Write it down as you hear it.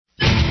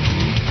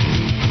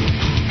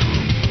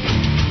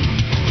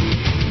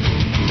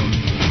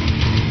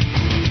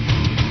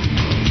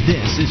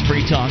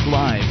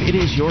Live. It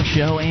is your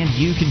show, and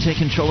you can take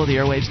control of the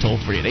airwaves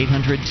toll-free at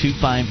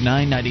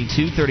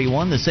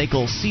 800-259-9231, the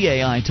SACL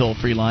CAI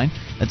toll-free line.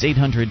 That's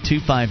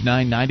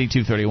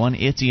 800-259-9231.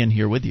 It's Ian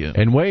here with you.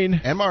 And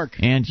Wayne. And Mark.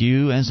 And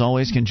you, as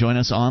always, can join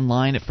us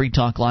online at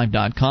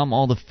freetalklive.com.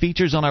 All the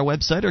features on our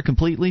website are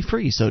completely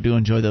free, so do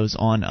enjoy those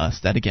on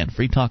us. That again,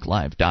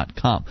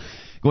 freetalklive.com.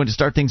 Going to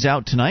start things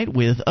out tonight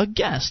with a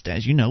guest.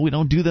 As you know, we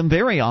don't do them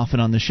very often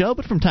on the show,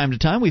 but from time to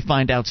time we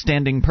find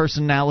outstanding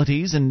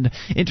personalities and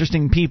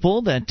interesting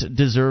people that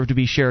deserve to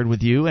be shared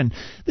with you. And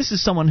this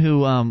is someone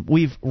who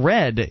we've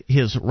read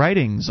his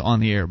writings on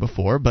the air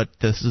before, but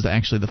this is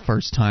actually the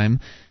first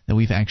time that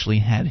we've actually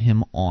had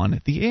him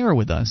on the air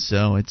with us.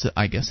 So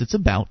I guess it's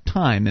about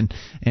time. And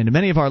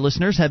many of our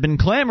listeners have been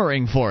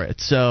clamoring for it.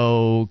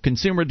 So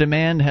consumer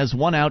demand has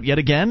won out yet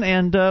again.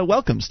 And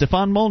welcome,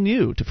 Stefan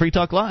Molyneux, to Free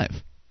Talk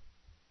Live.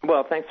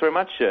 Well, thanks very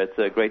much. It's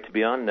great to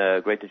be on.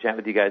 Great to chat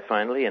with you guys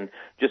finally. And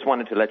just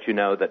wanted to let you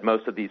know that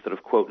most of these sort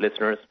of quote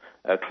listeners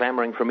are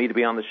clamoring for me to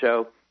be on the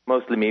show,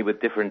 mostly me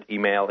with different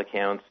email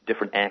accounts,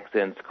 different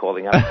accents,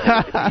 calling up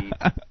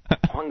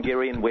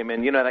Hungarian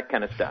women, that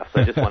kind of stuff.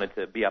 So I just wanted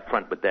to be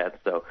upfront with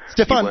that. So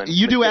Stefan,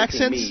 you do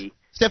accents?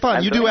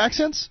 Stefan, you do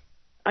accents?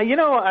 I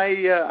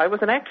was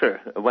an actor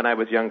when I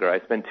was younger. I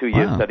spent 2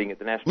 years studying at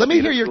the National Let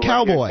me hear your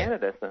cowboy.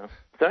 Canada, so.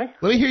 Sorry?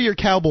 Let me hear your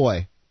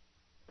cowboy.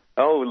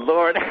 Oh,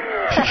 Lord.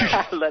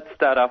 Let's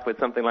start off with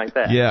something like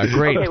that. Yeah,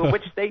 great. Okay, well,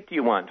 which state do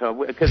you want?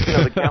 Because,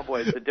 the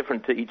cowboys are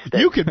different to each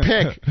state. You can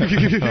pick.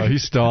 Oh,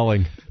 he's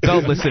stalling.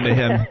 Don't listen to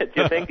him. Do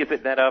you think? Is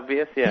it that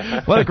obvious?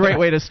 Yeah. What a great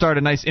way to start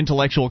a nice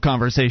intellectual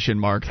conversation,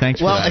 Mark.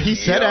 Thanks for that. Well, he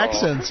said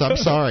accents. I'm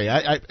sorry.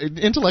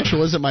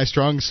 Intellectual isn't my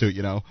strong suit,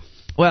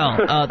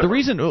 Well, the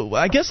reason,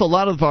 I guess a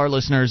lot of our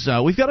listeners,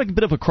 we've got a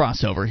bit of a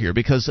crossover here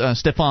because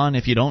Stefan,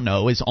 if you don't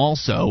know, is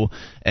also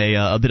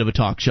a bit of a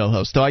talk show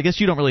host. So I guess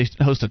you don't really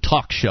host a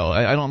talk show.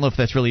 I don't know if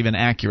that's really even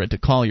accurate to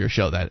call your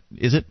show that.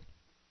 Is it?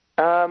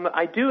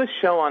 I do a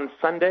show on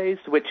Sundays,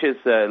 which is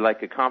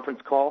like a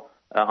conference call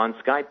on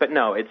Skype. But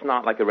no, it's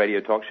not like a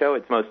radio talk show.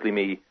 It's mostly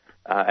me.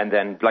 And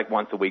then like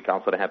once a week,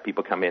 I'll sort of have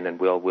people come in and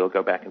we'll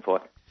go back and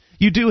forth.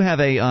 You do have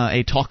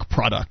a talk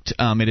product.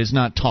 It is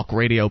not talk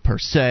radio per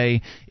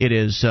se. It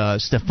is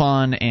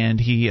Stefan, and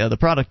the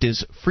product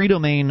is Free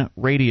Domain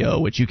Radio,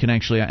 which you can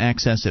actually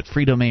access at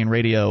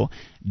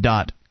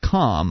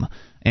freedomainradio.com.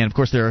 And of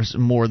course, there's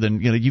more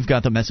than you've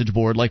got the message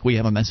board, like we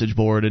have a message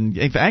board, and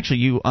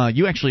actually you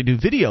actually do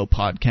video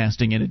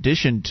podcasting in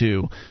addition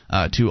to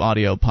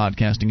audio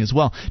podcasting as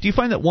well. Do you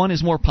find that one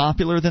is more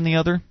popular than the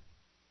other?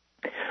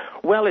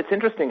 Well, it's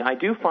interesting. I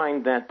do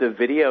find that the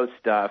video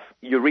stuff,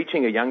 you're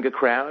reaching a younger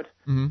crowd,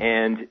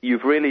 and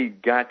you've really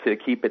got to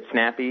keep it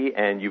snappy,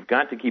 and you've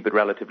got to keep it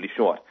relatively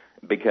short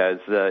because,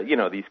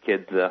 these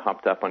kids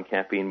hopped up on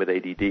caffeine with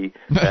ADD,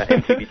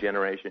 MTV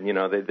generation.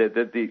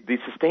 The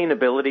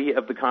sustainability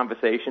of the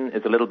conversation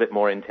is a little bit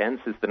more intense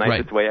is the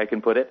nicest way I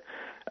can put it.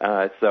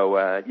 I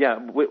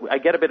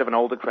get a bit of an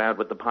older crowd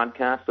with the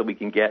podcast, so we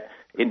can get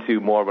into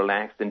more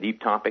relaxed and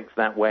deep topics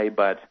that way,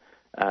 but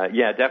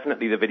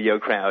definitely the video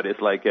crowd is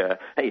like,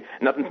 hey,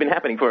 nothing's been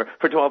happening for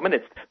 12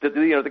 minutes.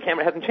 The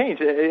camera hasn't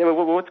changed.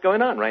 What's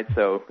going on, right?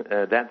 So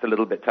that's a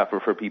little bit tougher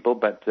for people,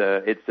 but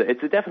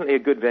it's definitely a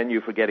good venue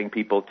for getting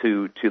people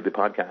to the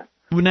podcast.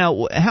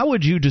 Now, how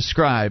would you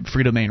describe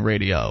Free Domain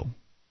Radio?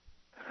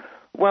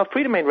 Well,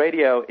 Free Domain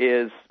Radio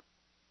is,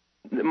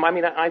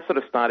 I sort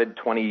of started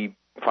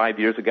 25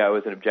 years ago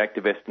as an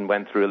objectivist and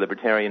went through a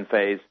libertarian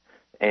phase,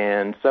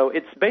 and so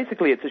it's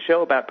a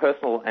show about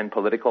personal and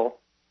political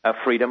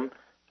freedom.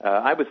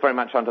 I was very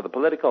much onto the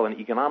political and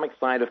economic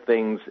side of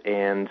things,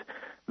 and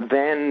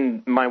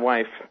then my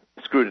wife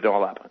screwed it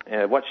all up.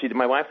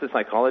 My wife's a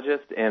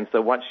psychologist, and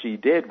so what she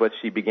did was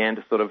she began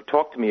to sort of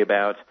talk to me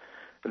about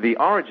the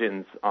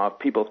origins of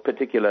people's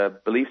particular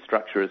belief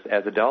structures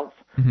as adults,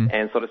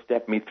 and sort of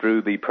step me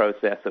through the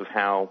process of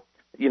how,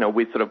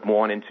 we sort of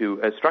born into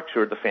a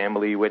structure of the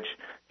family which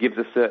gives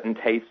us certain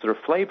tastes or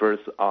flavors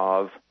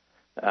of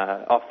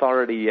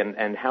authority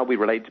and how we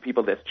relate to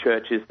people. There's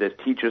churches, there's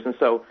teachers, and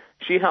so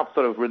she helped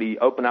sort of really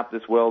open up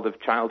this world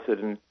of childhood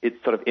and its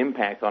sort of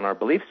impact on our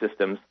belief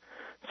systems.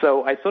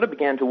 So I sort of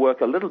began to work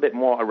a little bit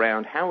more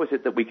around how is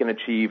it that we can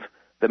achieve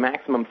the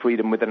maximum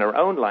freedom within our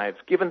own lives,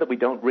 given that we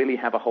don't really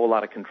have a whole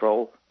lot of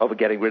control over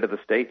getting rid of the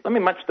state.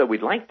 Much though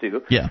we'd like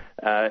to. Yeah.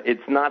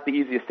 It's not the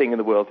easiest thing in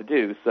the world to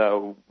do.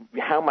 So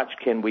how much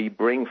can we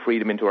bring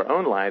freedom into our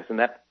own lives? And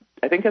that,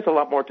 I think, has a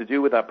lot more to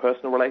do with our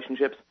personal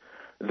relationships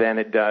than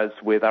it does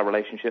with our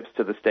relationships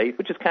to the state,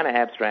 which is kind of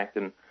abstract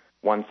and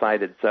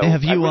one-sided. So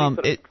have you, I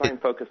really try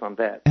and focus on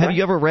that. Have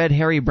you ever read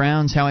Harry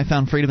Brown's How I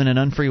Found Freedom in an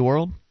Unfree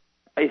World?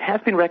 It has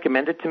been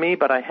recommended to me,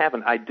 but I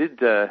haven't. I did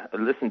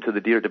listen to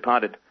the dear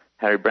departed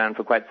Harry Brown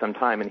for quite some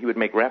time, and he would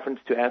make reference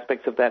to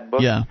aspects of that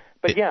book. Yeah.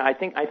 But I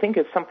think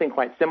it's something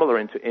quite similar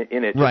in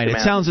it. Right.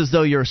 It sounds as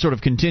though you're sort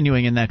of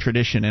continuing in that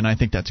tradition, and I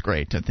think that's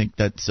great. I think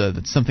that's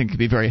something that could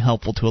be very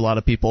helpful to a lot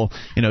of people.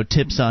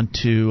 Tips on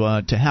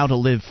to how to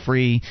live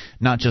free,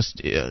 not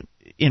just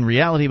in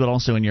reality, but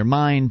also in your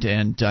mind,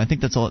 and I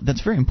think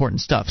that's very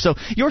important stuff. So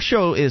your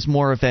show is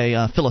more of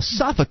a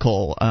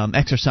philosophical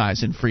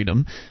exercise in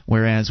freedom,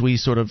 whereas we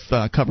sort of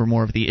cover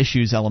more of the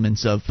issues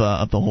elements of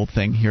the whole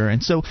thing here,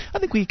 and so I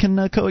think we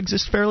can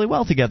coexist fairly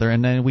well together,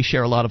 and we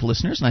share a lot of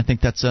listeners, and I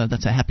think that's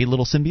a happy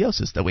little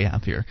symbiosis that we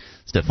have here,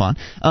 Stefan.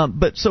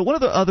 But so one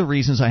of the other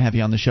reasons I have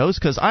you on the show is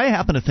because I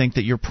happen to think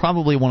that you're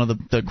probably one of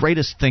the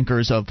greatest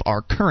thinkers of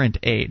our current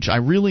age. I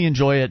really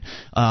enjoy it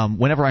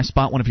whenever I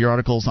spot one of your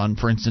articles on,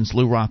 for instance,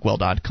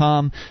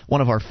 LouRockwell.com.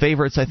 One of our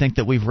favorites, I think,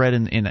 that we've read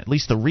in at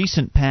least the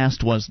recent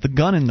past was The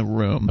Gun in the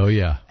Room. Oh,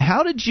 yeah.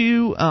 How did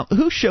you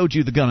who showed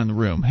you The Gun in the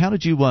Room? How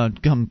did you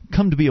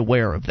come to be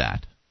aware of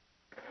that?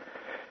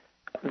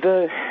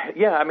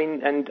 I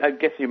mean, and I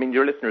guess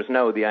your listeners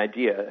know the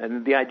idea,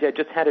 and the idea. I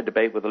just had a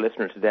debate with a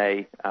listener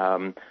today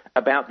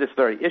about this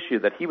very issue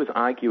that he was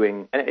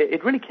arguing, and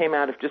it really came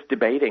out of just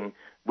debating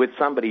with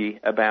somebody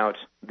about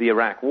the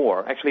Iraq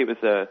War. Actually, it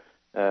was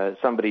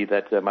somebody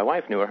that my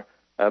wife knew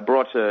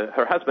brought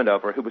her husband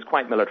over, who was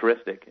quite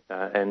militaristic,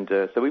 and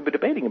so we were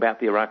debating about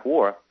the Iraq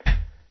War,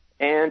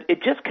 and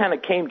it just kind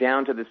of came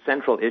down to this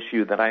central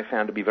issue that I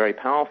found to be very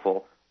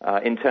powerful.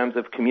 In terms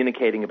of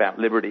communicating about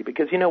liberty,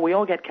 because, we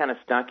all get kind of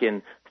stuck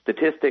in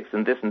statistics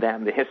and this and that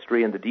and the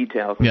history and the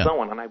details and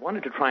so on, and I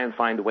wanted to try and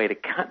find a way to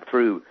cut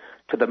through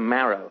to the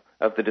marrow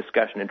of the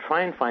discussion and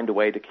try and find a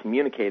way to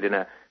communicate in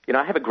a,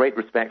 I have a great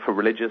respect for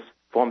religious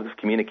forms of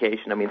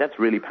communication. I mean, that's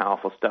really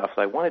powerful stuff,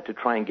 so I wanted to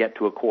try and get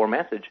to a core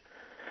message.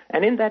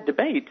 And in that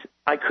debate,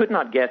 I could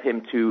not get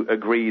him to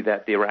agree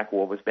that the Iraq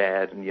War was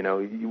bad, and,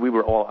 we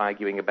were all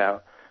arguing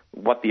about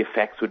what the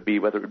effects would be,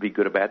 whether it would be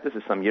good or bad. This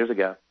is some years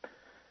ago.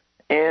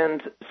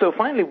 And so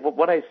finally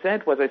what I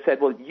said, well,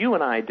 you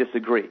and I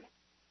disagree.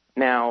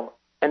 Now,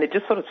 and it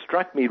just sort of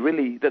struck me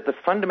really that the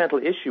fundamental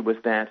issue was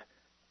that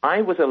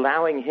I was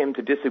allowing him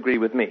to disagree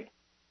with me,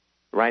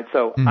 right?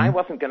 So I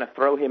wasn't going to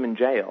throw him in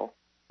jail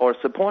or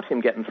support him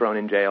getting thrown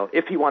in jail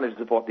if he wanted to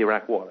support the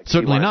Iraq War. Like,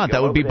 certainly not.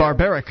 That would be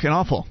barbaric and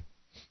awful.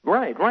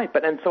 Right.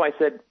 And so I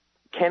said,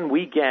 can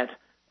we get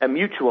a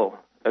mutual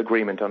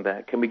agreement on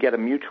that? Can we get a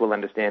mutual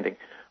understanding?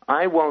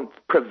 I won't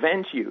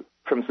prevent you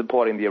from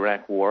supporting the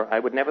Iraq War. I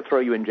would never throw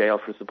you in jail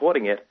for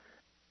supporting it.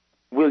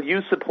 Will you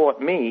support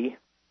me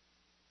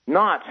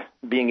not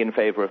being in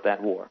favor of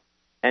that war?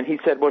 And he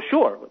said, well,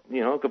 sure,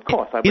 of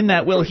course.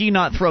 Will he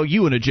not throw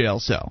you in a jail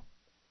cell?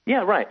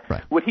 Yeah, right.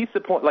 Would he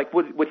support,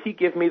 would he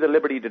give me the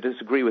liberty to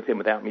disagree with him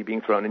without me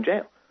being thrown in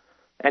jail?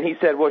 And he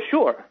said, well,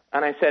 sure.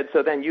 And I said,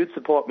 so then you'd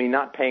support me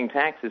not paying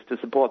taxes to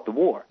support the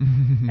war.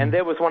 And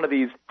there was one of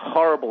these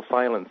horrible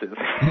silences.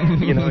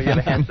 You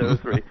had those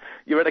three.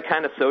 You're at a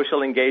kind of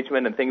social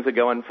engagement and things are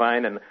going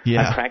fine, and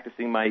I'm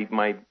practicing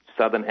my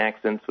southern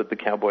accents with the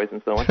cowboys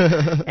and so on.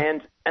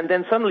 and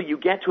then suddenly you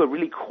get to a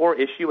really core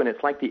issue, and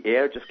it's like the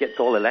air just gets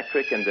all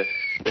electric and the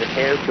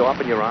hairs go up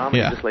in your arm.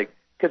 Yeah. Just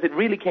because it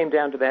really came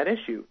down to that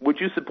issue. Would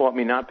you support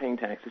me not paying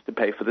taxes to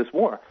pay for this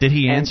war? Did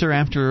he answer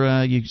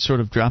after you sort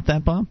of dropped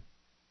that bomb?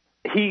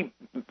 He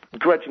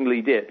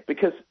grudgingly did,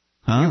 because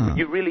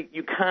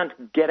you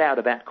can't get out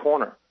of that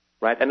corner,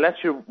 right? Unless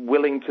you're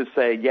willing to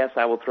say, yes,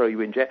 I will throw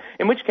you in jail.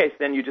 In which case,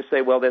 then you just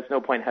say, well, there's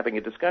no point having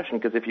a discussion,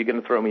 because if you're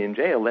going to throw me in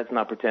jail, let's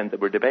not pretend that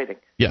we're debating.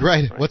 Yeah,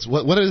 right.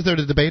 What is there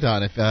to debate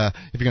on if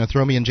you're going to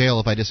throw me in jail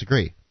if I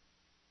disagree?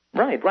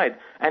 Right.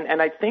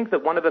 And I think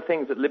that one of the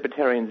things that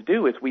libertarians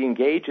do is we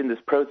engage in this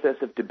process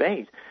of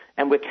debate,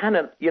 and we're kind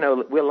of,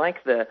 we're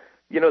like the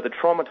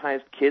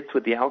traumatized kids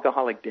with the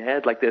alcoholic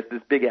dad, like there's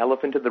this big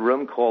elephant in the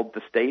room called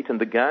the state and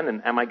the gun,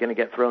 and am I going to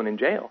get thrown in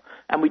jail?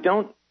 And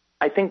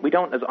I think we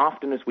don't as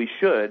often as we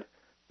should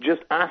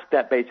just ask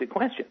that basic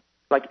question.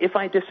 Like, if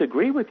I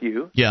disagree with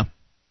you,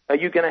 are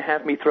you going to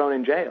have me thrown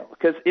in jail?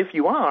 Because if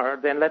you are,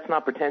 then let's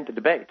not pretend to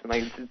debate.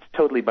 It's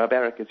totally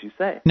barbaric, as you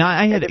say.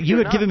 Now, you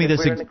had given me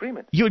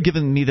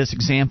this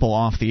example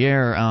off the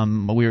air.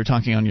 We were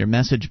talking on your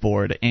message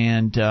board,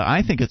 and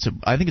I think it's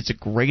a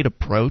great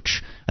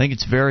approach. I think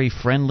it's very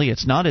friendly.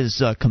 It's not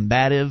as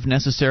combative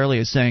necessarily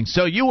as saying,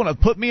 "So you want to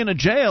put me in a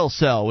jail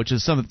cell," which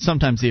is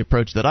sometimes the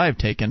approach that I've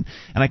taken,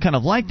 and I kind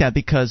of like that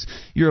because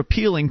you're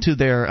appealing to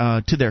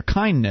their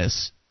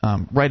kindness.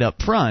 Right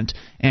up front,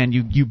 and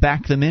you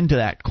back them into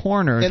that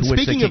corner to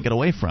which they can't get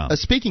away from.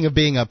 Speaking of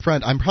being up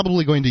front, I'm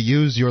probably going to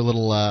use your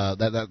little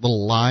that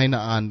little line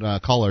on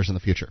callers in the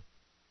future.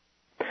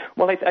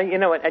 Well,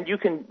 and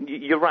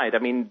you're right. I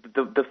mean,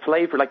 the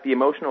flavor, like the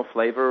emotional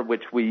flavor,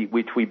 which we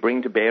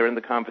bring to bear in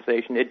the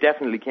conversation, it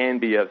definitely can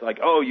be like,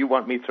 oh, you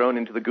want me thrown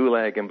into the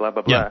gulag and blah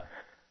blah blah. Yeah.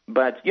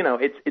 But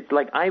it's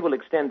like I will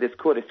extend this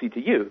courtesy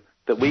to you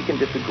that we can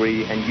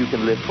disagree and you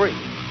can live free.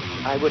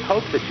 I would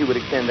hope that you would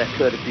extend that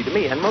courtesy to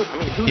me. And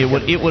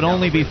it would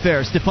only be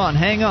fair. Stefan,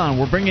 hang on.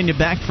 We're bringing you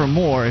back for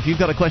more. If you've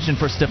got a question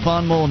for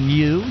Stefan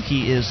Molyneux,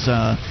 he's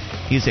a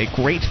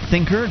great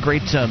thinker,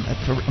 great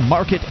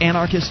market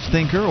anarchist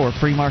thinker or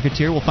free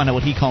marketeer. We'll find out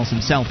what he calls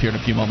himself here in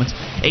a few moments.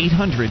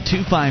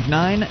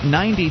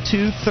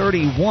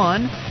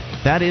 800-259-9231.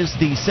 That is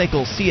the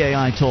SACL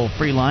CAI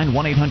toll-free line,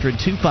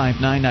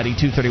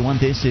 1-800-259-9231.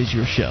 This is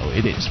your show.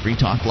 It is Free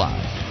Talk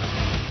Live.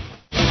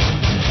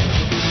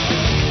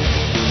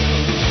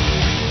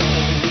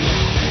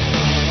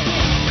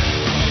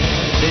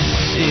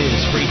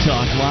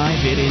 Talk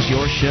Live. It is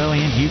your show,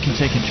 and you can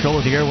take control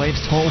of the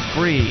airwaves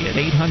toll-free at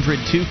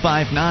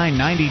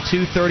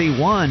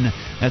 800-259-9231.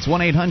 That's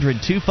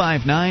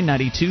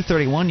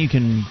 1-800-259-9231. You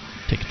can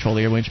take control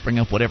of the airwaves, bring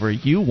up whatever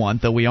you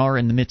want, though we are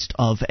in the midst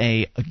of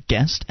a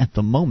guest at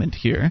the moment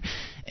here,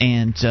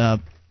 and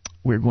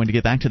we're going to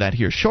get back to that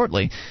here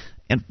shortly.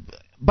 And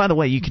by the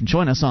way, you can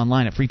join us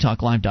online at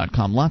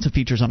freetalklive.com. Lots of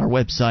features on our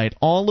website.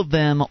 All of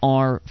them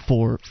are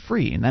for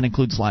free, and that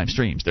includes live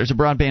streams. There's a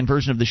broadband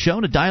version of the show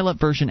and a dial-up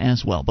version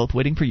as well, both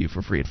waiting for you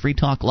for free at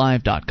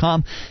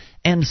freetalklive.com.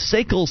 And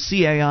SACL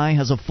CAI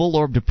has a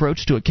full-orbed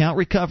approach to account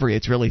recovery.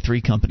 It's really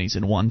three companies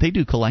in one. They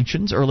do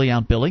collections, early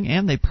out billing,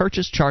 and they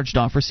purchase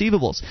charged-off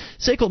receivables.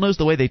 SACL knows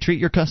the way they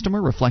treat your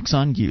customer reflects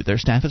on you. Their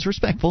staff is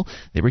respectful.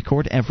 They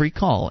record every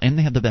call, and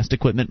they have the best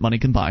equipment money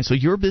can buy, so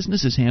your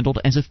business is handled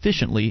as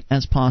efficiently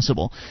as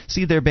possible.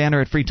 See their banner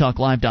at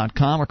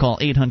freetalklive.com or call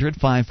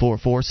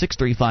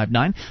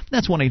 800-544-6359.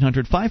 That's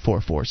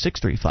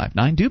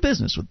 1-800-544-6359. Do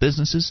business with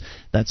businesses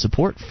that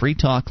support Free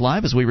Talk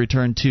Live. As we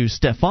return to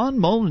Stefan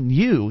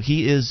Molyneux.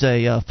 He is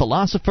a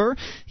philosopher,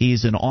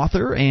 he's an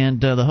author,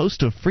 and the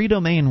host of Free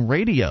Domain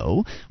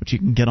Radio, which you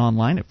can get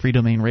online at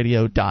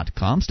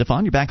freedomainradio.com.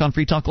 Stefan, you're back on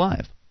Free Talk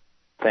Live.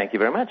 Thank you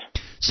very much.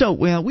 So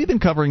we've been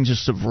covering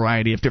just a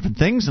variety of different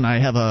things, and I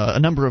have a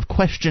number of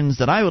questions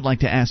that I would like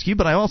to ask you,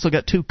 but I also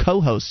got two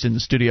co-hosts in the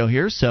studio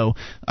here, so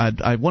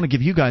I want to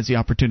give you guys the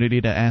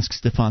opportunity to ask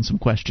Stefan some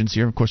questions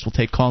here. Of course, we'll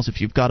take calls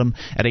if you've got them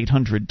at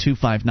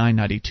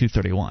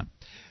 800-259-9231.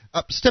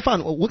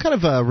 Stefan, what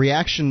kind of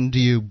reaction do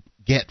you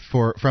get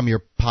from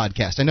your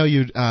podcast? I know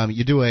you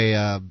do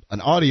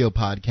an audio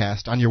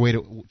podcast on your way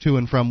to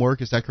and from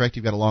work. Is that correct?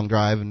 You've got a long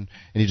drive and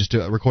you just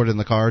record it in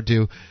the car.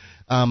 Do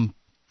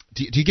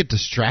you get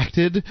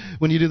distracted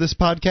when you do this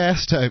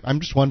podcast?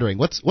 I'm just wondering,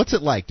 what's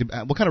it like?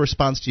 What kind of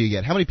response do you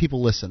get? How many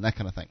people listen? That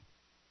kind of thing.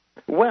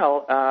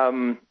 Well,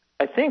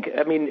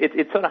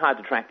 it's sort of hard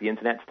to track the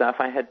internet stuff.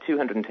 I had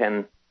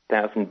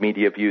 210,000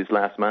 media views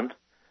last month.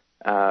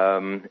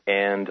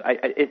 And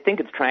I think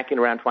it's tracking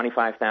around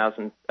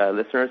 25,000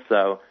 listeners,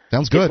 so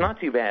sounds good. It's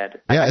not too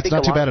bad. Yeah, it's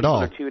not too bad at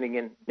all. Tuning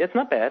in. It's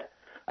not bad.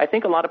 I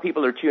think a lot of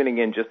people are tuning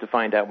in just to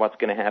find out what's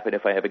going to happen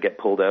if I ever get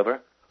pulled over.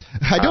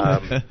 I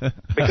don't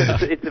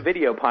because it's a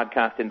video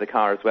podcast in the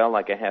car as well.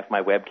 Like I have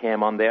my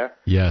webcam on there.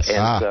 Yes.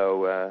 And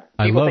so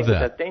people think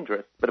that's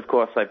dangerous. But of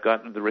course, I've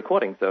got the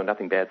recording, so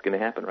nothing bad's going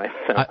to happen, right?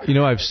 So,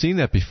 I've seen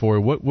that before.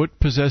 What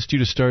possessed you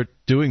to start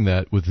doing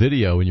that with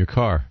video in your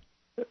car?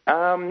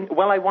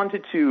 Well, I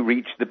wanted to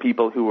reach the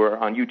people who are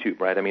on YouTube,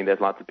 right? I mean, there's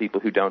lots of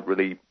people who don't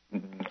really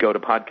go to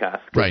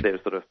podcasts because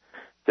they're sort of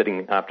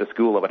sitting after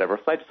school or whatever.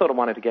 So I just sort of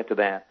wanted to get to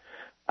that.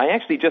 I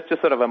actually, just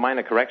sort of a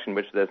minor correction,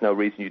 which there's no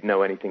reason you'd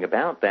know anything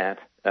about that,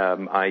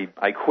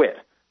 I quit.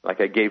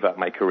 Like I gave up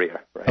my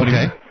career, right?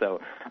 Okay.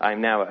 So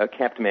I'm now a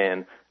kept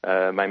man.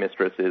 My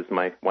mistress is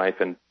my wife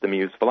and the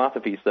muse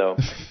philosophy. So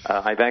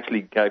I've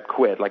actually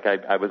quit. Like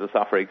I was a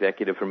software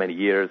executive for many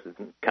years,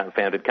 kind of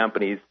founded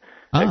companies,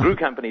 grew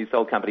companies,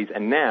 sold companies,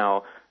 and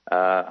now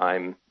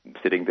I'm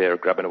sitting there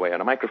grubbing away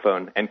on a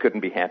microphone and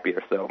couldn't be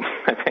happier. So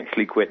I've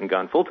actually quit and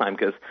gone full-time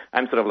because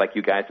I'm sort of like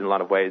you guys in a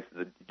lot of ways.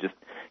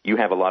 You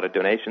have a lot of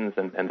donations,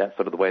 and that's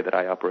sort of the way that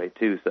I operate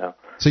too. So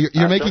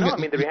you're making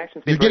the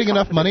reaction's you're getting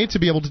enough positive. money to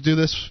be able to do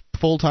this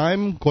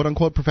full-time,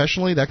 quote-unquote,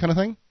 professionally, that kind of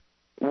thing?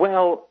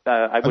 Well,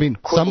 I mean,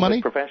 some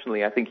money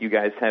professionally. I think you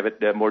guys have it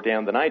more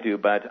down than I do,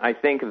 but I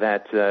think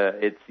that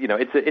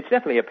it's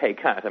definitely a pay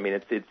cut. I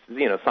mean, it's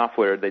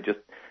software. It's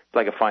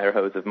like a fire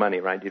hose of money,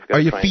 right? Are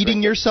you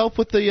feeding yourself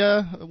with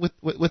the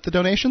with the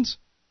donations?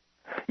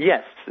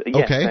 Yes.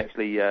 Okay.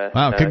 Actually.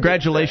 Wow!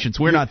 Congratulations.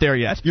 We're not there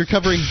yet. You're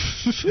covering.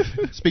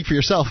 Speak for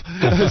yourself.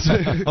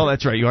 Oh,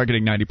 that's right. You are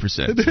getting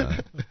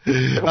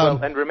 90%.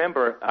 Well, and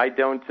remember, I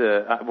don't.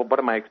 What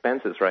are my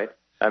expenses, right?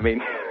 I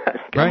mean,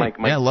 right.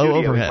 my low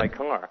studio overhead. is my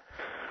car.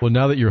 Well,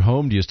 now that you're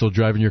home, do you still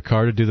drive in your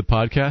car to do the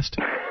podcast?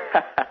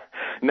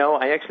 No,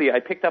 I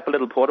picked up a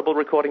little portable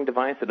recording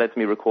device that lets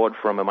me record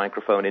from a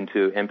microphone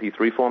into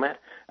MP3 format.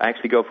 I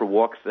actually go for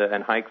walks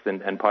and hikes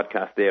and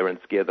podcast there and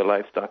scare the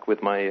livestock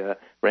with my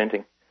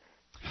renting.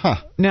 Huh.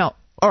 Now,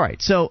 all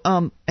right, so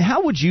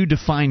how would you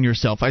define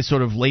yourself? I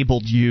sort of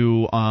labeled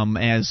you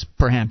as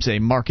perhaps a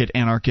market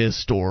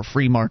anarchist or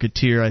free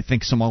marketeer. I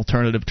think some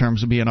alternative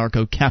terms would be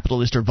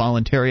anarcho-capitalist or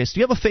voluntarist. Do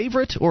you have a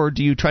favorite, or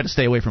do you try to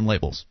stay away from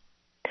labels?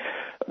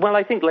 Well,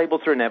 I think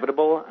labels are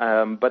inevitable,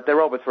 but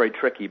they're always very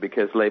tricky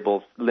because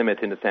labels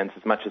limit, in a sense,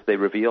 as much as they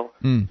reveal.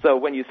 So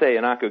when you say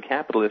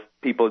anarcho-capitalist,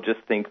 people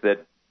just think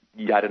that,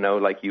 I don't know,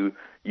 like you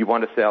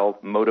want to sell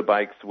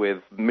motorbikes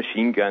with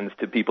machine guns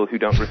to people who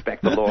don't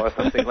respect the law or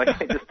something. Like,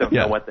 I just don't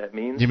know what that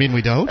means. You mean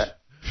we don't?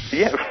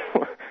 Yeah.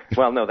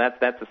 Well, no, that's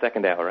the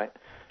second hour, right?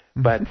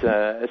 But,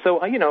 so,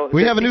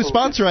 we have a new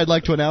sponsor I'd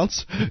like to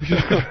announce.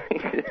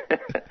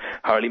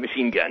 Harley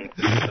machine gun.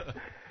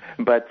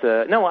 But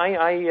no,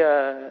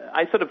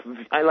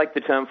 I like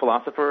the term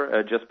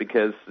philosopher just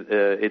because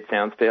it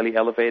sounds fairly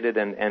elevated,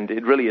 and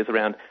it really is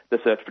around the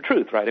search for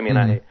truth, right? I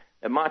mean,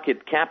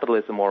 market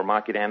capitalism or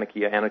market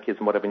anarchy or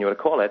anarchism, whatever you want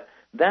to call it,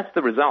 that's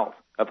the result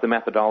of the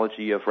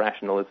methodology of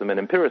rationalism and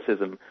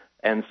empiricism.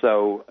 And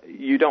so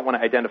you don't want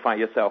to identify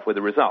yourself with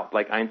a result.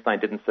 Like Einstein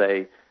didn't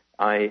say,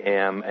 I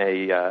am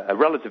a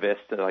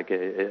relativist.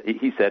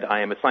 He said,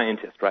 I am a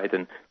scientist, right?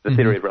 And the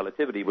theory of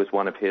relativity was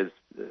one of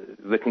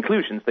the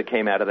conclusions that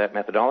came out of that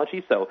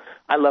methodology. So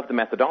I love the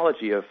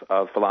methodology of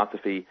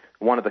philosophy.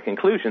 One of the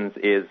conclusions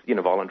is,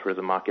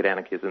 voluntarism, market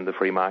anarchism, the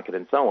free market,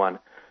 and so on.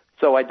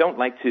 So I don't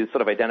like to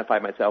sort of identify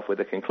myself with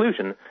a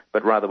conclusion,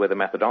 but rather with a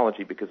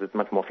methodology, because it's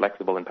much more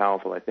flexible and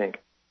powerful, I think.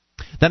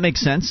 That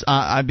makes sense.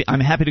 I'm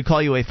happy to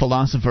call you a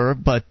philosopher,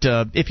 but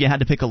if you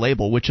had to pick a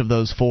label, which of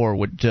those four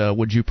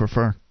would you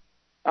prefer?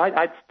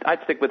 I'd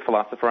stick with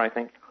philosopher, I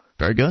think.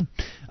 Very good.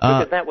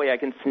 Because that way I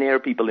can snare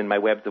people in my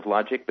webs of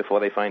logic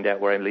before they find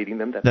out where I'm leading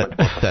them.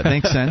 That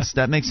makes sense.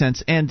 That makes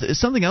sense. And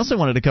something else I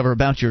wanted to cover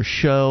about your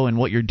show and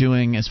what you're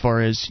doing as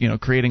far as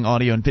creating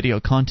audio and video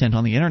content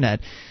on the Internet.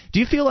 Do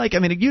you feel like,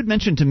 you'd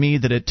mentioned to me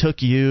that it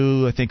took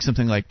you, I think,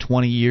 something like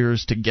 20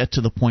 years to get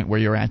to the point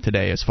where you're at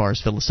today as far as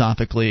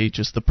philosophically,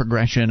 just the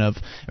progression of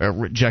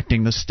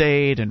rejecting the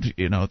state and,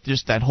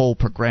 just that whole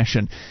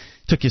progression.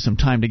 Took you some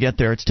time to get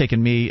there. It's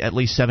taken me at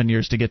least 7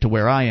 years to get to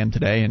where I am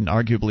today, and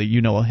arguably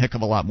you know a heck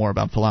of a lot more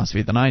about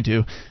philosophy than I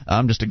do.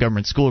 I'm just a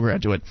government school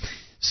graduate.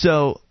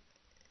 So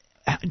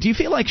do you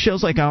feel like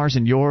shows like ours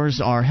and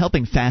yours are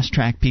helping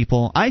fast-track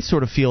people? I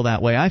sort of feel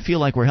that way. I feel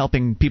like we're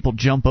helping people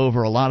jump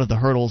over a lot of the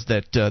hurdles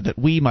that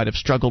we might have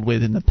struggled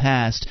with in the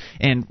past,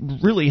 and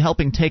really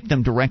helping take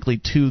them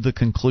directly to the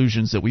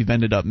conclusions that we've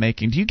ended up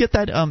making. Do you get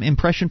that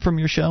impression from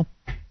your show,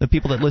 the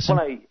people that listen?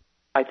 Well,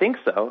 I think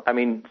so.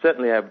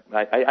 Certainly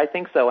I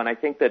think so, and I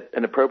think that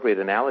an appropriate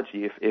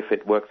analogy, if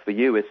it works for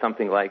you, is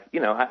something like,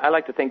 I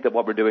like to think that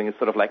what we're doing is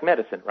sort of like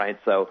medicine, right?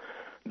 So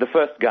the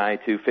first guy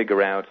to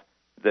figure out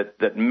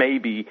that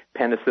maybe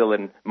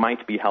penicillin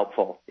might be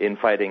helpful in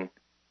fighting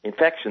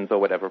infections or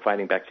whatever,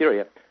 fighting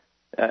bacteria,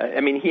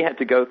 he had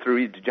to jump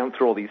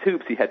through all these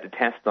hoops. He had to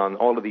test on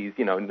all of these,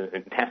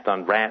 test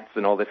on rats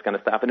and all this kind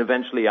of stuff, and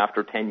eventually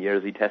after 10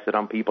 years he tested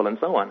on people and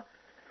so on.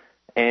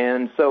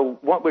 And so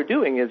what we're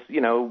doing is,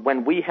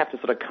 when we have to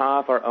sort of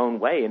carve our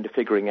own way into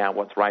figuring out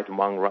what's right and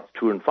wrong, what's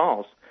true and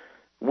false,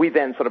 we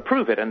then sort of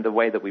prove it. And the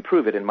way that we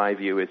prove it, in my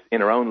view, is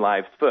in our own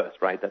lives first,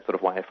 right? That's sort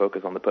of why I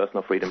focus on the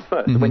personal freedom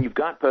first. Mm-hmm. When you've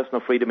got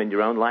personal freedom in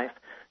your own life,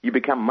 you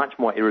become much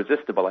more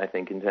irresistible, I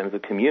think, in terms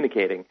of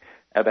communicating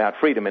about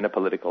freedom in a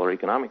political or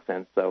economic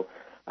sense. So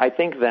I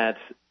think that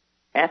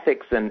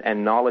ethics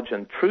and knowledge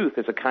and truth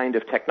is a kind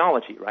of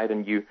technology, right?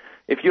 And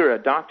if you're a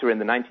doctor in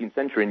the 19th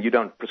century and you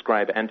don't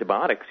prescribe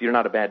antibiotics, you're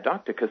not a bad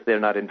doctor because they're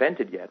not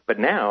invented yet. But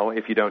now,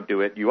 if you don't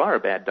do it, you are a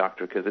bad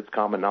doctor because it's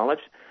common knowledge.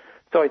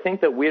 So I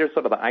think that we're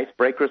sort of the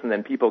icebreakers, and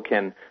then people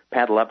can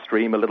paddle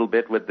upstream a little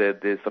bit with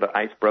the sort of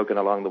ice broken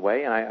along the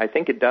way. And I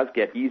think it does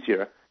get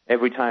easier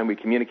every time we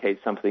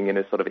communicate something in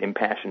a sort of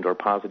impassioned or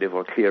positive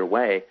or clear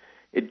way.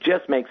 It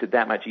just makes it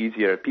that much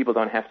easier. People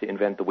don't have to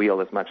invent the wheel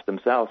as much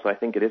themselves, so I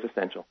think it is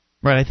essential.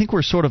 Right. I think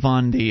we're sort of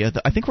on I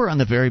think we're on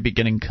the very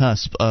beginning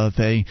cusp of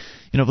a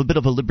bit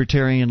of a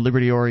libertarian,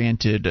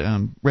 liberty-oriented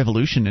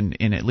revolution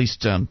in at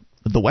least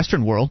the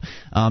Western world,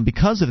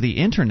 because of the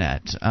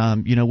Internet.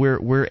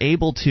 We're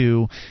able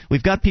to.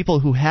 We've got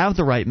people who have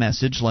the right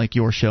message, like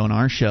your show and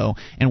our show,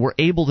 and we're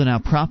able to now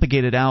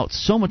propagate it out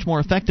so much more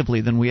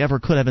effectively than we ever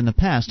could have in the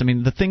past.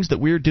 The things that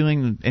we're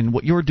doing and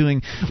what you're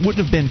doing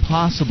wouldn't have been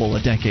possible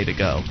a decade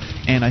ago.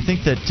 And I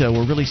think that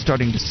we're really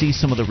starting to see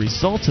some of the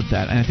results of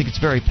that, and I think it's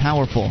very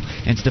powerful.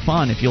 And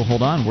Stefan, if you'll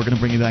hold on, we're going to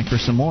bring you back for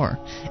some more.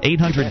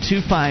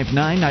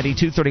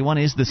 800-259-9231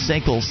 is the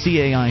SACL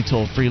CAI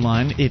toll-free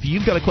line. If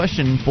you've got a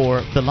question for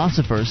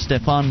philosopher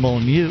Stefan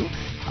Molyneux,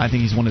 I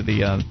think he's one of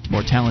the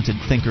more talented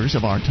thinkers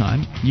of our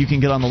time, you can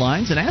get on the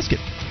lines and ask it,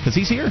 because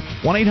he's here.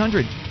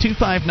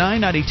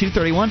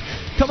 1-800-259-9231.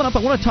 Coming up,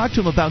 I want to talk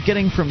to him about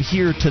getting from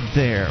here to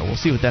there. We'll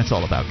see what that's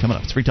all about coming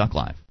up. It's Free Talk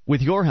Live.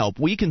 With your help,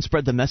 we can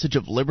spread the message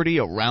of liberty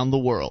around the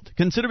world.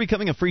 Consider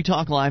becoming a Free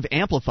Talk Live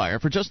amplifier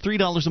for just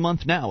 $3 a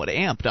month now at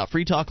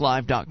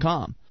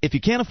amp.freetalklive.com. If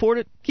you can't afford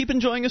it, keep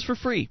enjoying us for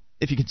free.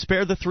 If you can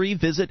spare the $3,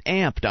 visit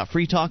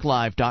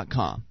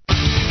amp.freetalklive.com.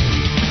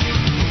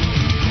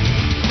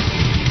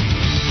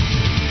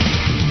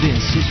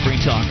 This is Free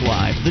Talk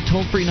Live, the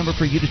toll-free number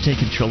for you to take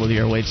control of the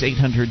airwaves,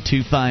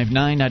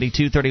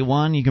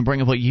 800-259-9231. You can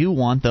bring up what you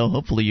want, though.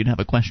 Hopefully you'd have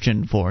a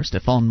question for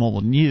Stefan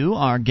Molyneux,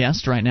 our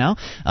guest right now.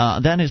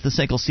 That is the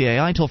SACL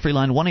CAI toll-free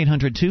line,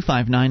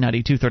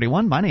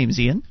 1-800-259-9231. My name's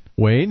Ian.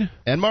 Wayne.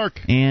 And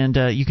Mark. And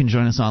you can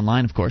join us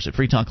online, of course, at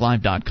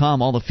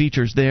freetalklive.com. All the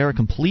features there are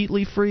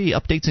completely free.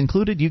 Updates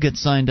included. You get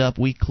signed up.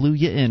 We clue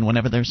you in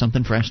whenever there's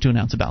something fresh to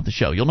announce about the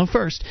show. You'll know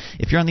first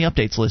if you're on the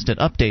updates list at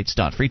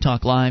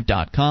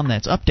updates.freetalklive.com.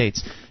 That's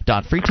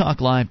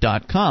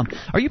updates.freetalklive.com.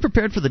 Are you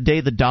prepared for the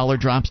day the dollar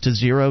drops to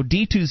zero?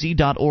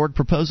 D2Z.org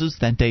proposes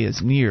that day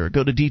is near.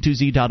 Go to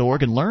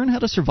D2Z.org and learn how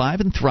to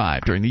survive and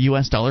thrive during the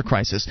U.S. dollar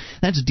crisis.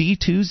 That's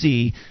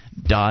D2Z.org.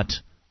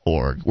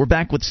 We're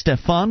back with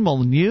Stefan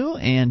Molyneux,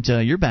 and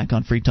you're back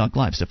on Free Talk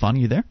Live. Stefan, are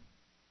you there?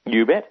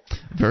 You bet.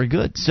 Very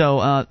good.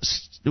 So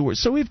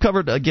we've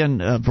covered,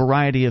 again, a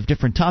variety of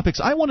different topics.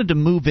 I wanted to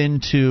move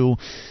into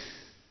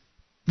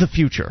the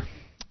future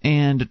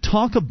and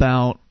talk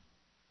about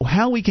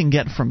how we can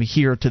get from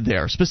here to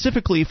there,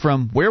 specifically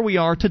from where we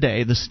are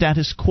today, the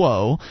status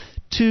quo,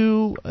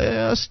 to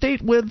a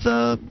state with,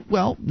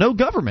 no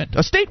government,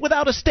 a state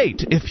without a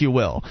state, if you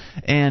will.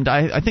 And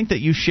I think that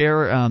you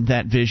share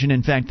that vision.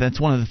 In fact, that's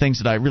one of the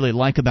things that I really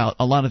like about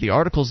a lot of the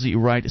articles that you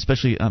write,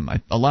 especially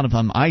a lot of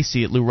them I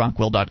see at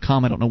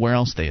LouRockwell.com. I don't know where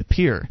else they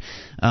appear.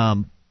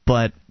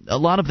 But a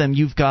lot of them,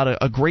 you've got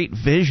a great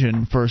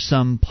vision for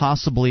some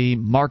possibly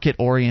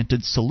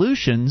market-oriented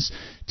solutions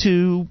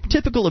to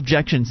typical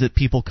objections that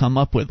people come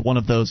up with. One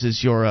of those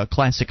is your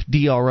classic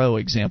DRO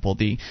example,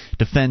 the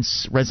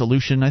Defense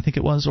Resolution, I think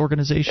it was,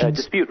 organizations?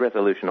 Dispute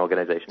Resolution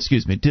Organizations.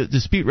 Excuse me,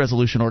 Dispute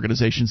Resolution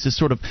Organizations, this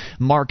sort of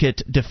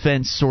market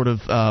defense sort of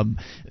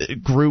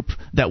group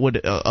that would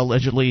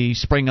allegedly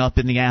spring up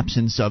in the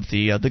absence of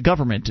the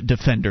government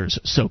defenders,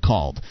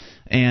 so-called.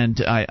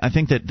 And I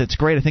think that's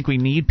great. I think we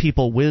need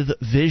people with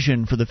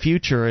vision for the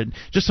future and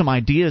just some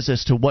ideas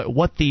as to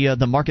what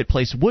the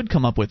marketplace would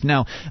come up with.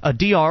 Now, a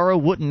DRO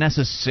wouldn't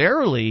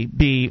necessarily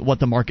be what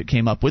the market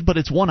came up with, but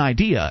it's one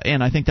idea,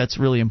 and I think that's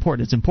really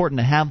important. It's important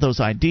to have those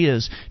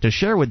ideas to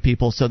share with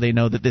people so they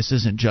know that this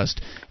isn't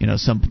just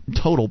some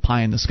total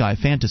pie-in-the-sky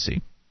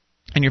fantasy.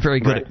 And you're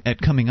very good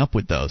at coming up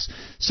with those.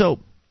 So,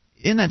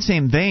 in that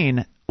same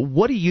vein,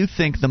 what do you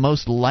think the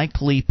most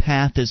likely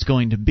path is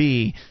going to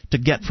be to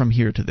get from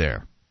here to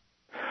there?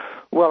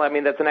 Well, I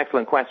mean, that's an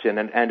excellent question,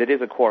 and it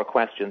is a core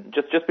question.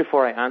 Just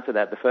before I answer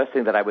that, the first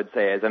thing that I would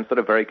say is I'm sort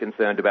of very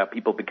concerned about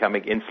people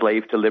becoming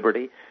enslaved to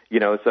liberty.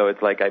 So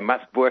it's like I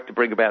must work to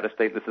bring about a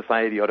stateless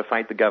society or to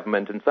fight the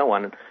government and so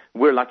on.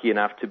 We're lucky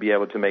enough to be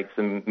able to make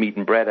some meat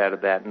and bread out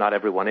of that. Not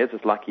everyone is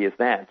as lucky as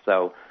that.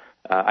 So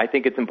I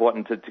think it's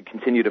important to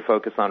continue to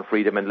focus on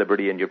freedom and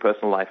liberty in your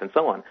personal life and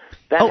so on.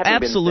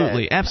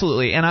 Absolutely.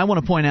 And I want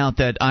to point out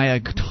that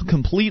I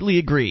completely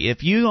agree.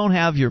 If you don't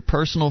have your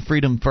personal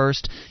freedom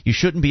first, you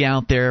shouldn't be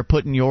out there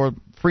putting your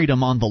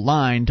freedom on the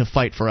line to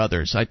fight for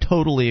others. I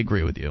totally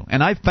agree with you.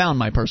 And I've found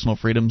my personal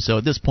freedom, so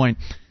at this point,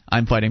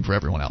 I'm fighting for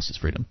everyone else's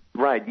freedom.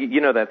 Right. You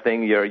know that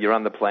thing, you're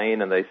on the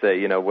plane and they say,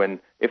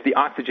 if the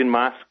oxygen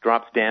mask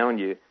drops down,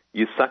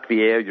 you suck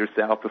the air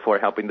yourself before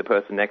helping the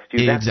person next to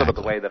you. That's sort of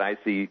the way that I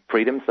see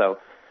freedom.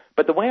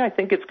 But the way I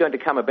think it's going to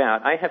come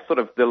about, I have sort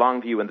of the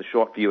long view and the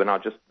short view, and I'll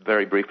just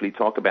very briefly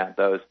talk about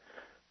those,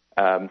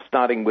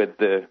 starting with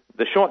the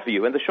short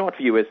view. And the short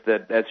view is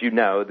that, as you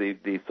know,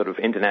 the sort of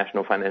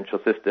international financial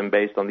system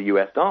based on the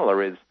U.S.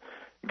 dollar is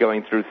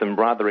going through some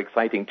rather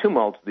exciting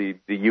tumult. The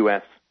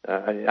U.S.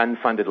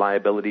 Unfunded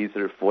liabilities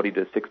are $40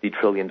 to $60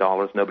 trillion.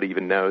 Nobody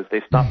even knows.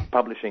 They stopped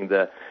publishing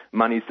the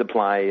money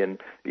supply,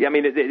 and I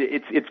mean,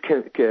 it's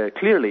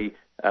clearly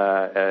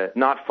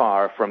not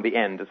far from the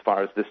end as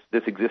far as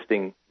this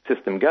existing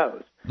system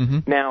goes. Mm-hmm.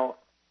 Now,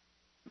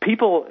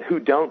 people who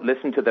don't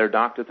listen to their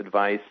doctor's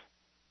advice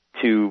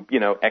to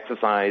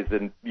exercise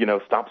and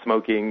stop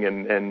smoking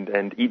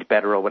and eat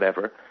better or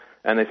whatever,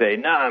 and they say,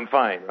 "No, I'm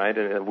fine," right,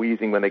 and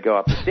wheezing when they go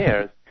up the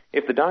stairs.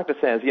 If the doctor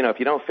says, if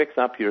you don't fix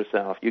up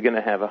yourself, you're going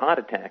to have a heart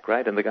attack,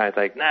 right? And the guy's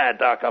like, "Nah,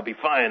 doc, I'll be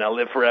fine. I'll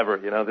live forever."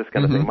 This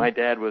kind of thing. My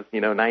dad was,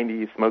 90,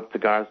 he smoked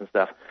cigars and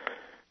stuff.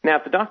 Now,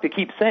 if the doctor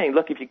keeps saying,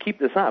 "Look, if you keep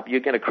this up, you're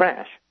going to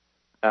crash,"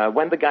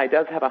 when the guy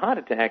does have a heart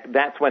attack,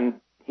 that's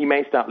when he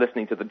may start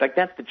listening to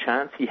that's the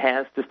chance he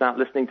has to start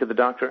listening to the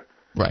doctor.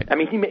 Right. I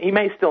mean, he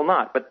may still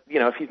not, but,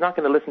 if he's not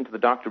going to listen to the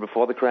doctor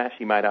before the crash,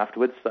 he might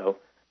afterwards. So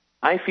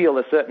I feel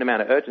a certain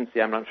amount of urgency.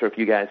 I'm not sure if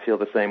you guys feel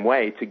the same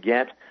way, to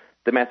get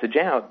the message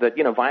out that,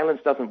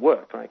 violence doesn't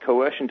work, right?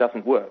 Coercion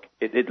doesn't work.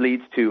 It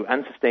leads to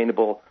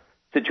unsustainable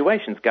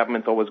situations.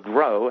 Governments always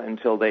grow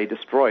until they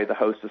destroy the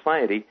host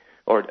society,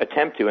 or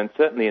attempt to, and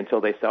certainly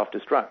until they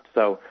self-destruct.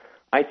 So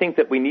I think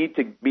that we need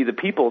to be the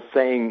people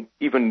saying,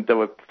 even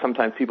though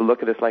sometimes people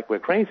look at us like we're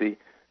crazy,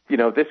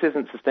 this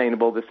isn't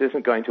sustainable, this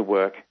isn't going to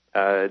work,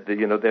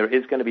 there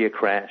is going to be a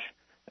crash.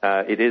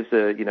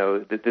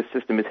 This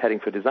system is heading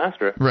for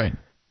disaster. Right.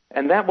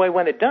 And that way,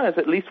 when it does,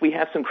 at least we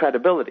have some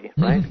credibility,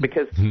 right?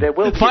 Because there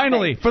will be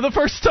finally, for the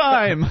first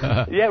time.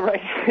 Yeah, right.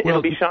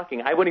 It'll be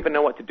shocking. I wou't even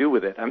know what to do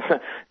with it.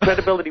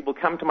 Credibility will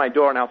come to my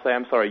door, and I'll say,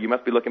 "I'm sorry, you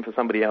must be looking for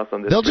somebody else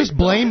on this." They'll just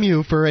blame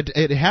you for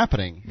it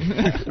happening.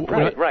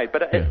 Right.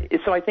 But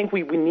so I think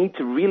we need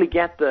to really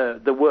get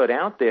the word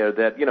out there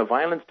that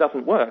violence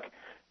doesn't work.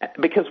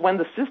 Because when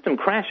the system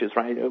crashes,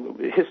 right?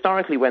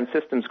 Historically, when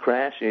systems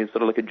crash, you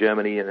sort of look at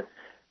Germany in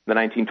the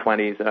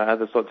 1920s,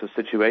 other sorts of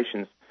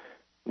situations.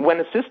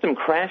 When a system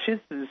crashes,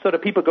 sort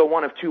of people go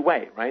one of two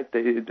ways, right?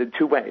 The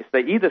two ways.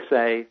 They either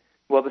say,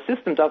 well, the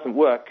system doesn't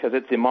work because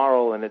it's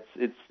immoral and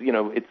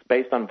it's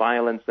based on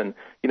violence, and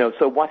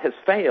so what has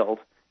failed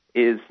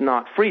is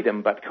not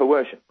freedom but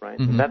coercion, right?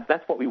 Mm-hmm.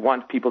 That's what we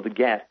want people to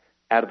get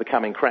out of the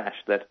coming crash.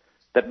 That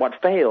what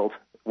failed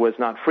was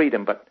not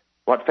freedom, but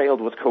what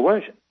failed was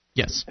coercion.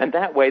 Yes. And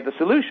that way, the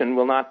solution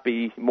will not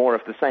be more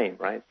of the same,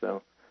 right?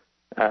 So.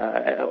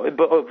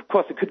 But of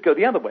course, it could go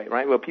the other way,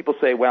 right? Where people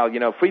say, well,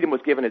 freedom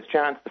was given its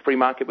chance, the free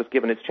market was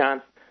given its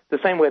chance, the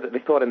same way that they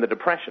thought in the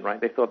Depression,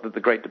 right? They thought that the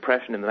Great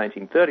Depression in the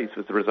 1930s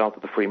was the result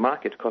of the free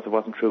market. Of course, it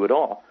wasn't true at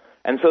all.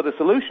 And so the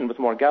solution was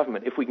more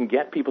government. If we can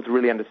get people to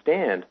really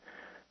understand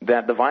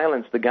that the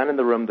violence, the gun in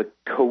the room, the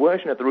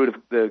coercion at the root of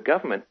the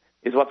government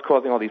is what's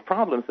causing all these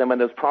problems, then when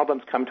those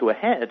problems come to a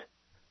head,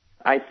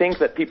 I think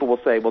that people will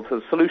say, well, so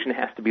the solution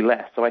has to be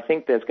less. So I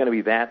think there's going to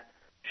be that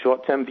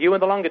short-term view,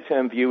 and the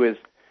longer-term view is,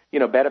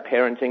 better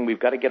parenting. We've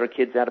got to get our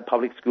kids out of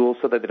public schools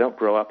so that they don't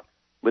grow up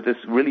with this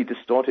really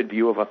distorted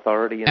view of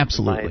authority and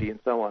society and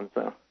so on.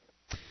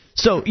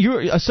 So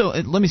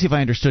let me see if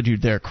I understood you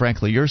there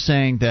correctly. You're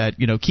saying that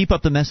keep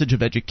up the message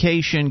of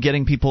education,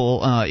 getting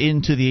people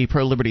into the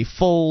pro-liberty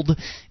fold,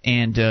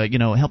 and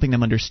helping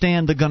them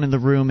understand the gun in the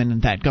room,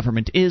 and that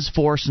government is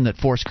force, and that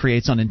force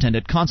creates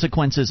unintended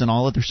consequences and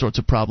all other sorts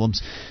of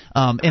problems,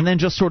 and then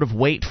just sort of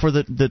wait for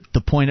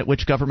the point at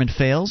which government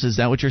fails. Is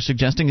that what you're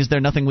suggesting? Is there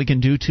nothing we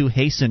can do to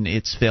hasten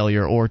its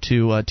failure or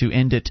to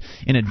end it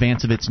in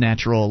advance of its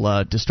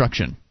natural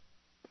destruction?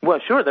 Well,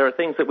 sure, there are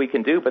things that we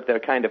can do, but they're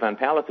kind of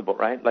unpalatable,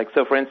 right? Like,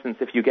 so for instance,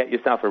 if you get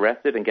yourself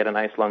arrested and get a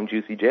nice, long,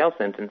 juicy jail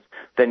sentence,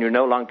 then you're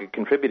no longer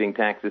contributing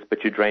taxes,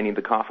 but you're draining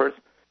the coffers,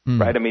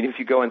 right? I mean, if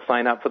you go and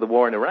sign up for the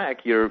war in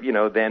Iraq, you're,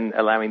 then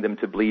allowing them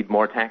to bleed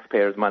more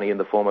taxpayers' money in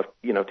the form of,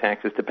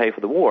 taxes to pay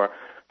for the war.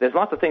 There's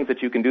lots of things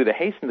that you can do to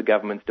hasten the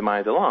government's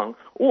demise along,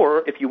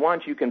 or if you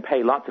want, you can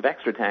pay lots of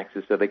extra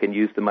taxes so they can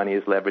use the money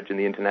as leverage in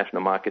the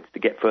international markets to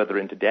get further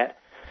into debt.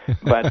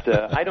 But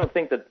I don't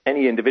think that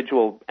any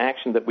individual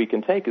action that we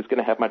can take is going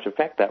to have much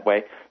effect that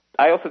way.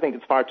 I also think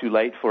it's far too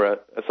late for a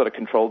sort of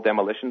controlled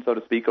demolition, so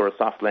to speak, or a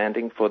soft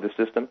landing for the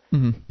system.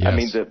 Mm-hmm. Yes. I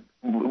mean,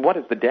 what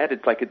is the debt?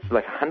 It's like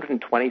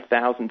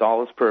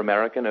 $120,000 per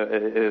American.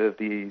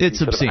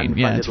 It's obscene.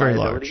 Yeah, it's very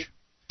large.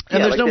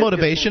 And there's no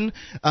motivation.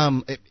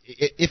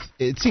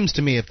 It seems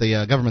to me if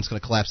the government's going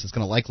to collapse, it's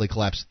going to likely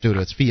collapse due to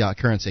its fiat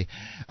currency.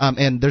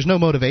 And there's no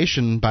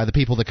motivation by the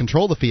people that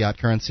control the fiat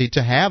currency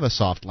to have a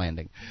soft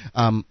landing.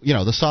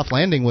 The soft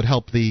landing would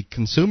help the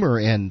consumer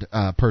end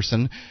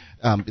person.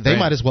 They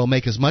might as well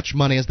make as much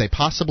money as they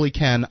possibly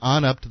can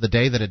on up to the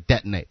day that it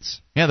detonates.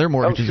 Yeah, their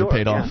mortgages are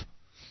paid off.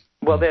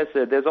 Well,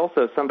 there's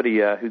also somebody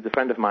who's a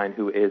friend of mine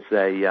who is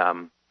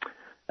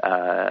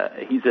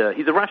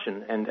he's a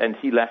Russian, and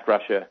he left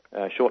Russia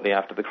shortly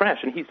after the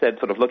crash. And he said,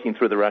 sort of looking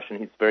through the Russian,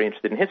 he's very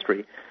interested in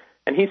history.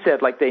 And he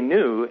said, like, they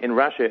knew in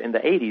Russia in the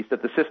 80s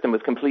that the system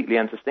was completely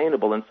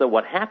unsustainable. And so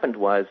what happened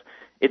was,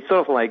 it's sort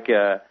of like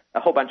a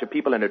whole bunch of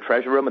people in a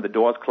treasure room and the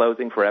doors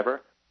closing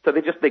forever. So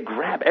they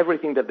grab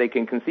everything that they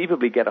can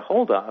conceivably get a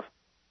hold of,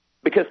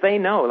 because they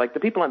know, like, the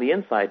people on the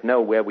inside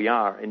know where we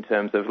are in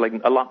terms of, like,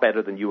 a lot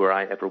better than you or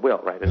I ever will,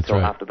 right? Until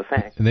after the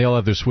fact. And they all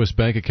have their Swiss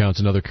bank accounts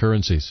in other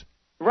currencies.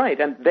 Right,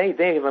 and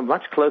they have a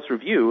much closer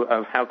view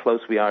of how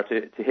close we are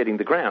to hitting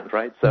the ground,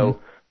 right? So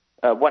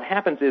what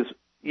happens is,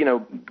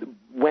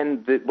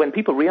 when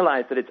people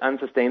realize that it's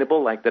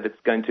unsustainable, like that it's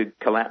going to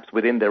collapse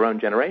within their own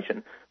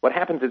generation, what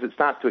happens is it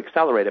starts to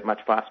accelerate it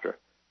much faster,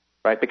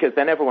 right? Because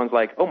then everyone's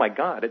like, oh my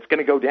God, it's going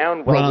to go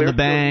down. Well, run on the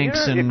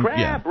banks here. and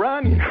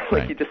run.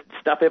 You just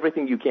stuff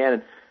everything you can.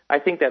 And I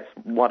think that's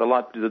what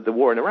the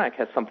war in Iraq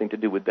has something to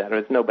do with that.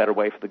 There's no better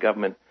way for the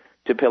government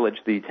to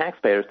pillage the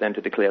taxpayers than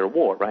to declare a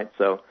war, right?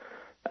 So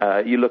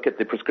you look at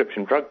the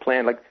prescription drug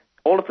plan, like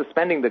all of the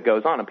spending that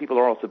goes on, and people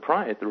are all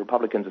surprised the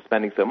Republicans are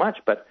spending so much,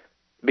 but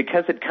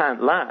because it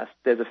can't last,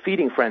 there's a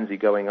feeding frenzy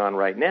going on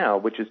right now,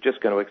 which is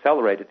just going to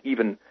accelerate it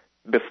even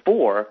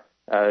before,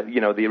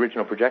 the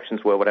original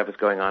projections were whatever's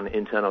going on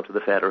internal to the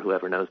Fed or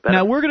whoever knows better.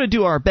 Now, we're going to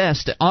do our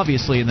best,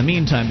 obviously, in the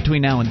meantime,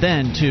 between now and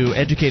then, to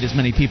educate as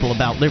many people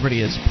about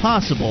liberty as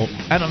possible.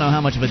 I don't know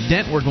how much of a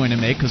dent we're going to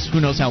make, because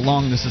who knows how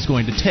long this is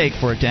going to take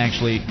for it to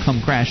actually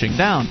come crashing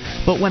down.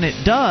 But when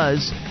it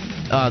does,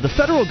 the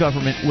federal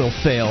government will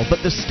fail,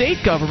 but the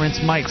state governments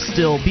might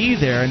still be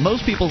there, and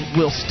most people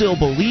will still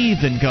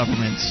believe in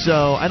government.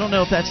 So I don't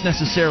know if that's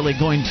necessarily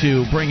going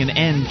to bring an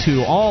end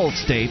to all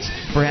states,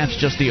 perhaps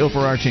just the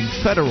overarching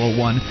federal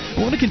one.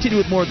 I want to continue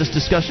with more of this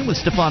discussion with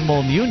Stefan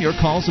Molyneux and your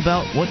calls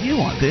about what you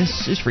want. This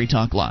is Free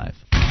Talk Live.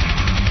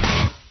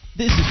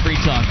 This is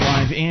Free Talk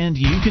Live, and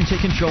you can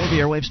take control of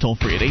the airwaves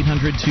toll-free at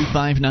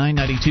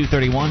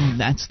 800-259-9231.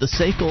 That's the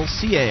SACL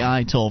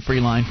CAI toll-free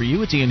line for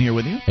you. It's Ian here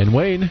with you. And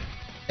Wayne.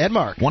 And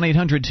Mark.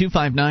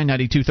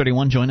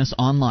 1-800-259-9231. Join us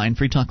online,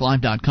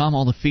 freetalklive.com.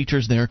 All the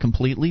features there are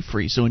completely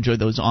free, so enjoy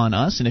those on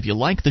us. And if you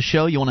like the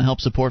show, you want to help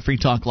support Free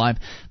Talk Live,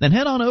 then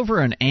head on over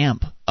and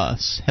amp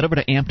us. Head over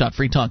to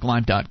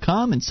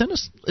amp.freetalklive.com and send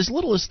us as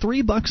little as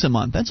 $3 a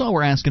month. That's all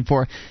we're asking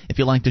for. If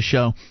you like the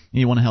show and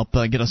you want to help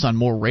get us on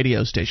more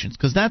radio stations,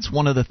 because that's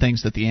one of the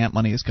things that the AMP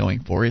money is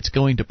going for. It's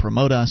going to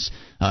promote us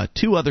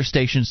to other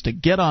stations to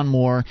get on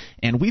more,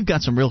 and we've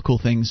got some real cool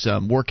things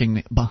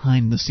working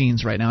behind the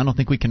scenes right now. I don't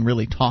think we can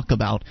really talk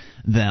about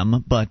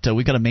them, but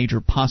we've got a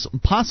major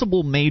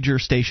possible major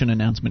station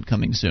announcement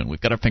coming soon.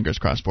 We've got our fingers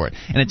crossed for it,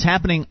 and it's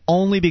happening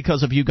only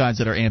because of you guys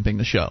that are amping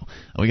the show.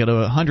 We got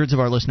hundreds of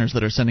our listeners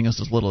that are sending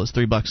us as little as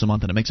 $3 a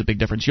month, and it makes a big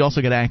difference. You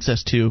also get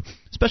access to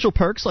special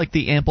perks like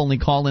the AMP-only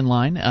call-in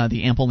line,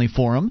 the AMP-only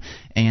forum,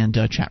 and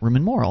chat room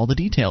and more. All the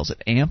details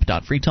at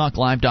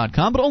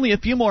amp.freetalklive.com. But only a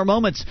few more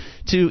moments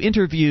to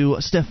interview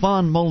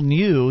Stéphane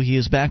Molyneux. He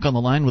is back on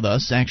the line with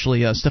us.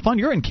 Actually, Stéphane,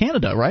 you're in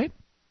Canada, right?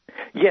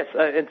 Yes,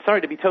 and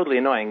sorry to be totally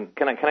annoying.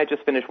 Can I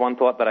just finish one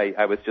thought that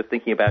I was just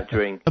thinking about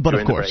during of the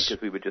break, course,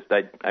 because we were just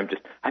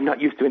I'm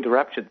not used to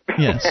interruptions.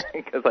 Yes,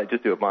 because I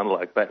just do a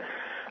monologue. But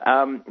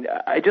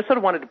I just sort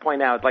of wanted to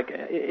point out, like,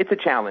 it's a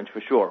challenge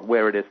for sure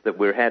where it is that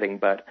we're heading.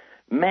 But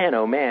man,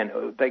 oh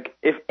man, like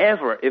if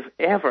ever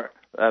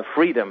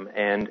freedom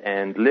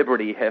and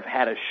liberty have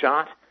had a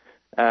shot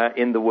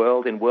in the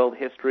world, in world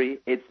history,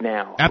 it's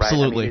now.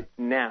 Absolutely, right?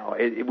 I mean,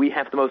 it's now. We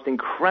have the most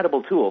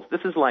incredible tools.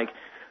 This is like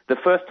the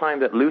first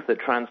time that Luther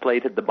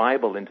translated the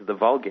Bible into the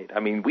Vulgate.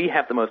 I mean, we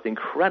have the most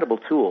incredible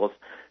tools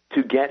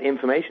to get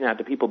information out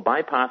to people,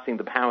 bypassing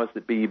the powers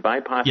that be,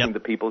 bypassing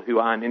the people who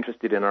aren't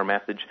interested in our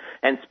message,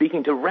 and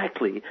speaking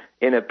directly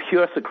in a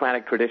pure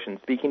Socratic tradition,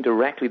 speaking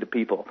directly to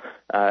people.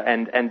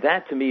 And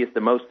that, to me, is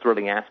the most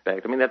thrilling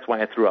aspect. I mean, that's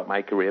why I threw out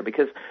my career,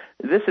 because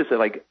this is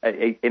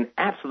an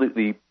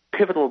absolutely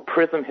pivotal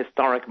prism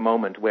historic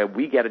moment where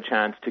we get a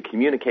chance to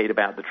communicate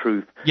about the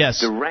truth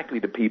directly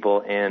to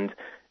people, and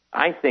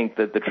I think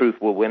that the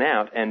truth will win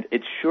out, and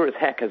it sure as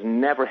heck has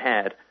never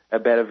had a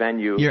better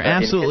venue. You're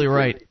absolutely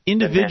right.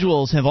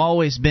 Individuals have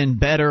always been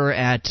better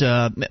at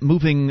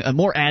moving,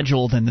 more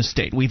agile than the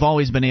state. We've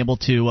always been able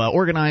to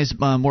organize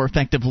more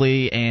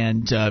effectively,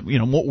 and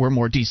we're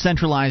more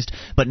decentralized.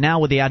 But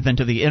now with the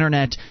advent of the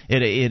internet,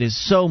 it is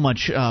so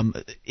much.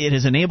 It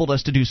has enabled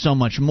us to do so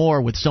much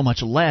more with so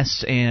much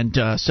less, and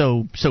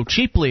so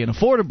cheaply and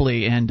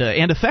affordably and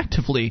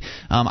effectively.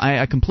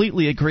 I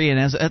completely agree, and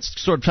as that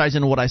sort of ties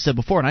into what I said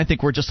before, and I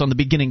think we're just on the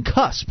beginning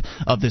cusp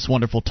of this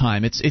wonderful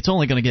time. It's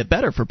only going to get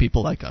better for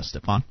people like us,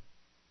 Stéphane.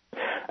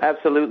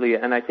 Absolutely,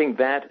 and I think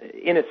that,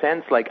 in a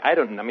sense,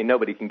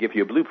 nobody can give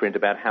you a blueprint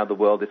about how the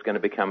world is going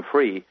to become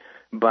free,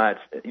 but,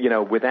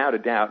 without a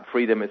doubt,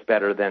 freedom is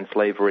better than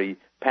slavery.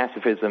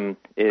 Pacifism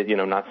is,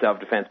 not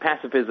self-defense.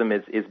 Pacifism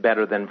is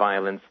better than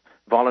violence.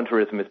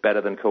 Voluntarism is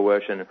better than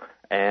coercion,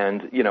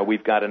 and,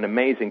 we've got an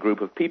amazing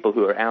group of people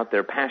who are out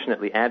there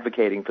passionately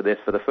advocating for this.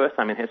 For the first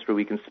time in history,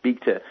 we can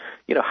speak to,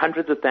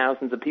 hundreds of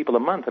thousands of people a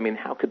month. I mean,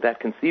 how could that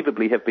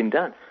conceivably have been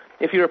done?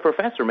 If you're a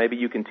professor, maybe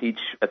you can teach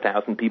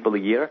 1,000 people a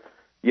year.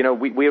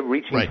 We're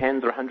reaching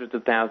tens or hundreds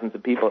of thousands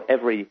of people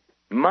every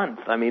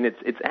month. I mean,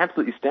 it's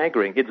absolutely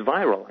staggering. It's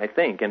viral, I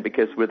think, and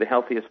because we're the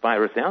healthiest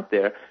virus out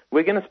there,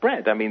 we're going to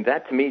spread. I mean,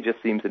 that to me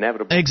just seems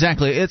inevitable.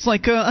 Exactly. It's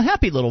like a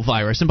happy little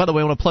virus. And by the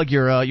way, I want to plug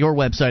your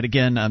website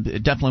again.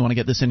 Definitely want to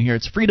get this in here.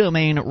 It's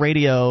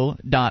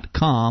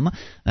freedomainradio.com.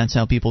 That's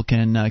how people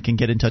can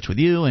get in touch with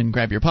you and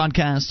grab your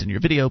podcast and your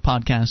video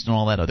podcast and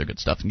all that other good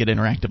stuff and get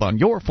interactive on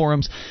your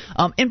forums.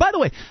 And by the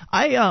way,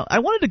 I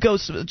wanted to go,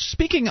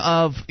 speaking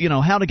of,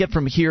 how to get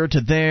from here to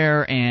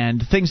there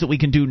and things that we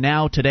can do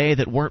now today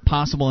that weren't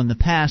possible in the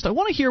past, I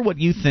want to hear what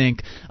you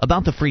think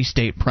about the Free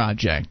State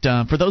Project.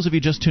 For those of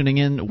you just tuning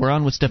in, we're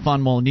on with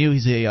Stéphane Molyneux.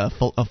 He's a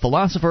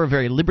philosopher, a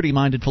very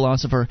liberty-minded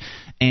philosopher,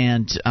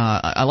 and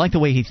I like the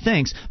way he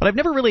thinks, but I've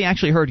never really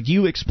actually heard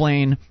you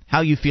explain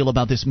how you feel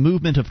about this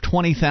movement of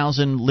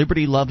 20,000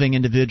 liberty-loving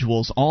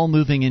individuals all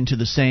moving into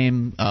the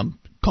same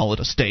call it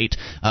a state,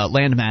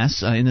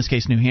 landmass, in this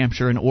case New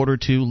Hampshire, in order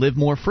to live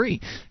more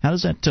free. How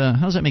does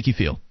that make you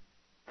feel?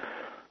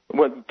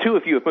 Well, two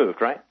of you have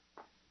moved, right?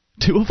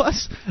 Two of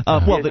us? Isn't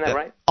that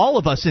right? All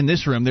of us in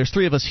this room. There's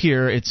three of us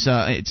here. It's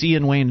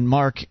Ian, Wayne, and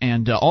Mark,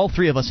 and all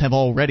three of us have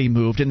already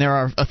moved. And there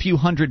are a few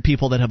hundred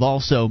people that have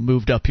also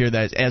moved up here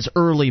as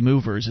early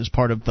movers as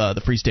part of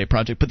the Free State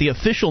Project. But the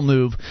official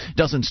move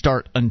doesn't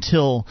start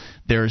until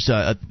there's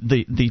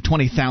the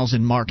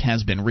 20,000 mark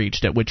has been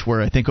reached, at which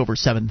we're I think over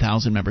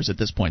 7,000 members at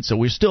this point. So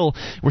we're still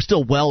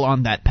well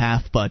on that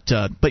path. But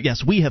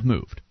yes, we have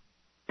moved.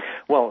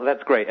 Well,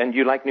 that's great. And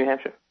you like New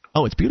Hampshire?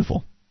 Oh, it's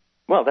beautiful.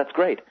 Well, that's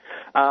great.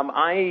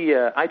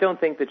 I don't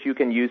think that you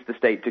can use the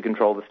state to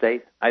control the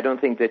state. I don't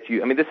think that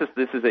you. I mean, this is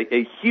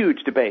a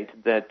huge debate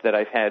that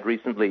I've had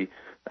recently.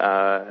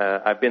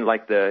 I've been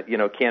like the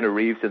Keanu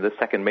Reeves in the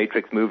second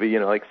Matrix movie.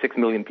 Like 6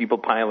 million people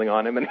piling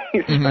on him, and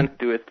he's trying to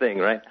do his thing,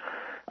 right?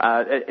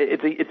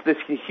 It's this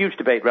huge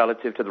debate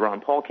relative to the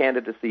Ron Paul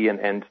candidacy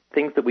and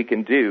things that we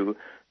can do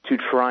to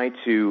try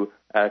to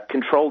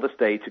control the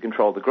state, to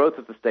control the growth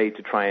of the state,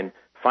 to try and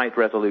fight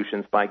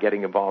resolutions by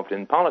getting involved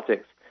in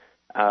politics.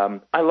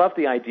 I love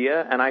the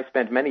idea, and I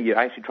spent many years.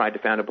 I actually tried to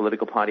found a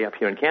political party up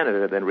here in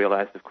Canada, then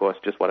realized, of course,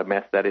 just what a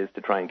mess that is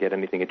to try and get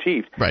anything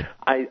achieved. Right.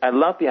 I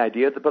love the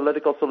idea of the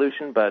political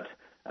solution, but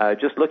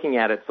just looking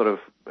at it sort of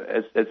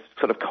as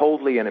sort of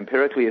coldly and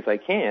empirically as I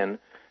can,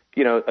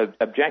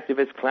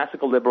 objectivists,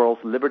 classical liberals,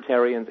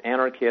 libertarians,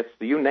 anarchists,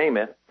 you name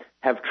it,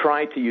 have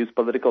tried to use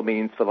political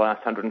means for the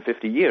last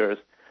 150 years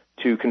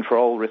to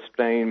control,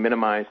 restrain,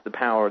 minimize the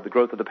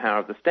growth of the power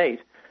of the state.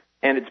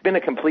 And it's been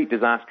a complete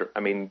disaster.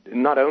 I mean,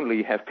 not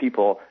only have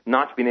people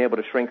not been able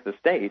to shrink the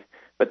state,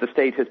 but the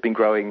state has been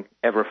growing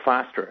ever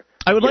faster.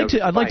 I'd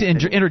like to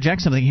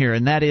interject something here,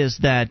 and that is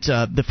that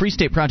the Free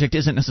State Project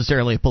isn't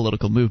necessarily a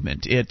political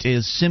movement. It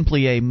is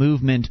simply a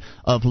movement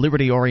of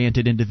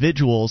liberty-oriented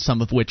individuals,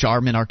 some of which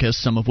are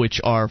minarchists, some of which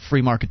are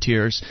free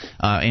marketeers,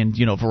 and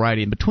a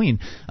variety in between.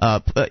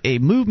 A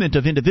movement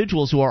of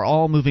individuals who are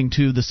all moving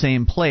to the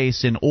same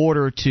place in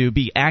order to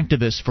be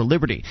activists for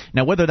liberty.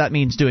 Now, whether that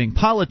means doing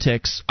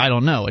politics, I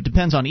don't know. It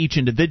depends on each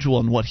individual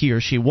and what he or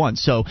she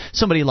wants. So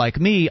somebody like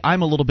me,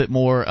 I'm a little bit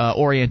more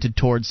oriented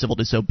towards civil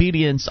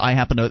disobedience. I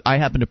happen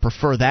to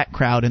prefer that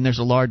crowd, and there's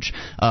a large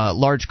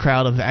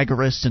crowd of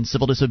agorists and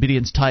civil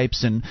disobedience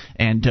types and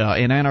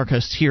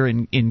anarchists here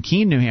in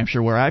Keene, New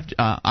Hampshire, where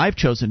I've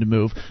chosen to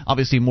move.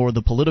 Obviously, more of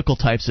the political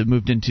types have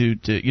moved into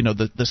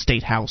the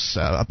state house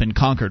up in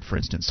Concord, for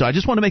instance. So I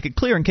just want to make it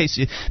clear, in case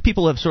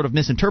people have sort of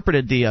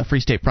misinterpreted the Free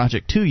State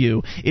Project to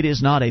you, it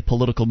is not a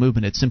political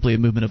movement. It's simply a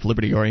movement of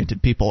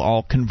liberty-oriented people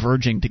all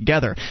converging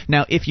together.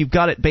 Now, if you've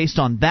got it based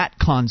on that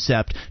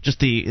concept, just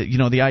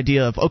the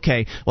idea of,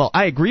 okay, well,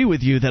 I agree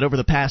with you that over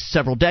the past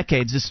several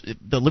decades,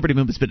 the liberty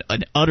movement's been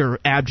an utter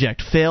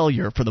abject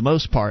failure for the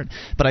most part.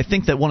 But I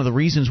think that one of the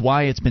reasons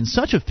why it's been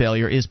such a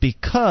failure is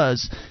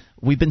because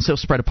we've been so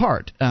spread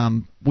apart.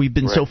 We've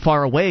been so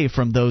far away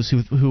from those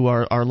who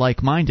are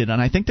like-minded,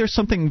 and I think there's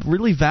something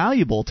really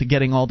valuable to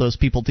getting all those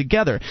people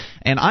together.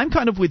 And I'm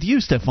kind of with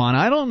you, Stefan.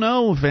 I don't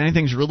know if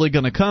anything's really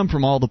going to come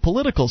from all the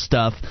political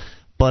stuff.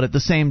 But at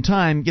the same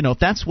time, if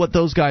that's what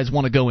those guys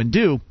want to go and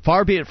do,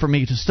 far be it for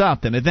me to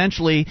stop them.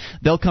 Eventually,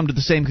 they'll come to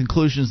the same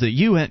conclusions that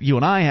you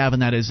and I have,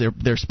 and that is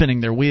they're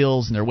spinning their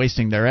wheels and they're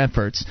wasting their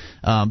efforts.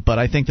 But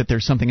I think that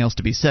there's something else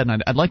to be said,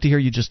 and I'd like to hear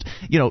you just,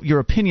 your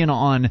opinion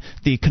on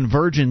the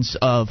convergence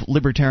of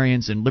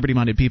libertarians and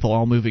liberty-minded people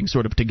all moving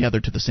sort of together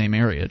to the same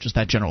area, just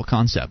that general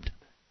concept.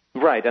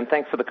 Right, and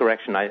thanks for the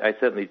correction. I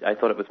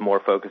thought it was more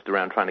focused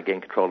around trying to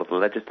gain control of the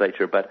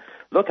legislature. But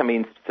look,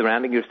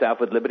 surrounding yourself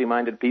with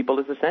liberty-minded people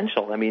is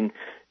essential.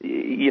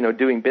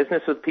 Doing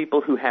business with people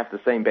who have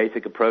the same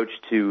basic approach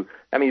to,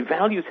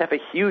 values have a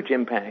huge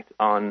impact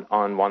on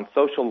one's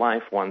social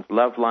life, one's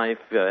love life,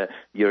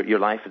 your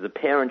life as a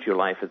parent, your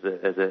life as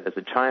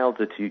a child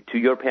to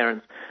your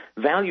parents.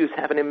 Values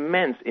have an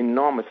immense,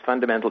 enormous,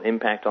 fundamental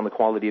impact on the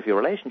quality of your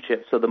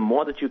relationship. So the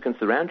more that you can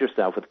surround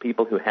yourself with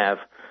people who have,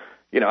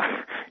 you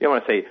don't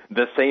want to say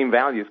the same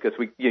values, because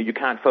you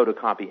can't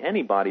photocopy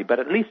anybody, but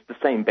at least the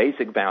same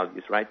basic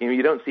values, right?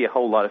 You don't see a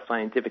whole lot of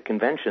scientific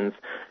conventions,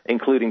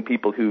 including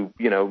people who,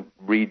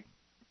 read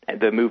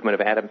the movement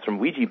of atoms from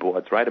Ouija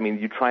boards, right?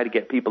 You try to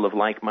get people of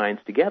like minds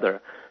together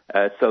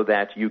so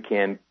that you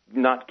can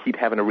not keep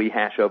having to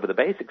rehash over the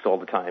basics all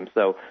the time.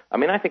 So,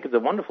 I think it's a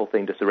wonderful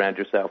thing to surround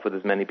yourself with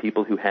as many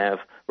people who have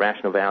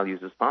rational values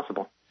as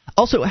possible.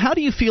 Also, how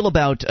do you feel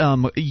about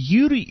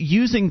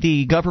using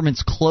the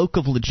government's cloak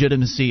of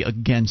legitimacy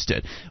against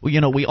it?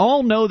 We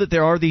all know that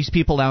there are these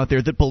people out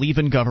there that believe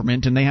in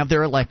government, and they have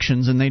their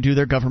elections, and they do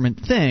their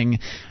government thing.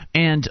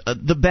 And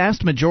the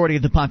vast majority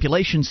of the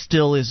population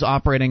still is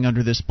operating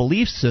under this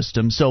belief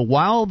system. So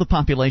while the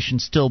population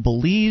still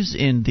believes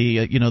in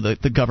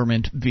the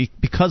government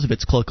because of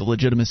its cloak of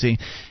legitimacy,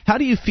 how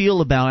do you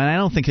feel about, and I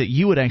don't think that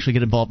you would actually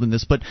get involved in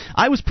this, but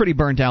I was pretty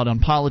burnt out on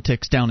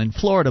politics down in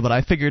Florida, but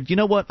I figured, you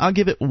know what, I'll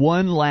give it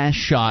one last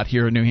shot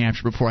here in New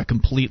Hampshire before I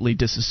completely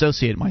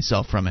disassociate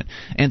myself from it.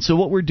 And so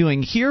what we're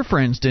doing here, for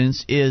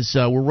instance, is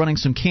we're running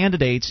some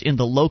candidates in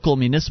the local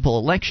municipal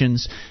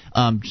elections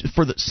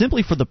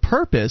simply for the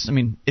purpose.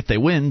 If they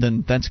win,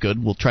 then that's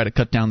good. We'll try to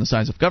cut down the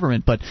size of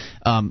government. But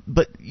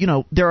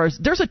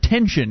there's a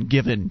tension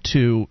given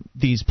to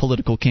these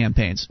political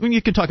campaigns.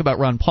 You can talk about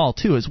Ron Paul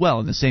too, as well,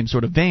 in the same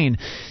sort of vein.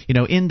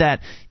 In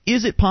that,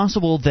 is it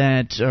possible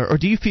that, or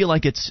do you feel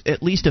like it's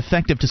at least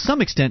effective to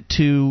some extent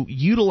to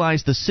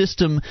utilize the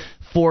system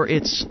for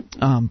its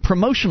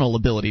promotional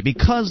ability,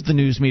 because the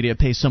news media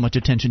pays so much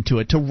attention to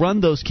it, to run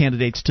those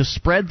candidates, to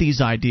spread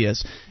these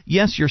ideas?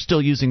 Yes, you're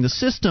still using the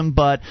system,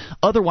 but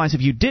otherwise,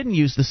 if you didn't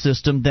use the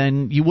system,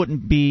 then you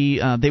wouldn't be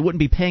they wouldn't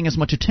be paying as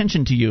much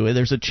attention to you.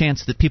 There's a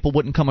chance that people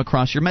wouldn't come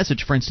across your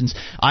message. For instance,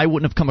 I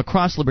wouldn't have come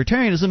across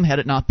libertarianism had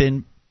it not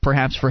been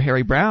perhaps for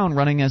Harry Brown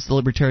running as the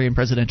Libertarian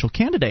presidential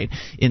candidate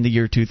in the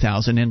year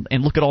 2000,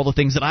 and look at all the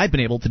things that I've been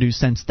able to do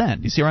since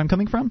then. You see where I'm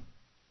coming from?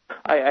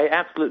 I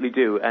absolutely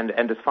do. And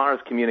as far as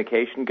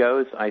communication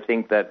goes, I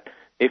think that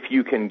if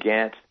you can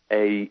get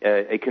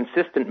a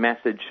consistent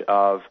message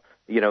of,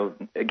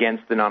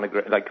 against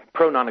the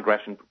pro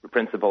non-aggression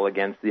principle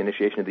against the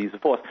initiation of the use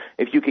of force,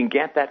 if you can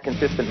get that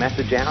consistent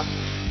message out,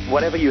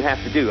 whatever you have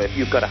to do, if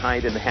you've got to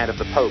hide in the hat of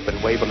the Pope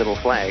and wave a little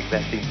flag,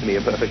 that seems to me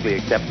a perfectly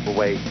acceptable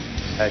way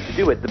to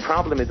do it. The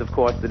problem is, of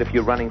course, that if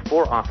you're running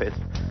for office,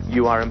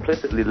 you are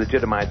implicitly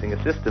legitimizing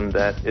a system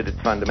that, at its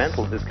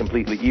fundamentals, is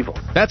completely evil.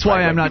 That's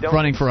why I'm not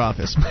running for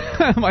office.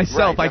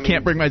 Myself, right, I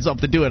can't bring myself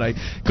to do it. I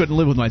couldn't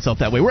live with myself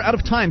that way. We're out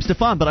of time,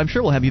 Stefan, but I'm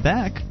sure we'll have you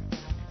back.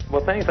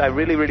 Well, thanks. I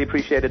really, really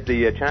appreciated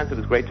the chance. It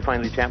was great to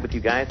finally chat with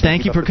you guys.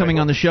 Thank you for coming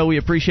on the show. We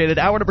appreciate it.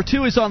 Hour number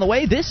 2 is on the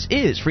way. This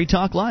is Free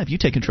Talk Live. You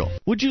take control.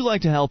 Would you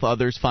like to help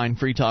others find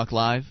Free Talk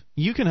Live?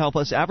 You can help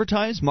us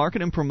advertise,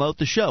 market, and promote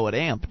the show at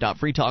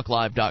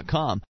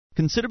amp.freetalklive.com.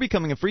 Consider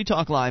becoming a Free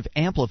Talk Live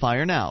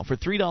amplifier now for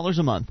 $3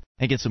 a month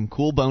and get some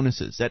cool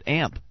bonuses at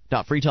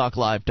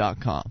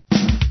amp.freetalklive.com.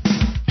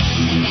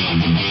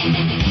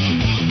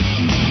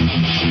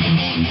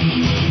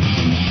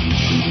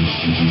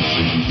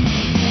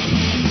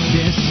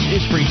 This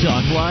is Free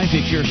Talk Live.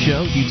 It's your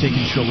show. You take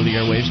control of the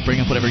airwaves. Bring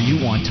up whatever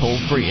you want toll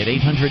free at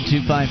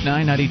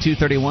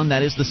 800-259-9231.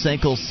 That is the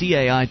SACL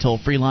CAI toll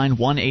free line,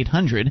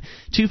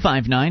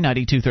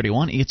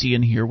 1-800-259-9231. It's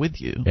Ian here with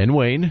you. And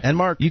Wayne. And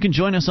Mark. You can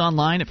join us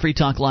online at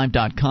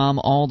freetalklive.com.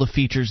 All the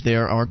features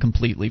there are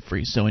completely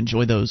free, so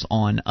enjoy those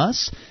on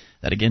us.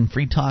 That again,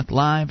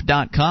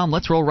 freetalklive.com.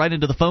 Let's roll right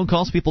into the phone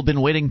calls. People have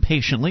been waiting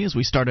patiently as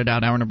we started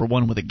out hour number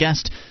one with a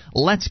guest.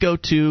 Let's go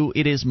to,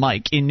 it is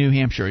Mike in New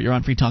Hampshire. You're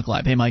on Free Talk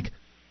Live. Hey, Mike.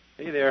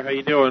 Hey there, how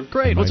you doing?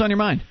 Great. What's on your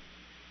mind?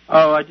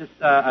 Oh, I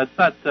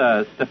thought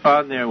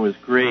Stefan there was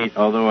great,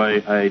 although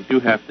I do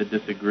have to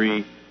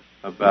disagree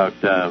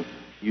about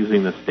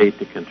using the state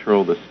to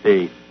control the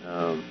state.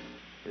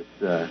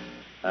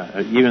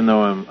 Even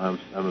though I'm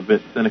a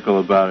bit cynical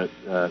about it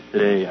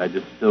today, I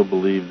just still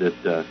believe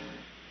that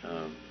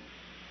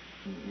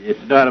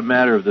it's not a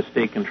matter of the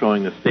state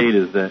controlling the state,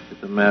 is that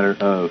it's a matter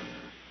of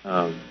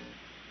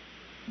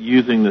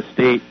using the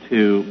state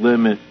to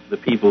limit the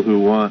people who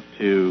want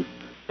to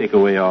take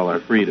away all our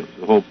freedoms.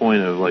 The whole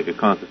point of like a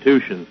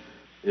constitution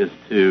is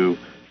to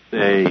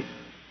say,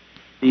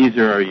 these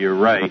are your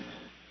rights,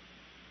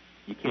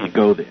 you can't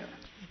go there.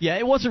 Yeah,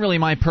 it wasn't really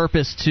my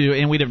purpose to,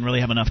 and we didn't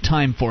really have enough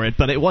time for it,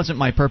 but it wasn't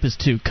my purpose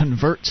to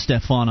convert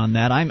Stefan on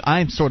that.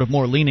 I'm sort of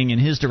more leaning in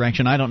his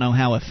direction. I don't know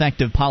how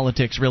effective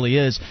politics really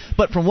is,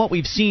 but from what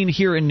we've seen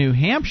here in New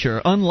Hampshire,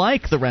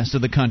 unlike the rest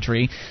of the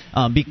country,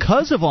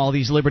 because of all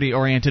these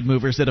liberty-oriented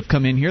movers that have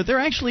come in here, there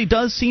actually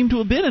does seem to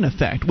have been an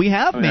effect. We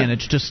have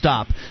managed to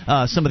stop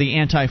some of the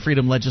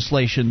anti-freedom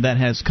legislation that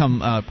has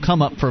come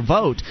up for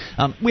vote.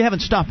 We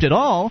haven't stopped it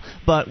all,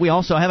 but we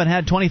also haven't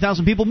had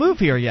 20,000 people move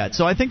here yet.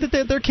 So I think that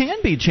there can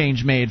be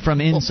change made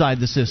from inside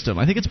the system.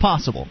 I think it's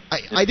possible.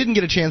 I didn't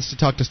get a chance to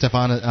talk to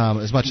Stefan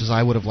as much as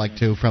I would have liked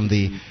to from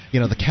the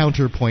the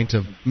counterpoint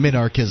of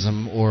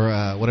minarchism or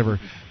whatever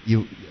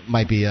you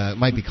might be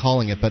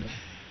calling it. But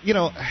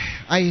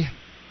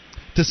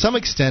to some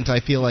extent I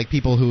feel like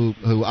people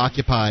who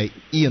occupy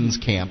Ian's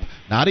camp,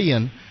 not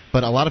Ian,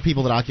 but a lot of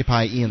people that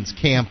occupy Ian's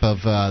camp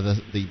of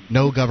the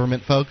no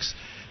government folks,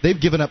 they've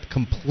given up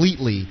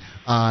completely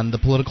on the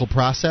political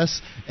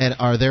process and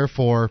are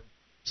therefore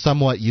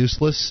somewhat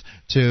useless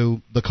to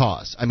the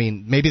cause. I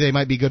mean, maybe they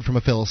might be good from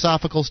a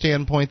philosophical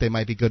standpoint. They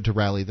might be good to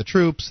rally the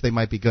troops. They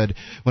might be good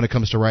when it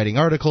comes to writing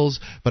articles.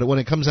 But when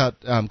it comes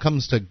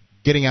to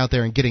getting out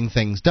there and getting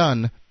things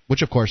done,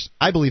 which of course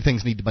I believe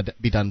things need to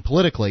be done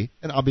politically,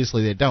 and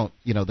obviously they don't.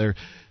 They're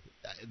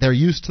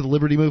used to the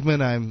liberty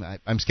movement.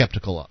 I'm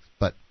skeptical of,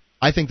 but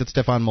I think that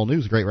Stefan Molyneux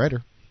is a great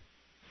writer.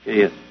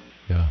 Yes.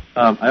 Yeah.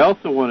 I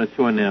also wanted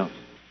to announce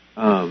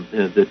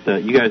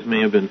that you guys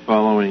may have been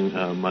following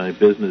my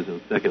business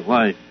in Second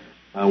Life.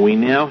 We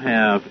now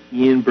have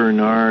Ian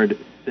Bernard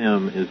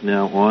Sim is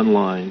now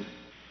online.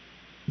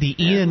 The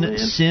Ian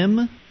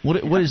Sim?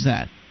 What is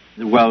that?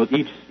 Well,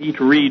 each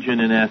region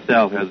in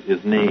SL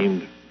is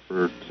named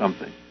for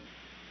something.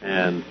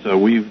 And so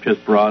we've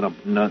just brought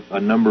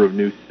a number of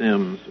new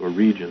Sims or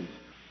regions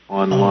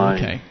online.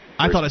 Oh, okay.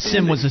 I thought a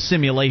sim was a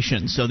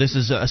simulation, so this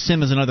is a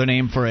sim is another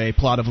name for a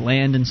plot of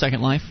land in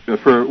Second Life?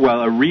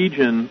 A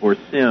region or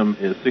sim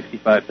is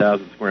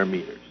 65,000 square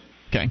meters.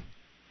 Okay.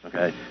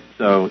 Okay.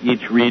 So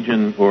each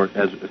region or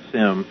as a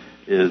sim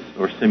is,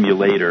 or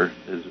simulator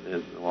is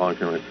the long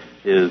term,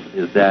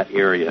 is that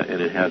area,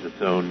 and it has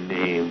its own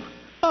name.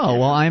 Oh,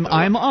 well,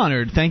 I'm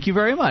honored. Thank you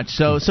very much.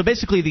 So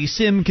basically the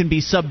sim can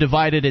be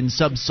subdivided and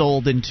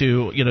subsold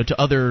into, to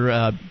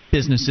other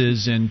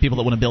businesses and people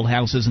that want to build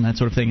houses and that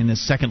sort of thing in this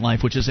Second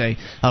Life, which is a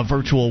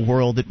virtual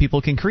world that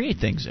people can create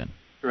things in.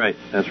 Right.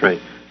 That's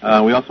right.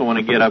 We also want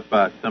to get up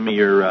some of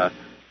your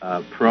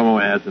promo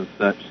ads and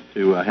such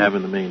to have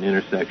in the main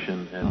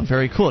intersection. And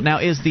very cool. Now,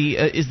 is the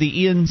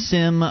Ian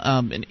Sim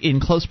in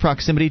close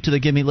proximity to the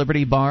Gimme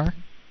Liberty bar?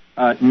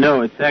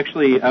 No, it's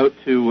actually out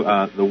to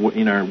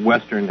in our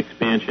western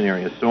expansion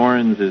area.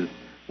 Soren's is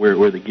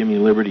where the Gimme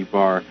Liberty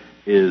bar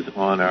is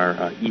on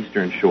our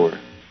eastern shore.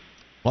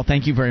 Well,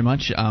 thank you very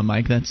much,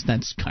 Mike.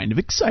 That's kind of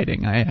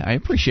exciting. I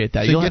appreciate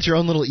that. So you get your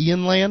own little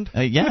Ian land?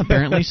 Yeah,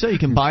 apparently so. You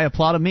can buy a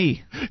plot of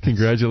me.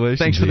 Congratulations.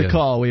 Thanks for the Ian.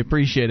 call. We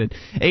appreciate it.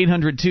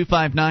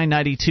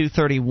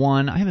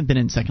 800-259-9231. I haven't been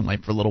in Second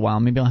Life for a little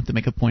while. Maybe I'll have to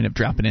make a point of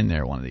dropping in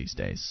there one of these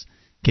days.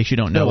 In case you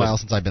don't know, it's been a while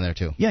since I've been there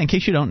too. Yeah, in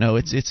case you don't know,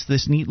 it's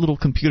this neat little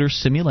computer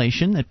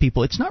simulation that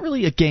people. It's not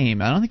really a game.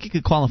 I don't think you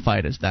could qualify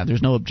it as that.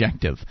 There's no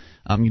objective.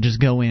 You just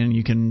go in,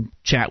 you can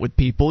chat with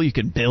people, you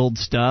can build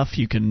stuff,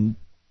 you can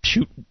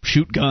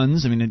shoot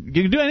guns. I mean,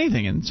 you can do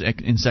anything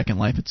in Second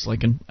Life. It's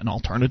like an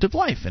alternative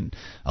life, and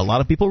a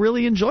lot of people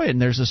really enjoy it.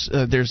 And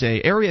there's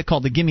a area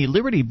called the Gimme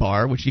Liberty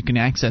Bar, which you can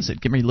access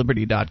at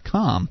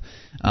GimmeLiberty.com,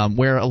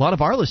 where a lot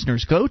of our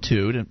listeners go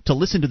to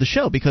listen to the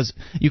show, because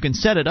you can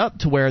set it up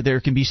to where there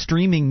can be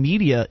streaming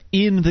media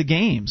in the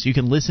games. You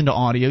can listen to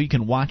audio, you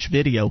can watch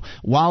video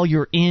while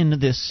you're in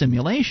this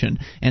simulation.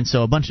 And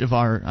so a bunch of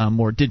our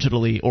more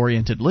digitally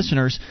oriented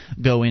listeners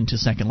go into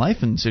Second Life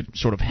and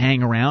sort of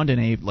hang around in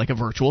a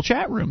virtual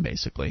chat room,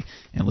 basically,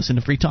 and listen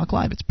to Free Talk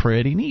Live. It's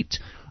pretty neat.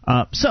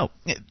 So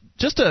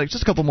just a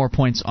couple more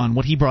points on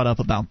what he brought up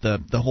about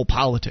the whole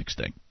politics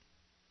thing.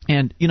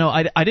 And,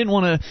 I didn't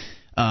want to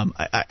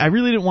I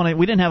really didn't want to.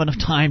 We didn't have enough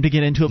time to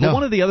get into it. But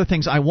one of the other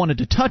things I wanted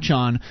to touch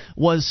on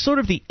was sort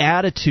of the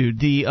attitude,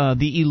 the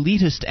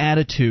elitist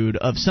attitude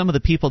of some of the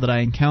people that I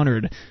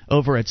encountered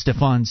over at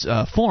Stefan's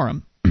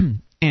forum,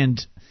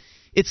 and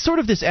it's sort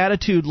of this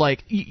attitude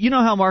like, you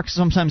know how, Mark,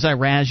 sometimes I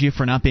razz you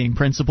for not being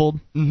principled.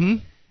 Mm-hmm.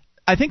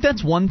 I think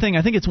that's one thing.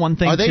 I think it's one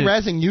thing. Are they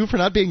razzing you for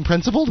not being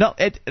principled? No,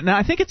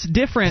 I think it's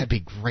different.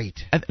 That'd be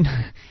great.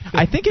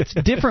 I think it's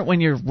different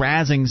when you're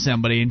razzing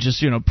somebody and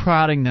just,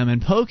 prodding them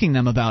and poking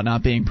them about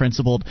not being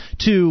principled,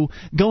 to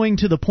going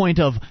to the point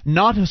of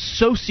not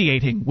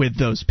associating with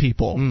those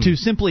people, to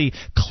simply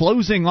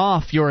closing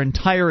off your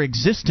entire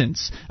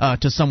existence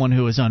to someone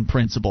who is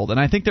unprincipled. And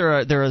I think there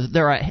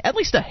are at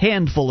least a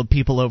handful of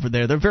people over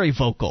there. They're very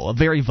vocal, a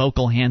very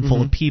vocal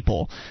handful of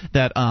people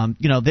that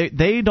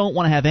they don't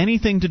want to have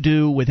anything to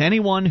do with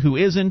anyone who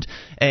isn't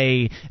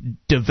a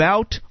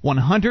devout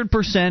 100%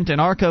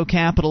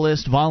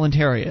 anarcho-capitalist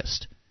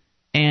voluntarist.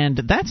 And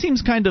that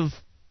seems kind of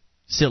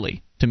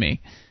silly to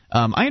me.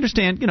 I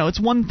understand,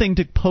 it's one thing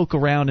to poke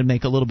around and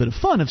make a little bit of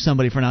fun of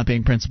somebody for not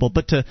being principled,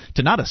 but to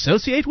not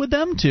associate with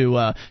them,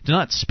 to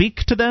not speak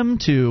to them,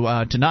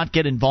 to not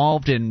get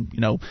involved in,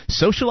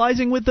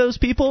 socializing with those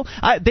people.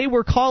 They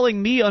were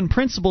calling me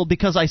unprincipled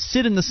because I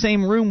sit in the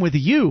same room with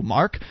you,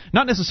 Mark,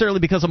 not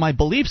necessarily because of my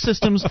belief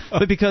systems,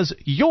 but because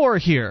you're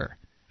here.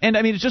 And,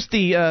 I mean, it's just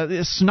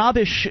the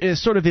snobbish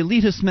sort of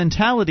elitist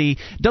mentality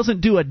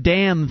doesn't do a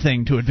damn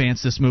thing to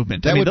advance this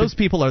movement. Those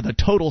people are the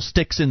total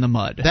sticks in the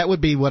mud. That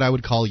would be what I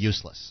would call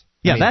useless.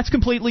 Yeah, that's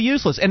completely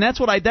useless. And that's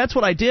what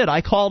I did.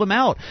 I called him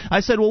out. I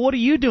said, well, what are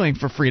you doing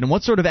for freedom?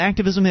 What sort of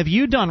activism have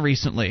you done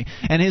recently?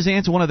 And his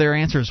answer, one of their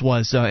answers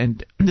was,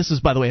 and this is,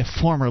 by the way, a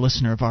former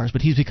listener of ours,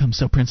 but he's become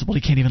so principled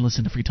he can't even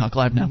listen to Free Talk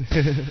Live now.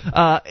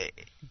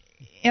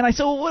 And I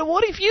said, well,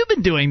 what have you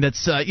been doing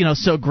that's,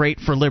 so great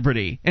for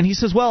liberty? And he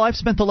says, well, I've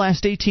spent the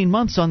last 18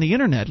 months on the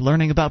Internet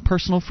learning about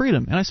personal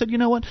freedom. And I said, you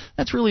know what?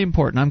 That's really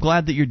important. I'm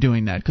glad that you're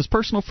doing that, because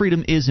personal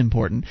freedom is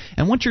important.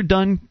 And once you're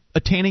done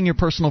attaining your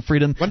personal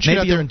freedom, once you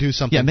get out there and do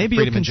something, yeah, maybe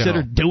you'll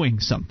consider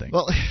doing something.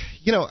 Well,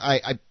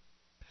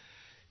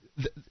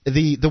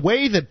 the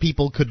way that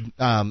people could,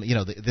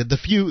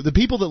 the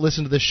people that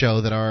listen to this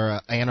show that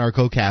are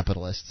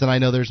anarcho-capitalists, and I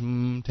know there's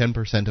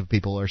 10% of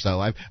people or so.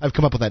 I've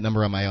come up with that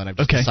number on my own. I've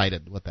just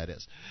decided what that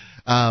is.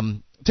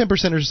 10%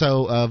 or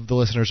so of the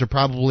listeners are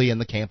probably in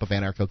the camp of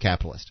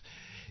anarcho-capitalist.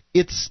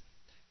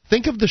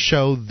 Think of the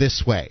show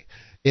this way: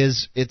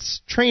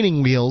 it's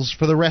training wheels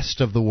for the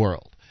rest of the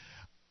world.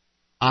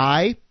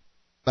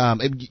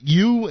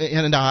 You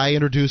and I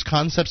introduce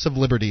concepts of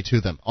liberty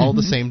to them all at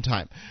the same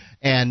time,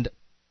 and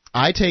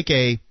I take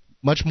a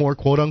much more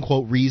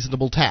quote-unquote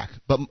reasonable tack.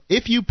 But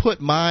if you put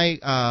my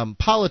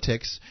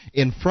politics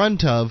in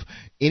front of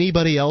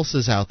anybody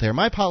else's out there,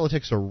 my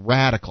politics are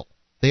radical.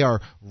 They are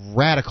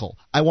radical.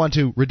 I want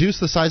to reduce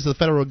the size of the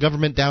federal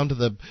government down to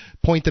the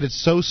point that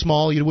it's so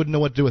small you wouldn't know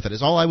what to do with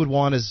it. All I would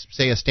want is,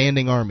 say, a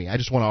standing army. I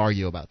just want to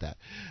argue about that.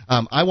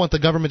 I want the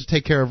government to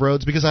take care of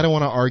roads because I don't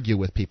want to argue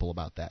with people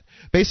about that.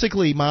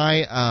 Basically,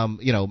 my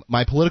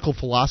political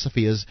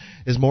philosophy is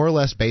more or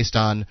less based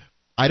on,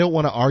 I don't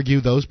want to argue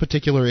those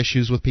particular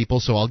issues with people,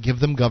 so I'll give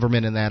them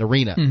government in that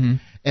arena. Mm-hmm.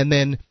 And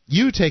then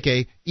you take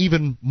a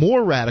even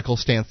more radical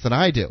stance than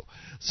I do.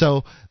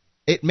 So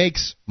it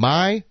makes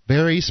my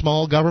very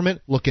small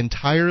government look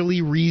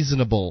entirely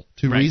reasonable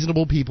to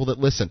reasonable people that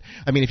listen.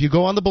 I mean, if you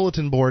go on the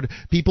bulletin board,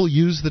 people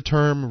use the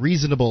term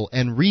reasonable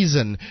and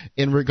reason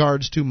in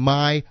regards to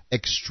my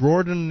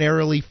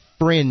extraordinarily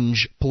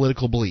fringe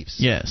political beliefs.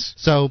 Yes.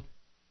 So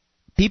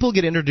people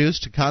get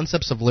introduced to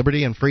concepts of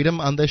liberty and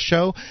freedom on this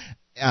show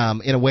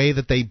in a way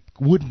that they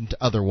wouldn't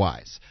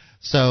otherwise.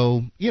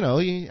 So,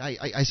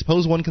 I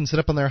suppose one can sit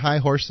up on their high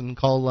horse and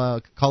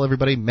call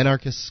everybody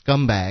minarchist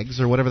scumbags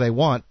or whatever they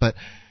want, but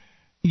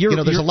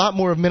there's a lot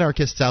more of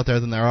minarchists out there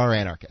than there are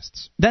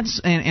anarchists.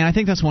 And I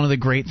think that's one of the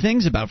great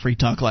things about Free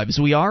Talk Live is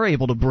we are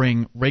able to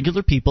bring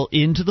regular people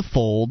into the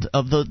fold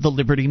of the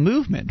liberty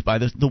movement by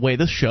the way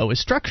the show is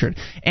structured.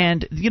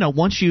 And,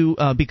 once you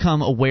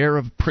become aware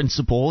of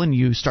principle and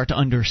you start to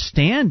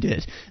understand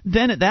it,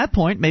 then at that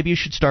point maybe you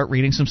should start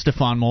reading some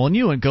Stefan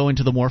Molyneux and go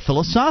into the more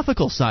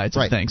philosophical sides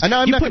of things. I know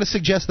I'm not going to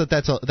suggest that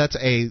that's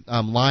a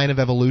line of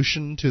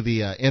evolution to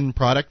the end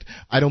product.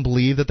 I don't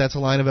believe that that's a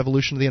line of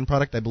evolution to the end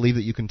product. I believe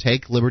that you can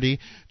take liberty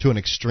to an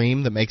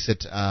extreme that makes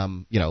it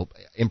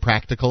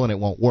impractical and it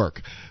won't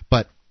work.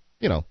 But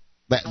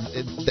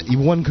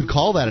one could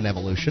call that an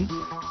evolution.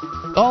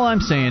 All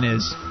I'm saying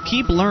is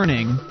keep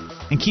learning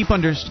and keep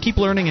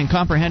learning and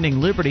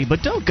comprehending liberty,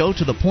 but don't go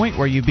to the point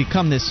where you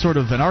become this sort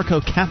of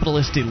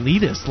anarcho-capitalist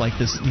elitist like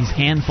these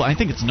handful. I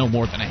think it's no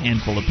more than a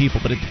handful of people,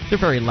 but they're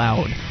very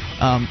loud.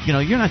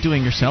 You're not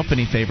doing yourself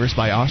any favors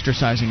by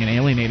ostracizing and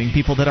alienating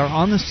people that are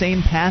on the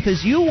same path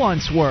as you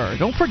once were.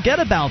 Don't forget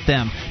about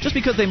them. Just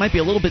because they might be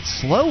a little bit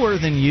slower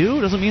than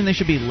you doesn't mean they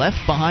should be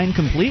left behind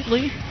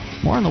completely.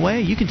 More on the way.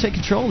 You can take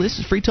control. This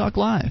is Free Talk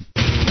Live.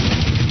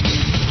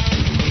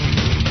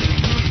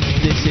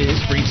 This is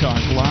Free Talk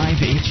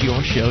Live. It's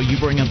your show. You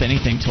bring up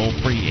anything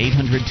toll-free.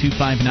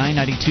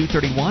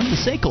 800-259-9231. The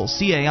SACL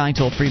CAI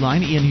toll-free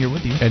line. Ian here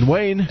with you. And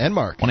Wayne. And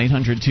Mark.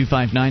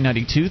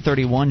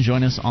 1-800-259-9231.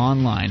 Join us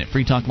online at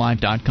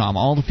freetalklive.com.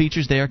 All the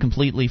features there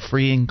completely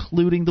free,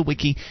 including the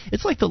wiki.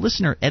 It's like the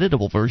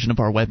listener-editable version of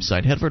our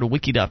website. Head over to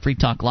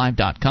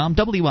wiki.freetalklive.com,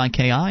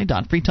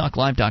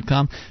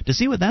 wiki.freetalklive.com, to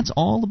see what that's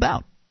all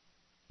about.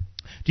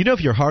 Do you know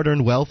if your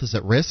hard-earned wealth is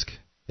at risk?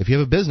 If you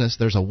have a business,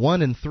 there's a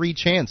 1 in 3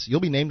 chance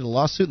you'll be named in a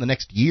lawsuit in the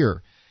next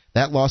year.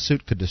 That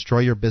lawsuit could destroy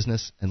your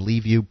business and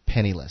leave you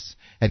penniless.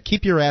 At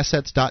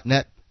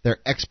keepyourassets.net, they're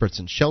experts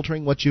in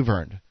sheltering what you've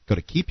earned. Go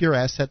to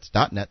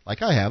keepyourassets.net,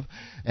 like I have,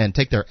 and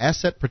take their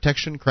asset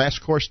protection crash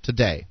course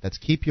today. That's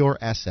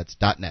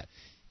keepyourassets.net.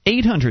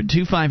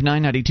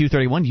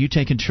 800-259-9231. You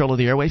take control of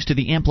the airwaves to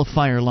the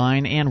amplifier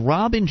line. And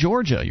Rob in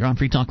Georgia. You're on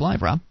Free Talk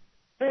Live, Rob.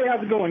 Hey,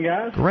 how's it going,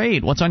 guys?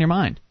 Great. What's on your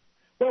mind?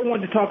 Well, I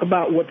wanted to talk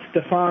about what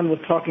Stefan was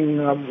talking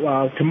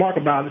to Mark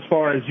about as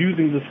far as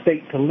using the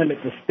state to limit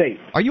the state.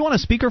 Are you on a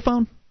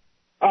speakerphone?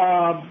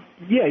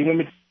 Yeah, you want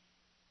me to...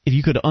 If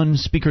you could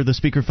unspeaker the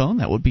speakerphone,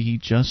 that would be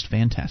just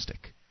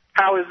fantastic.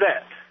 How is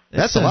that?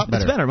 That's a lot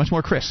better. It's better, much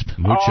more crisp.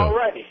 Mucho.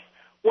 Alrighty.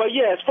 Well,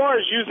 yeah, as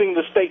far as using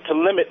the state to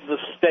limit the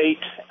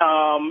state,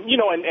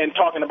 and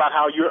talking about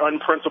how you're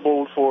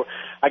unprincipled for,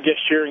 I guess,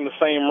 sharing the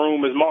same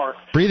room as Mark.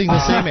 Breathing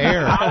the same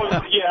air. I was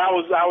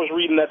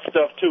reading that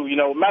stuff, too.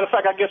 Matter of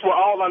fact, I guess we're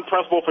all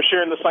unprincipled for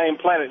sharing the same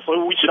planet, so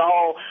we should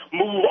all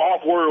move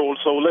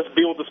off-world, so let's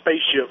build the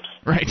spaceships.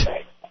 Right.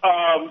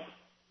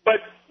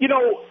 But,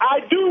 I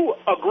do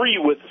agree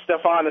with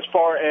Stefan as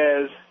far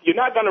as you're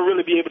not going to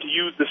really be able to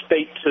use the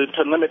state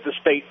to limit the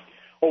state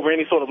over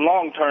any sort of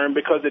long term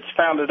because it's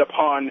founded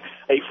upon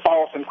a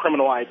false and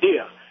criminal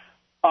idea.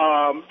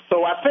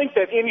 So I think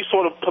that any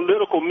sort of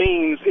political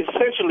means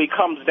essentially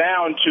comes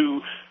down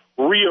to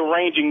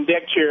rearranging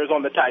deck chairs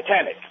on the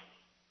Titanic.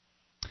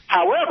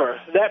 However,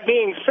 that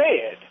being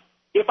said,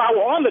 if I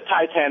were on the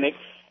Titanic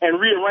and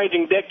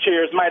rearranging deck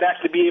chairs might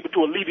actually be able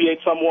to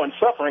alleviate someone's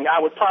suffering, I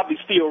would probably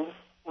still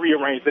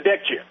rearrange the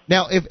deck chair.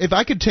 Now, if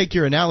I could take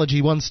your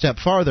analogy one step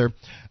farther,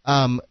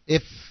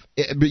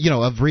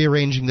 of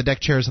rearranging the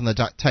deck chairs on the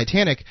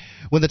Titanic,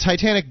 when the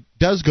Titanic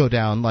does go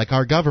down, like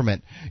our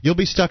government, you'll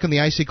be stuck in the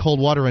icy cold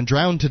water and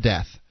drowned to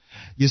death.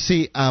 You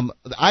see,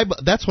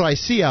 that's what I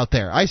see out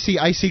there. I see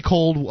icy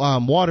cold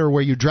water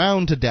where you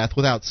drown to death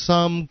without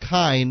some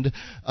kind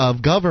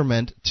of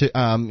government to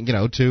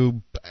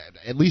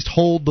at least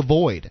hold the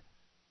void,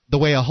 the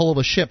way a hull of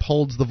a ship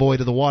holds the void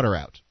of the water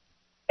out.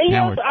 And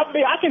yes,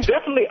 I can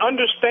definitely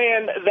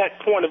understand that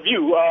point of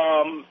view.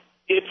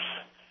 It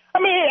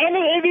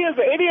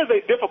is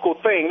a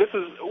difficult thing.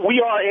 We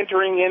are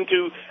entering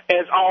into,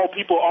 as all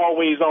people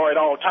always are at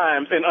all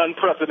times, an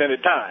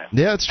unprecedented time.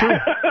 Yeah, it's true.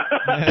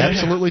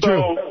 Absolutely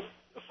true.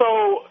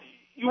 So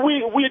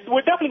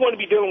we're definitely going to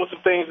be dealing with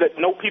some things that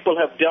no people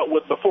have dealt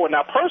with before.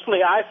 Now,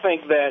 personally, I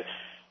think that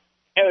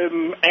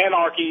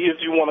anarchy, if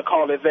you want to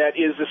call it that,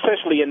 is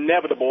essentially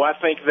inevitable. I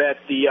think that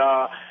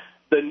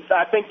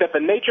the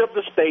nature of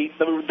the state,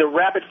 the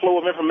rapid flow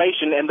of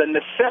information, and the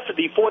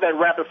necessity for that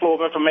rapid flow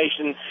of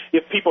information,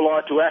 if people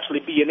are to actually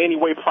be in any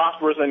way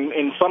prosperous and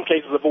in some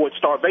cases avoid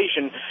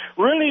starvation,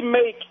 really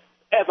make,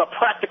 as a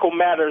practical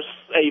matter,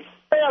 a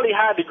fairly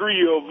high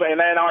degree of an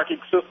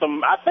anarchic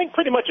system, I think,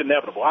 pretty much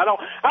inevitable. I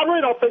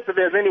really don't think that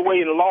there's any way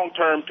in the long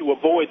term to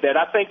avoid that.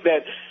 I think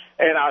that,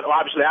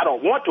 obviously I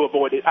don't want to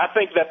avoid it, I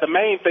think that the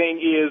main thing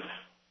is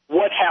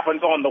what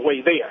happens on the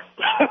way there.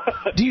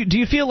 Do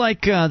you feel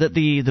like that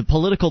the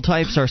political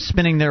types are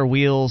spinning their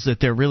wheels, that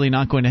they're really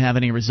not going to have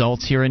any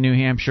results here in New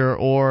Hampshire,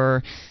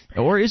 or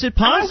is it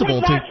possible I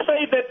would not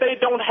say that they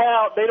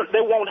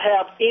won't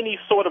have any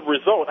sort of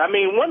result. I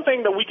mean, one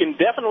thing that we can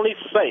definitely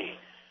say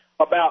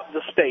about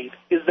the state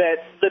is that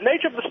the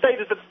nature of the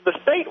state is that the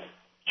state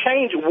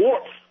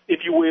warps,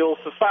 if you will,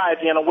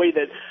 society in a way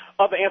that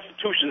other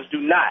institutions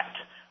do not.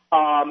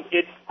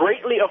 It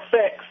greatly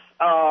affects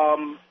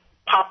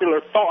popular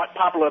thought,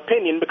 popular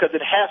opinion, because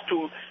it has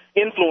to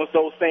influence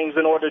those things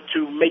in order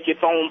to make its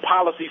own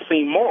policy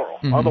seem moral.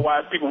 Mm-hmm.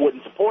 Otherwise, people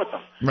wouldn't support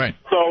them. Right.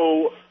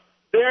 So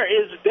there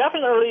is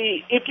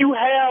definitely, if you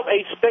have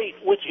a state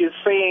which is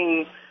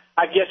saying,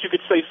 I guess you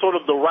could say, sort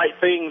of the right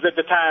things at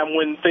the time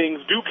when things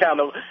do kind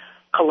of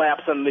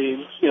collapse and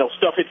the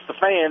stuff hits the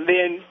fan,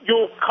 then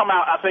you'll come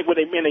out, I think,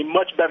 in a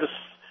much better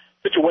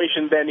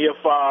situation than if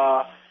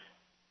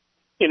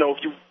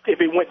if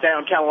it went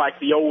down kind of like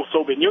the old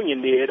Soviet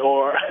Union did,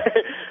 or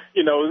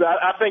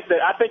I think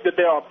that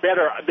there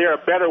are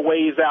better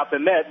ways out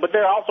than that, but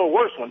there are also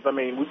worse ones. I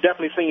mean, we've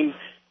definitely seen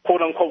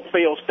quote unquote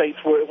failed states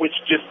which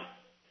just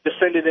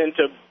descended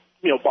into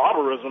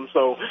barbarism.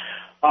 So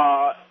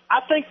I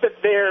think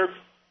that there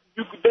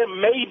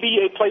may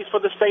be a place for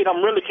the state.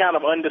 I'm really kind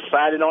of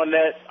undecided on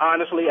that,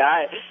 honestly.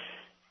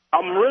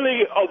 I'm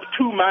really of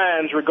two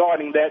minds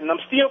regarding that, and I'm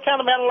still kind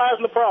of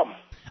analyzing the problem.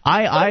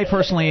 I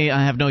personally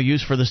have no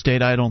use for the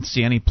state. I don't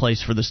see any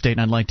place for the state, and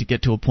I'd like to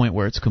get to a point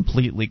where it's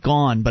completely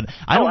gone. But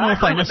I don't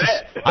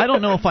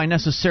know if I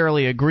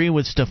necessarily agree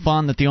with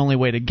Stefan that the only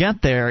way to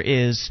get there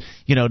is,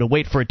 to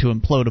wait for it to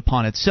implode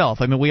upon itself.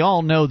 I mean, we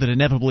all know that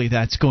inevitably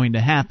that's going to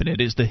happen. It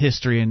is the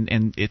history,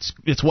 and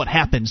it's what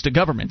happens to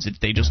governments.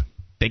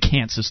 They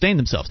can't sustain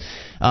themselves.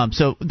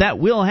 So that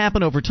will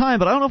happen over time,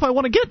 but I don't know if I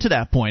want to get to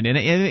that point. And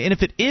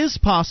if it is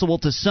possible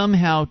to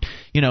somehow,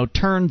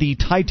 turn the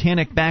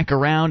Titanic back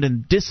around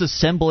and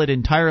disassemble it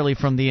entirely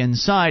from the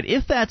inside,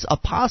 if that's a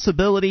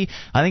possibility,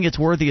 I think it's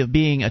worthy of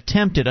being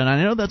attempted. And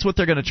I know that's what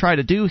they're going to try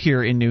to do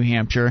here in New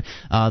Hampshire,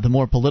 the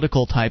more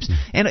political types.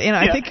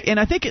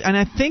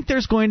 I think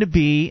there's going to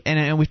be,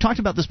 and we've talked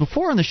about this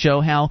before on the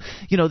show, how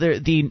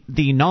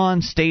the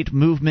non-state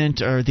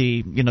movement or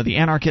the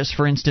anarchists,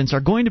 for instance, are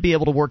going to be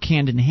able to work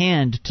hand in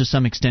hand to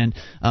some extent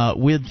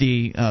with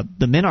the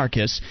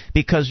minarchists,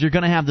 because you're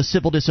going to have the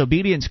civil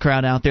disobedience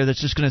crowd out there that's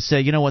just going to say,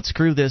 you know what,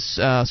 screw this,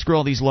 screw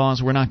all these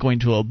laws, we're not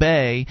going to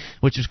obey,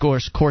 which of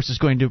course is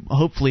going to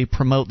hopefully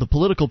promote the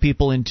political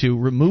people into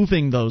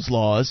removing those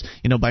laws,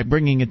 by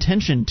bringing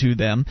attention to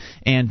them,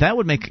 and that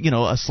would make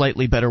a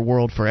slightly better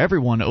world for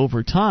everyone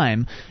over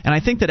time. And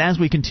I think that as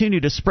we continue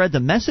to spread the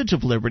message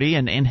of liberty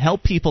and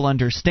help people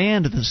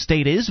understand that the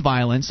state is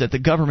violence, that the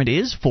government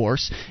is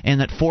force, and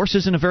that force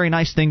isn't a very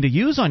nice thing to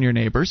use on your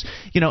neighbors,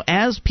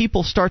 as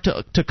people start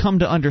to come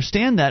to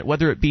understand that,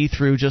 whether it be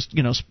through just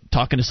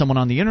talking to someone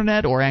on the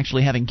internet or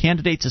actually having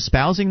candidates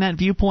espousing that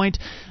viewpoint,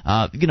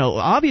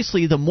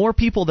 obviously the more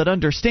people that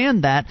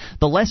understand that,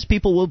 the less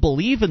people will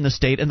believe in the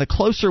state, and the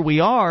closer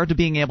we are to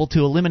being able to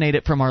eliminate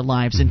it from our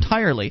lives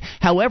entirely.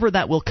 However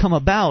that will come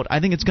about, I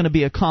think it's going to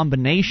be a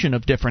combination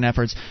of different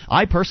efforts.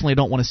 I personally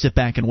don't want to sit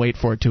back and wait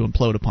for it to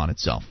implode upon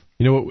itself.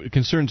 What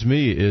concerns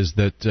me is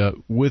that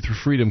with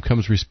freedom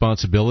comes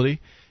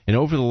responsibility. And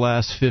over the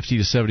last 50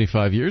 to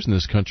 75 years in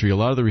this country, a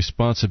lot of the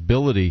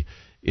responsibility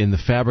in the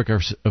fabric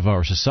of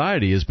our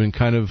society has been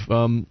kind of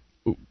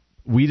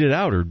weeded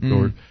out or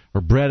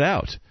bred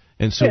out.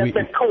 And so it's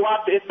been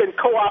co-opted. It's been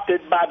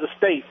co-opted by the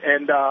state,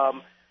 and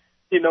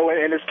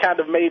and it's kind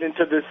of made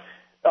into this.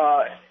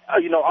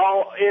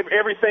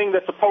 Everything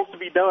that's supposed to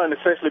be done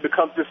essentially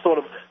becomes this sort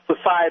of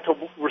societal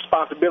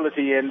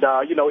responsibility, and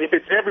if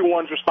it's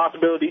everyone's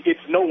responsibility, it's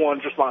no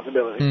one's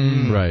responsibility.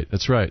 Right,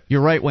 that's right.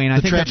 You're right, Wayne.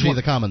 The tragedy of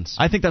the commons.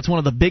 I think that's one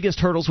of the biggest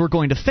hurdles we're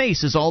going to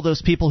face, is all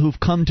those people who've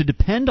come to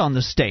depend on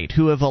the state,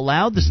 who have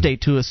allowed the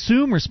state to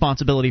assume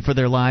responsibility for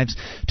their lives,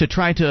 to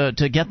try to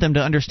get them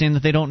to understand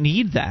that they don't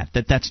need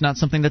that's not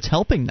something that's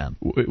helping them.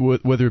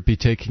 Whether it be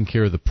taking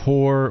care of the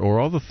poor or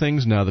all the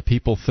things now that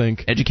people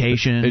think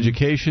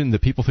education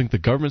that people think the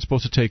government's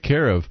supposed to take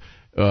care of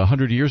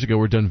 100 years ago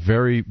were done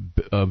very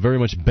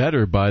much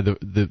better by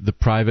the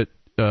private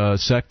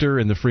sector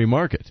and the free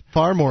market.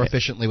 Far more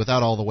efficiently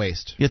without all the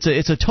waste.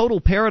 It's a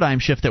total paradigm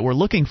shift that we're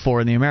looking for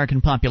in the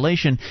American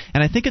population,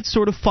 and I think it's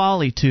sort of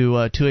folly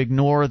to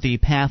ignore the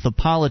path of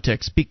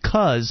politics,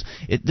 because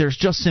there's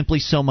just simply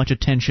so much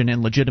attention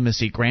and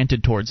legitimacy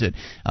granted towards it.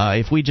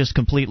 If we just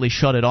completely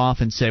shut it off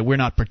and say we're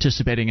not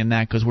participating in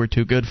that because we're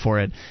too good for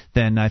it,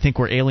 then I think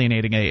we're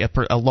alienating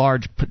a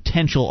large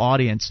potential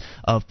audience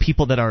of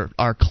people that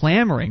are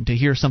clamoring to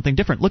hear something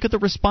different. Look at the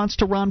response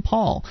to Ron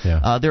Paul.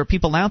 Yeah. There are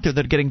people out there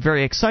that are getting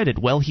very excited.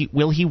 Will he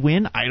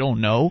win? I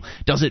don't know.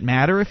 Does it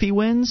matter if he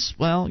wins?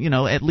 Well,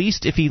 at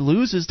least if he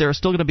loses, there are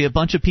still going to be a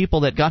bunch of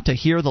people that got to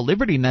hear the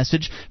liberty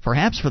message,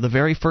 perhaps for the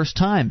very first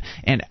time.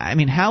 And I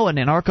mean, how an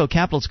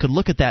anarcho-capitalist could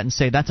look at that and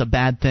say that's a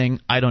bad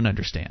thing, I don't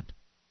understand.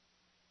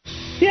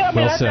 Yeah, I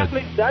mean, I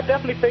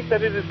definitely think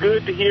that it is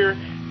good to hear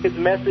his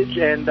message,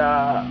 and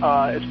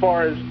as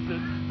far as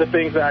the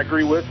things that I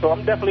agree with, so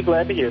I'm definitely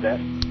glad to hear that.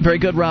 Very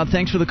good, Rob.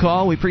 Thanks for the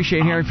call. We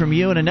appreciate hearing from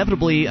you. And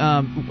inevitably,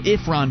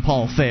 if Ron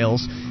Paul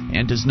fails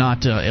and is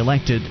not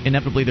elected,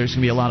 inevitably there's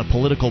going to be a lot of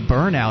political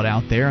burnout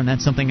out there, and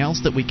that's something else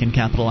that we can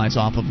capitalize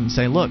off of and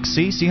say, look,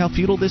 see how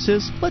futile this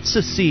is? Let's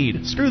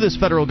secede. Screw this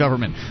federal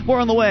government. More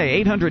on the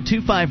way.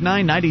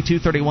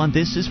 800-259-9231.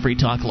 This is Free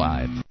Talk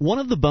Live. One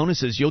of the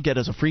bonuses you'll get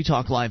as a Free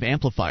Talk Live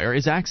amplifier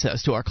is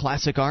access to our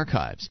classic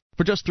archives.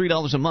 For just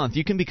 $3 a month,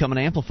 you can become an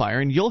amplifier,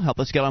 and you'll help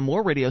us get on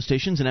more radio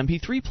stations and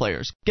MP3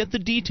 players. Get the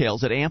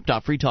details at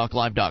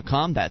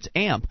amp.freetalklive.com. That's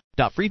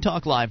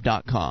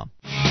amp.freetalklive.com.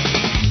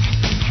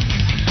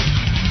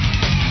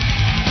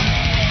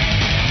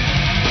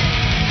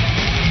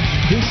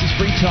 This is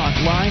Free Talk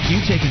Live. You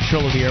take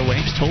control of the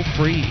airwaves toll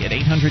free at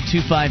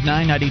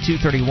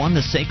 800-259-9231,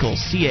 the SACL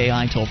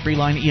CAI toll free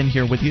line. Ian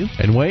here with you.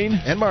 And Wayne.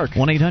 And Mark.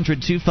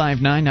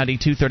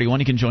 1-800-259-9231.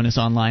 You can join us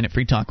online at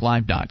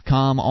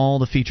freetalklive.com. All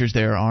the features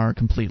there are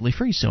completely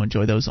free, so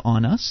enjoy those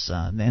on us.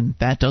 And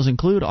that does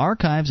include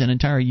archives and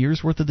entire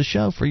year's worth of the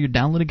show for your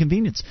downloading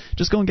convenience.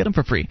 Just go and get them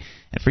for free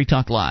at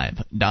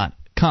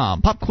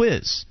freetalklive.com. Pop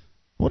quiz.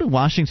 What do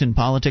Washington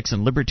politics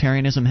and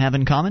libertarianism have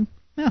in common?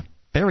 Yeah,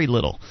 very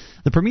little.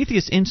 The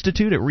Prometheus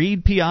Institute at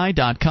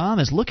readpi.com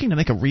is looking to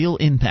make a real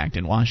impact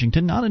in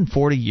Washington, not in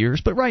 40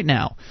 years, but right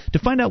now. To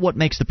find out what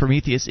makes the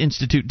Prometheus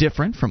Institute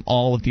different from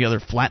all of the other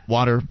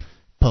flat-water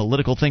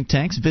political think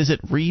tanks,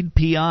 visit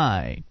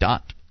readpi.com.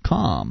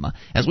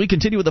 As we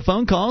continue with the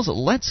phone calls,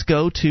 let's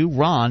go to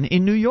Ron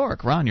in New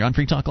York. Ron, you're on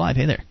Free Talk Live.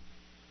 Hey there.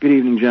 Good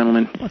evening,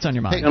 gentlemen. What's on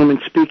your mind? Hey,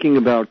 gentlemen, speaking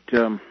about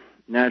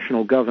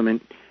national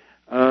government,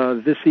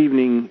 this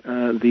evening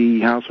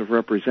the House of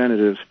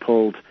Representatives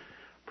pulled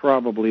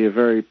probably a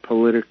very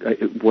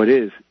what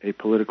is a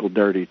political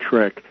dirty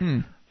trick.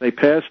 They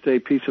passed a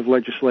piece of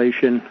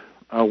legislation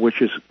which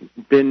has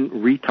been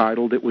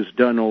retitled. It was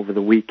done over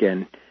the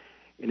weekend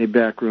in a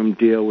backroom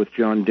deal with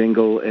John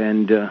Dingell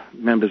and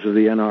members of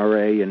the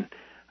NRA and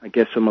I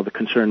guess some other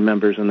concerned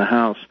members in the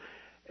House.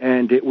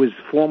 And it was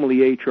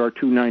formerly H.R.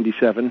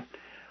 297,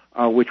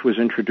 which was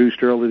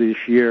introduced earlier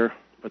this year,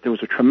 but there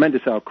was a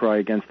tremendous outcry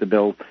against the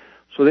bill.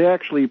 So they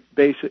actually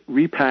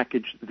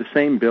repackaged the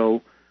same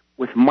bill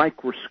with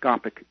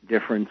microscopic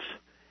difference,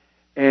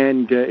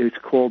 and it's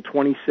called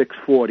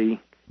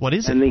 2640. What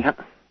is it?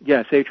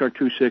 Yes, H.R.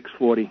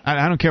 2640.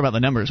 I don't care about the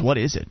numbers. What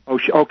is it? Oh,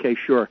 okay,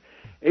 sure.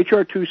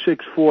 H.R.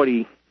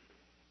 2640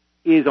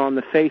 is on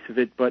the face of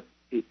it, but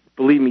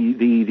believe me,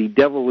 the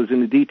devil is in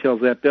the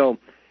details. That bill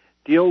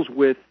deals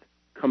with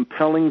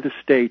compelling the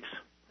states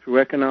through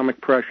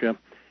economic pressure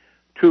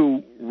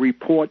to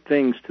report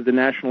things to the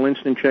National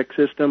Instant Check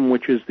System,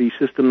 which is the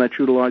system that's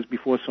utilized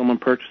before someone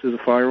purchases a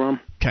firearm.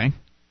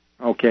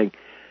 Okay.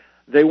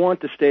 They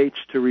want the states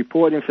to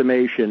report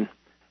information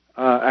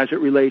as it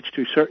relates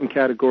to certain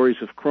categories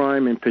of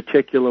crime, in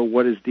particular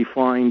what is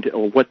defined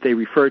or what they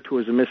refer to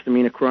as a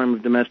misdemeanor crime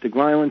of domestic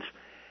violence,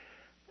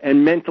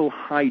 and mental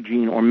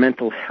hygiene or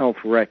mental health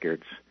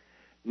records.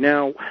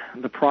 Now,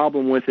 the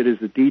problem with it is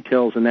the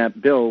details in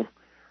that bill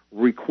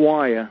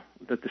require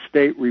that the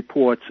state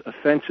reports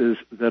offenses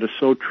that are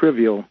so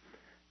trivial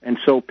and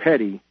so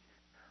petty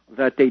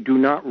that they do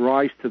not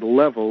rise to the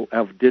level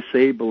of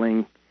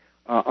disabling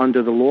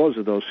under the laws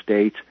of those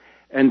states,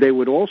 and they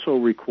would also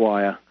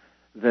require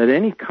that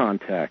any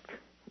contact,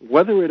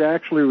 whether it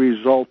actually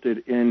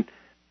resulted in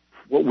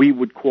what we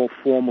would call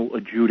formal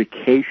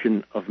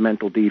adjudication of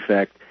mental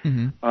defect,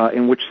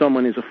 in which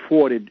someone is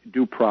afforded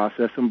due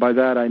process, and by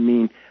that I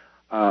mean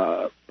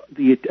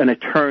an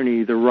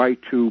attorney, the right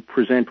to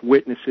present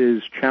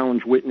witnesses,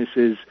 challenge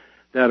witnesses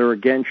that are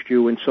against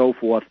you, and so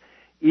forth,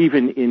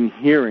 even in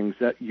hearings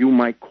that you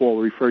might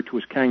refer to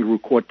as kangaroo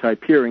court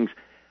type hearings.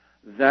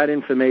 That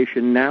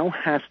information now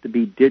has to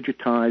be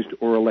digitized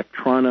or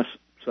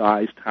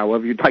electronicized,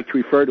 however you'd like to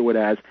refer to it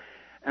as,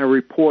 and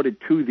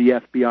reported to the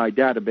FBI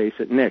database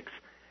at NICS.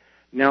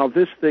 Now,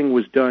 this thing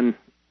was done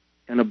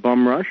in a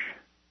bum rush,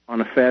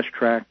 on a fast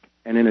track,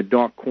 and in a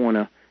dark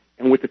corner,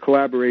 and with the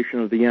collaboration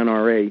of the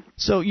NRA.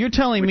 So you're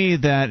telling me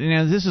that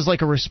this is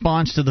like a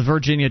response to the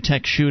Virginia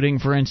Tech shooting,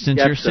 for instance.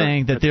 Yes, you're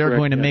saying that they're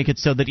going to make it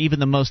so that even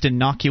the most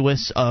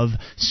innocuous of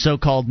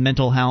so-called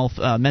mental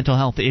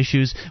health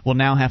issues will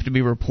now have to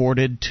be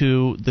reported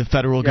to the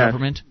federal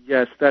government?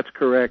 Yes, that's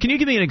correct. Can you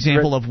give me an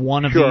example of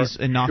one of these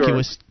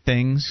innocuous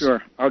things?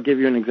 Sure, I'll give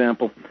you an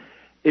example.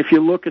 If you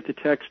look at the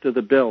text of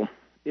the bill,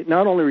 it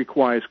not only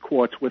requires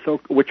courts, which,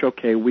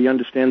 we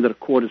understand that a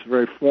court is a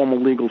very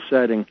formal legal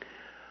setting,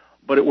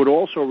 but it would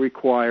also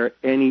require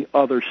any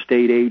other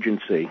state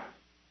agency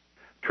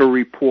to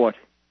report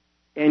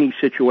any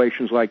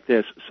situations like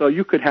this. So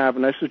you could have,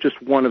 and this is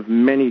just one of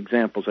many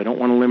examples, I don't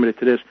want to limit it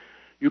to this,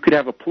 you could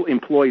have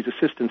employees'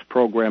 assistance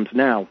programs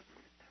now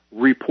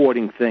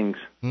reporting things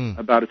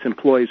about its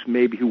employees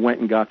maybe who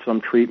went and got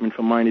some treatment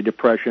for minor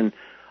depression,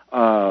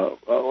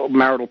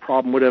 marital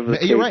problem, whatever the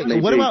case You're right. may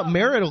What be. about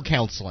marital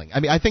counseling? I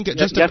mean, I think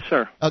Yes,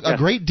 sir. A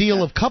great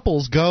deal of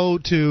couples go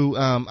to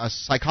a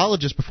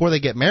psychologist before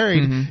they get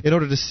married in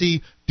order to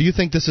see, do you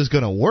think this is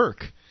going to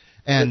work?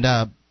 And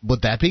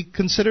would that be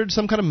considered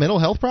some kind of mental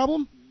health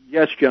problem?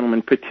 Yes,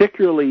 gentlemen,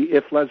 particularly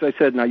if, as I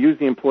said, and I use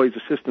the Employees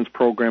Assistance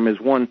Program as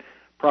one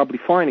probably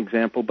fine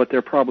example, but there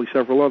are probably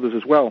several others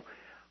as well,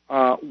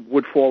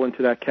 would fall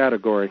into that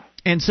category.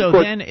 And so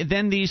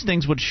then these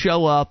things would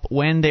show up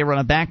when they run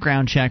a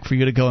background check for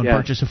you to go and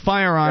purchase a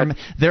firearm,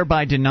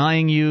 thereby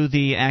denying you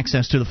the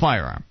access to the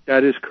firearm.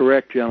 That is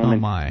correct, gentlemen.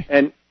 Oh, my.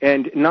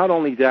 And not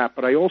only that,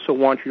 but I also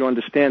want you to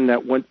understand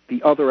that when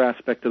the other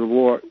aspect of the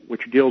law,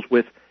 which deals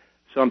with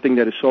something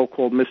that is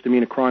so-called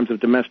misdemeanor crimes of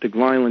domestic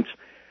violence,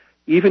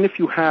 even if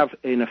you have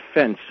an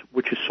offense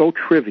which is so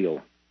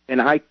trivial,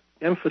 and I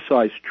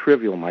emphasize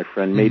trivial, my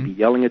friend, maybe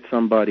yelling at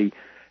somebody,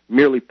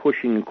 merely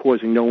pushing and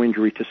causing no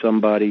injury to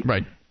somebody.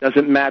 Right.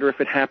 Doesn't matter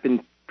if it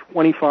happened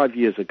 25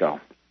 years ago,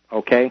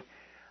 okay,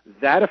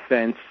 that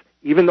offense,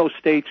 even though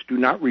states do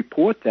not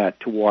report that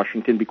to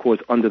Washington because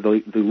under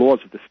the laws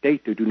of the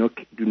state they do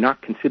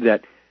not consider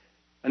that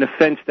an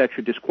offense that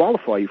should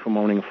disqualify you from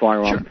owning a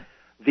firearm, Sure.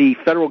 The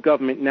federal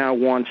government now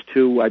wants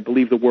to, I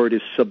believe the word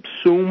is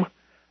subsume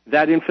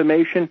that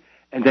information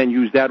and then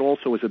use that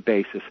also as a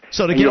basis.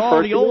 So to get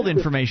all the old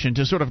information,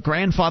 to sort of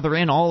grandfather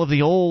in all of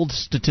the old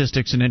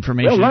statistics and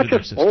information. Well, not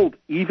just old,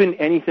 even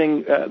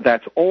anything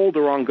that's old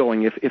or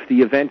ongoing, if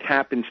the event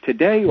happens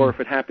today or if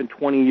it happened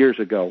 20 years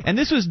ago. And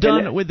this was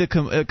done with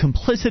the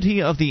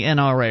complicity of the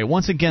NRA.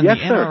 Once again, yes,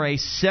 the NRA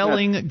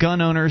selling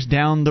gun owners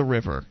down the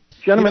river.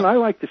 Gentlemen, I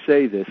like to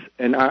say this,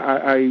 and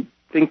I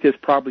think there's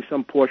probably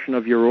some portion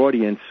of your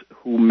audience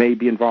who may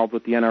be involved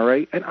with the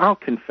NRA, and I'll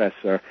confess,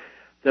 sir,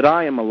 that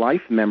I am a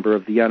life member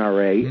of the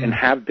NRA and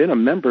have been a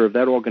member of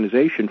that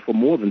organization for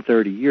more than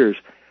 30 years.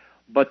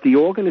 But the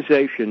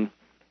organization,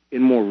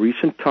 in more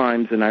recent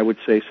times, and I would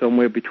say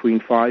somewhere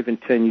between 5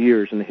 and 10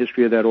 years in the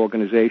history of that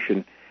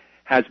organization,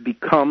 has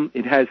become,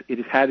 it has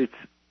had its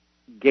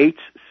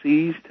gates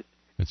seized.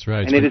 That's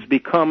right. And it has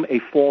become a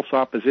false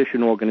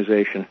opposition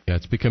organization. Yeah,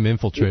 it's become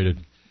infiltrated.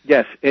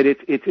 Yes,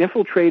 it's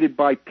infiltrated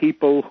by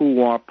people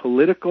who are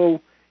political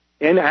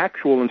and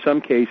actual, in some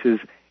cases,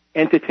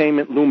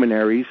 entertainment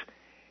luminaries.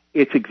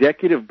 Its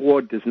executive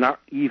board does not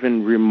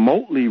even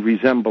remotely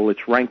resemble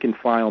its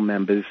rank-and-file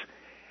members,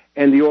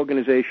 and the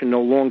organization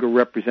no longer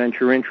represents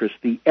your interests.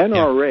 The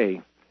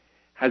NRA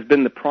has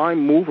been the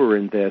prime mover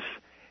in this,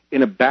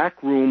 in a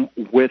back room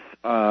with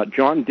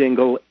John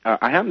Dingell.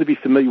 I happen to be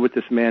familiar with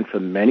this man for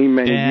many,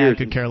 many years. I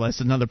could care less.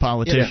 Another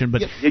politician,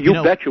 but you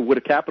betcha, with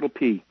a capital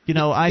P.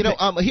 Hold on.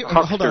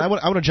 I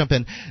want to jump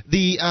in.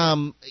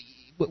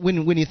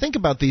 When you think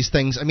about these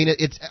things, I mean,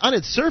 it's on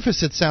its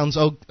surface it sounds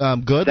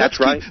good.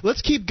 That's right.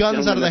 Let's keep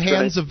guns out of the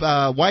hands of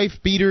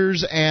wife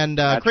beaters and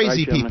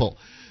crazy people.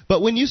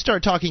 But when you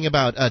start talking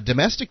about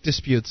domestic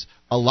disputes,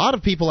 a lot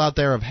of people out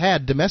there have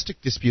had domestic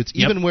disputes,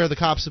 even where the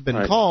cops have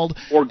been called,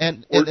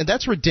 and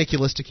that's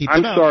ridiculous to keep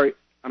them out.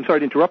 I'm sorry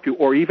to interrupt you.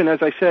 Or even,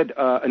 as I said,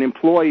 an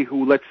employee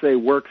who, let's say,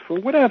 works for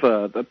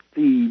whatever, the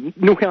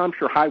New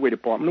Hampshire Highway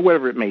Department,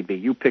 whatever it may be.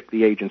 You pick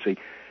the agency.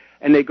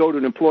 And they go to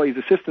an employee's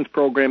assistance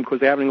program because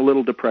they're having a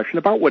little depression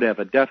about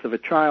whatever, death of a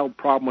child,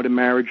 problem with a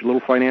marriage, a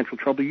little financial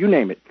trouble, you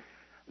name it.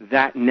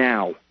 That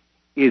now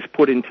is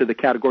put into the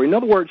category. In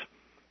other words,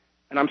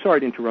 and I'm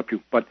sorry to interrupt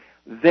you, but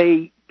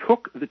they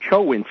took the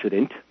Cho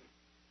incident,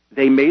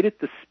 they made it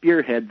the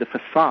spearhead, the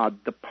facade,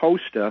 the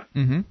poster,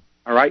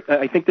 all right?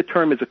 I think the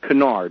term is a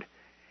canard.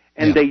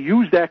 And they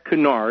used that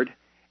canard,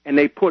 and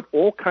they put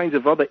all kinds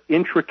of other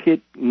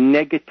intricate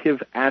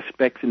negative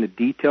aspects in the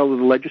detail of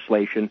the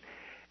legislation,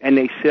 and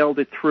they sailed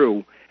it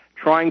through,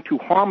 trying to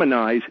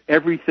harmonize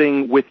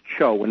everything with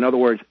Cho. In other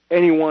words,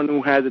 anyone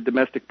who has a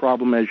domestic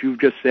problem, as you've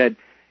just said,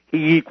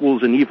 he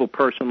equals an evil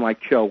person like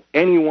Cho.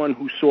 Anyone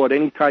who sought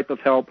any type of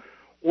help,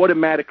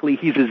 automatically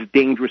he's as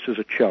dangerous as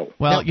a Cho.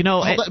 Well, the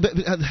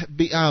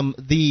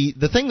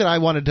thing that I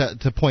wanted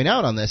to point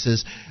out on this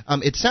is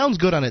it sounds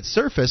good on its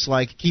surface,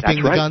 like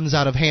keeping the guns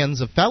out of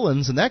hands of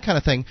felons and that kind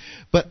of thing,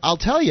 but I'll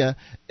tell you,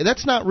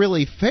 that's not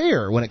really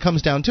fair when it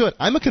comes down to it.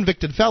 I'm a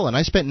convicted felon.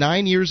 I spent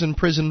 9 years in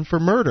prison for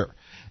murder,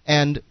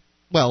 and,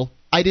 well,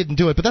 I didn't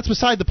do it, but that's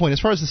beside the point. As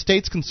far as the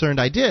state's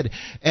concerned, I did.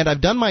 And I've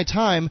done my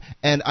time,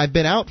 and I've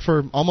been out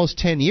for almost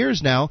 10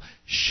 years now.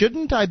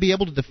 Shouldn't I be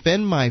able to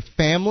defend my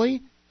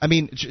family? I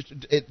mean,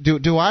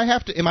 do I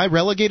have to? Am I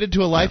relegated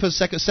to a life as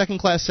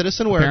second-class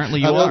citizen, where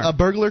a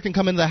burglar can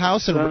come into the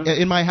house and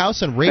in my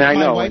house and rape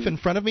my wife in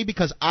front of me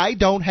because I'm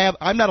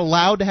not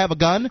allowed to have a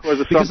gun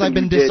because I've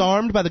been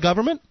disarmed by the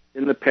government?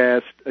 In the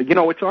past,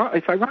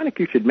 it's ironic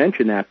you should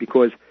mention that,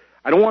 because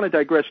I don't want to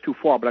digress too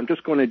far, but I'm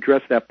just going to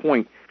address that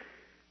point.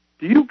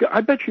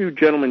 I bet you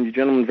gentlemen,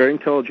 very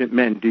intelligent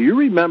men, do you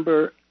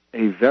remember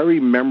a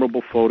very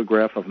memorable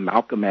photograph of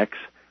Malcolm X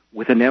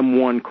with an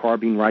M1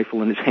 carbine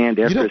rifle in his hand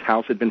after his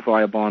house had been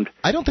firebombed?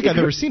 I don't think I've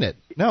ever seen it.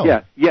 No.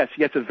 Yes,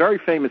 it's a very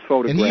famous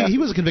photograph. And he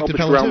was a convicted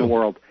felon around too. The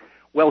world.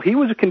 Well, he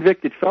was a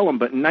convicted felon,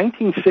 but in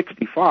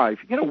 1965,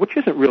 which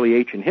isn't really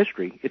ancient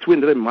history, it's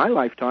within my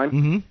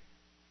lifetime,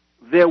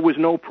 there was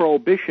no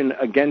prohibition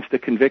against a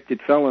convicted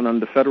felon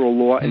under federal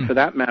law, and for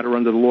that matter,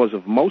 under the laws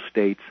of most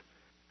states,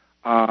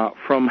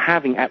 from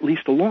having at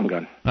least a long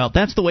gun. Well,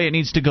 that's the way it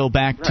needs to go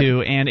back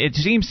to, and it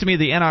seems to me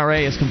the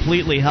NRA is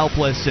completely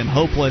helpless and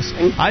hopeless.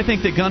 I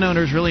think that gun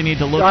owners really need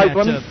to look at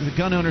the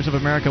gun owners of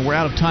America. We're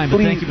out of time, but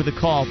thank you for the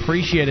call.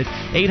 Appreciate it.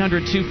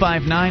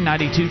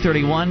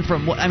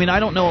 800-259-9231. I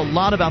don't know a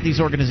lot about these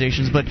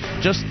organizations, but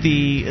just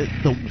the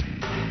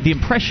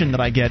impression that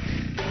I get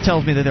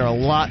tells me that they're a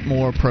lot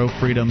more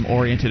pro-freedom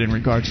oriented in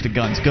regards to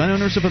guns. Gun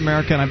Owners of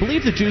America, and I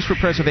believe the Jews for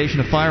Preservation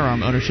of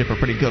Firearm Ownership are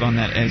pretty good on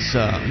that, as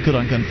good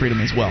on gun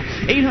freedom as well.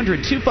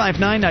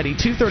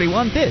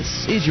 800-259-9231.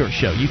 This is your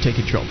show. You take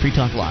control. Free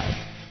Talk Live.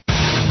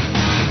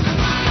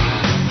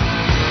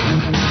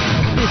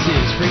 This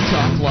is Free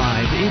Talk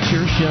Live. It's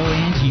your show,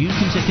 and you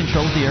can take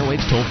control of the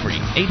airwaves toll-free.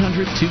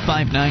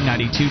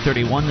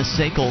 800-259-9231, the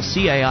SACL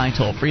CAI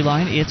toll-free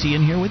line. It's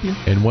Ian here with you.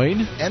 And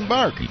Wayne. And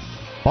Mark.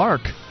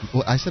 Bark.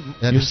 Well, I said, did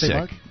You're you say sick.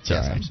 bark? It's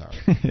Yes, all right. I'm sorry.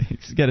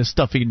 He's got a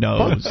stuffy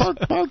nose. Bark,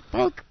 bark,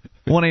 bark.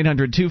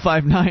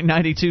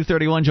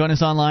 1-800-259-9231. Join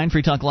us online,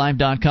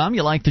 freetalklive.com.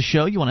 You like the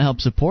show, you want to help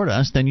support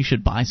us, then you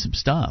should buy some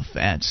stuff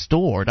at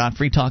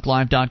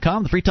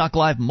store.freetalklive.com. The Free Talk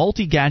Live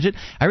multi-gadget.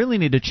 I really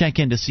need to check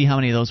in to see how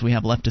many of those we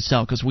have left to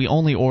sell, because we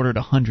only ordered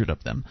 100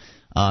 of them.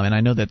 And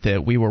I know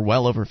that we were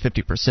well over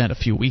 50% a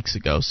few weeks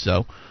ago,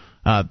 so...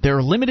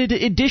 they're limited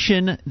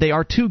edition. They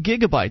are 2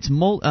 gigabytes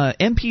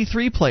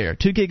MP3 player,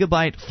 2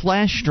 gigabyte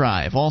flash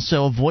drive,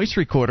 also a voice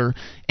recorder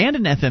and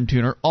an FM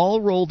tuner, all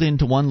rolled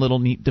into one little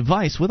neat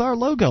device with our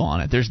logo on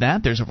it. There's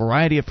that. There's a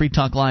variety of Free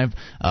Talk Live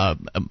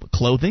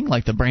clothing,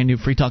 like the brand new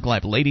Free Talk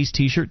Live ladies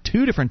T-shirt,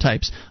 2 different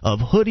types of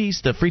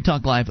hoodies, the Free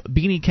Talk Live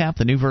beanie cap,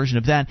 the new version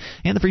of that,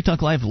 and the Free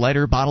Talk Live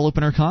lighter bottle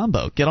opener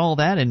combo. Get all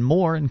that and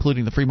more,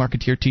 including the Free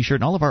Marketeer T-shirt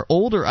and all of our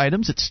older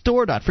items at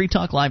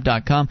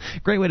store.freetalklive.com.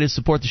 Great way to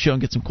support the show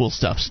and get some cool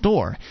stuff.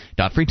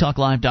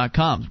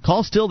 Store.freetalklive.com.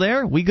 Call still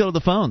there? We go to the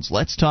phones.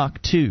 Let's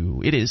talk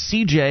to. It is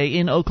CJ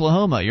in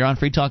Oklahoma. You're on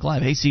Free Talk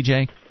Live. Hey,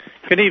 CJ.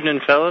 Good evening,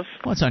 fellas.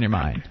 What's on your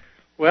mind?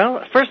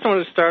 Well, first I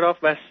want to start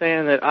off by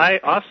saying that I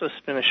also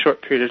spent a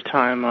short period of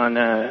time on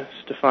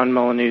Stefan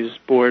Molyneux's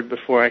board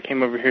before I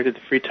came over here to the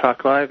Free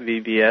Talk Live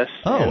VBS.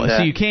 Oh,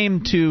 so you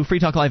came to Free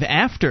Talk Live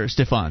after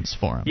Stefan's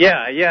forum.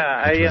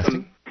 Yeah.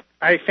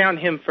 I found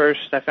him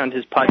first. I found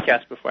his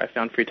podcast before I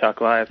found Free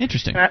Talk Live.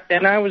 Interesting.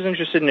 And I was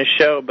interested in his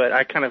show, but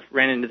I kind of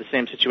ran into the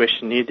same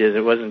situation you did.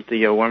 It wasn't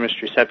the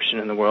warmest reception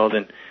in the world,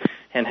 and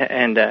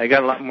I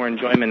got a lot more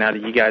enjoyment out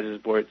of you guys'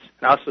 boards.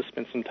 And I also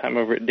spent some time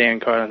over at Dan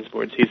Carlin's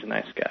boards. He's a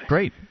nice guy.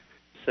 Great.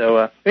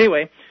 So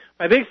anyway,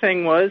 my big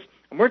thing was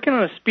I'm working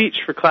on a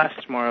speech for class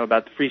tomorrow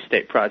about the Free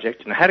State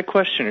Project, and I had a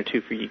question or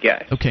two for you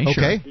guys. Okay,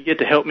 sure. You get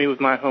to help me with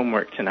my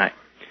homework tonight.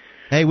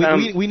 Hey,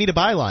 we need a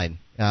byline.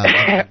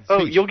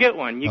 Oh, you'll get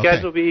one. You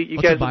guys will be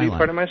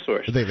part of my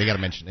source. They got to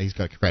mention. He's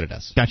got to credit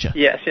us. Gotcha.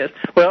 Yes.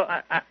 Well,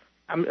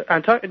 I'm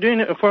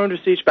doing a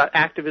formative speech about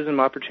activism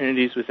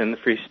opportunities within the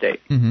Free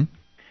State,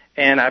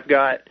 and I've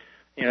got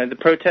the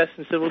protest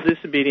and civil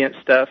disobedience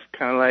stuff,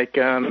 kind of like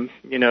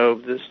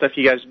the stuff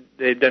you guys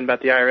they've done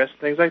about the IRS and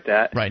things like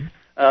that. Right.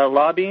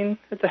 Lobbying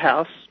at the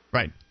House.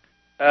 Right.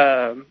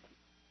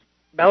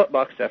 Ballot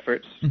box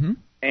efforts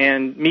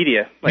and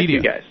media,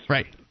 you guys.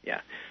 Right.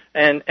 Yeah.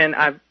 And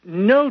I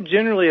know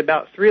generally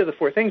about 3 of the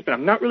 4 things, but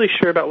I'm not really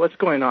sure about what's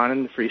going on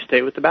in the Free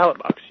State with the ballot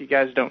box.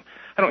 I don't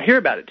hear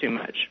about it too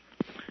much.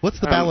 What's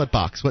the ballot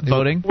box? What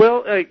voting?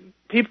 Well,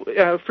 people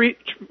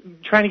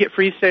trying to get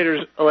Free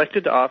Staters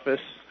elected to office,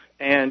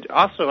 and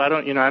also I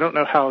don't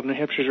know how New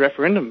Hampshire's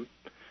referendum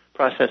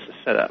process is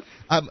set up.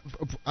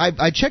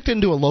 I checked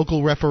into a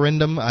local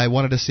referendum. I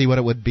wanted to see what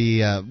it would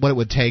be, what it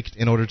would take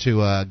in order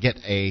to get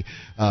a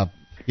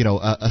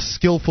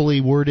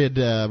skillfully worded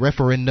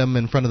referendum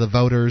in front of the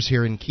voters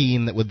here in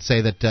Keene that would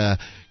say that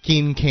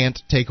Keene can't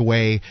take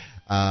away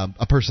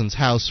a person's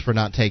house for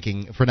not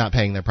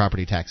paying their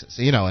property taxes.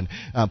 And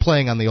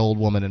playing on the old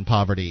woman in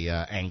poverty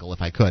angle,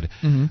 if I could.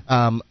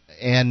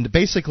 And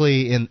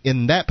basically,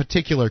 in that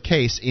particular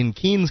case, in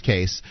Keene's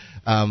case,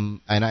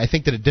 and I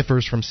think that it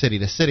differs from city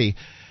to city.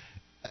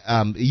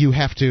 You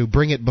have to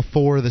bring it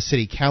before the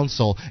city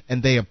council,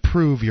 and they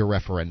approve your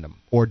referendum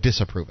or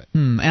disapprove it.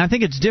 And I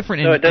think it's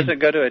different. So it doesn't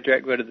go to a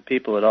direct vote of the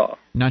people at all.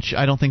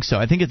 I don't think so.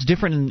 I think it's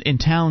different in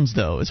towns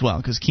though as well,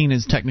 because Keene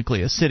is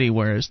technically a city,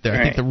 whereas I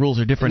think the rules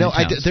are different. in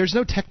towns. There's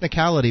no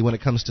technicality when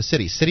it comes to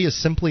city. City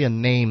is simply a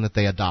name that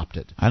they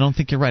adopted. I don't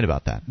think you're right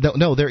about that.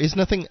 No, there is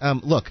nothing.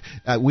 Look,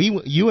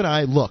 you and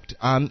I looked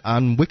on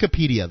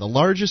Wikipedia. The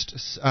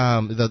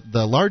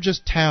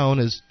largest town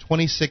is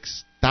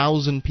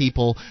 26,000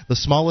 people. The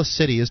smallest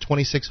city is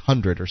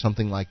 2,600 or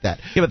something like that.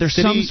 Yeah, but there's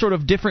some sort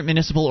of different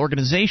municipal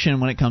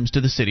organization when it comes to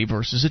the city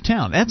versus a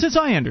town. That's as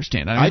I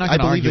understand it. I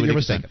believe that you're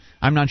mistaken.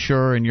 I'm not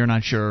sure, and you're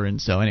not sure,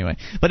 and so anyway.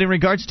 But in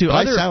regards to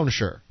I sound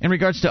sure. In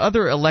regards to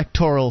other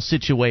electoral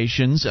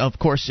situations, of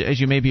course, as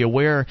you may be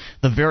aware,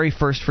 the very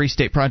first Free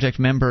State Project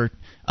member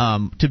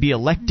to be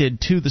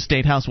elected to the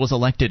State House was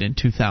elected in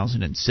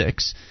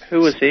 2006. Who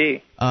was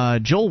he?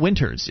 Joel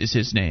Winters is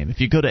his name. If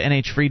you go to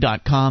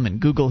nhfree.com and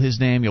Google his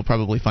name, you'll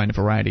probably find a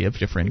variety of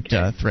different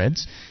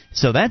threads.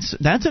 So that's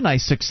a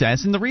nice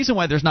success. And the reason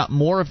why there's not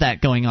more of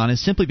that going on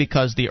is simply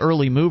because the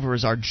early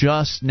movers are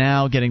just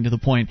now getting to the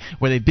point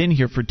where they've been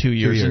here for 2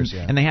 years,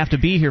 and they have to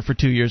be here for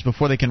 2 years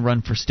before they can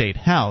run for State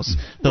House.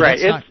 Right.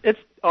 It's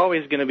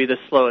always going to be the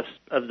slowest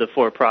of the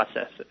 4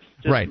 processes.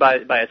 Just by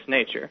its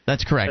nature.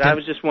 That's correct. But I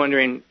was just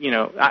wondering,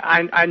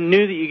 I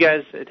knew that you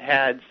guys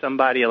had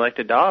somebody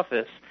elected to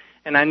office,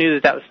 and I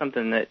knew that was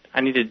something that I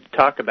needed to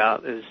talk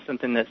about as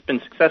something that's been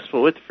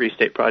successful with the Free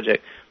State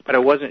Project, but I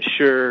wasn't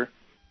sure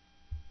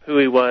who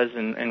he was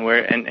and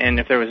where and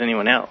if there was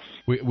anyone else.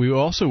 We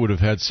also would have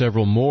had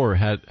several more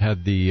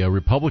had the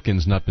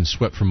Republicans not been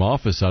swept from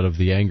office out of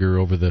the anger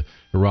over the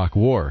Iraq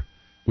War.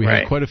 We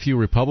had quite a few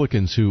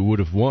Republicans who would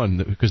have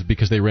won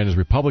because they ran as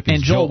Republicans.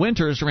 And Joel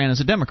Winters ran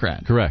as a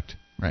Democrat. Correct.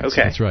 Right.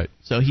 Okay. That's right.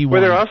 So he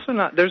won.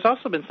 There's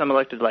also been some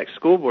elected like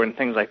school board and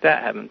things like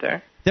that, haven't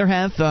there? There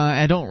have.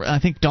 I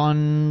think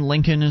Don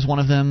Lincoln is one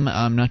of them.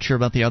 I'm not sure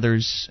about the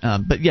others.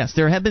 But yes,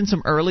 there have been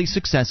some early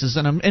successes,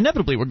 and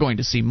inevitably we're going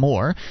to see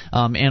more.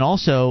 And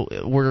also,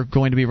 we're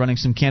going to be running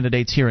some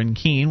candidates here in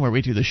Keene, where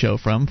we do the show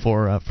from,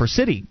 for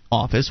city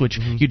office, which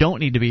you don't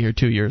need to be here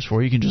 2 years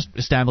for. You can just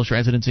establish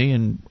residency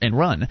and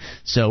run.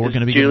 So we're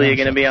going to be. Julia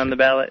going to be on the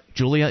ballot?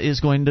 Julia is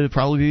going to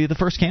probably be the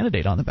first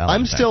candidate on the ballot.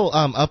 I'm still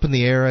up in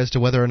the air as to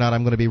whether or not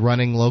I'm going to be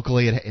running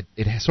locally.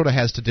 It sort of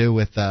has to do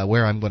with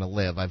where I'm going to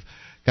live. I've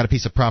got a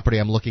piece of property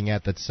I'm looking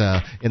at that's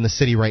in the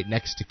city right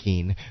next to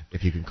Keene,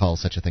 if you can call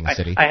such a thing a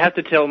city. I have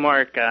to tell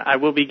Mark, I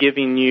will be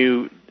giving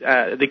you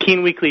the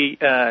Keene Weekly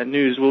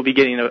News will be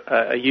getting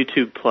a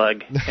YouTube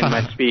plug in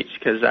my speech,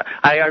 because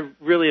I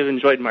really have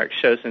enjoyed Mark's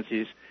show since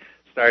he's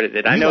started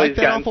it. I know he's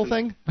gotten awful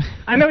thing?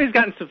 I know he's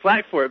gotten some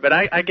flack for it, but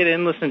I get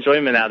endless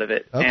enjoyment out of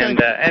it. Okay. And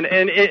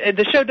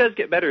the show does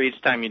get better each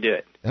time you do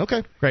it.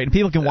 Okay. Great. And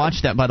people can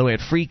watch that, by the way, at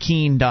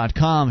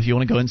freekeene.com. If you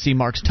want to go and see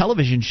Mark's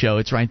television show,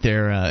 it's right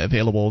there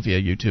available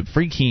via YouTube,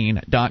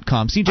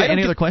 freekeene.com. CJ,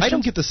 any other questions? I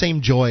don't get the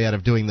same joy out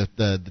of doing the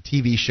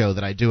TV show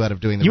that I do out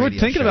of doing the radio show. You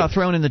were thinking about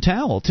throwing in the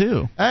towel,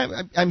 too.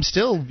 I'm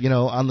still,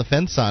 on the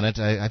fence on it.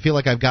 I feel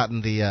like I've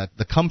gotten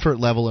the comfort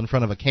level in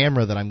front of a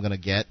camera that I'm going to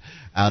get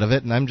out of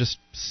it, and I'm just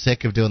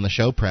sick of doing the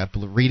show prep,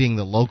 reading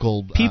the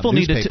local people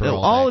need newspaper to.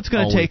 All it's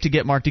going to take to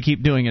get Mark to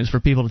keep doing it is for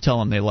people to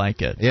tell him they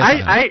like it. Yes,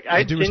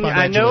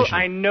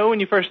 I know when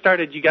you first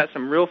started, you got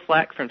some real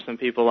flack from some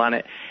people on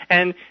it,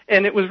 and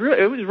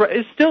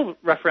it's still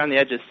rough around the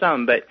edges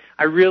some, but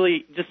I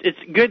really it's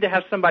good to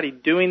have somebody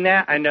doing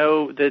that. I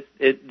know that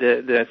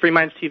the Free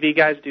Minds TV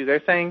guys do their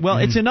thing. Well,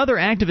 it's another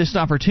activist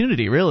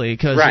opportunity, really,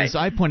 because as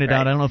I pointed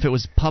out, I don't know if it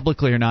was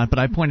publicly or not, but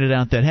I pointed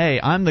out that, hey,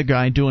 I'm the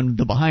guy doing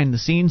the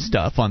behind-the-scenes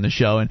stuff on the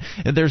show, and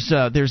there's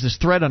this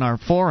thread on our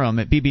forum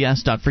at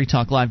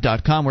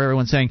bbs.freetalklive.com where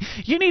everyone's saying,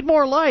 you need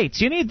more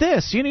lights, you need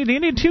this, you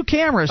need 2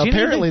 cameras.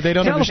 Apparently, they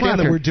don't understand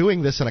that we're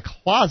doing this in a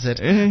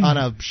closet on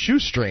a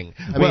shoestring.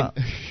 You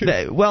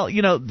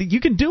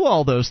can do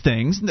all those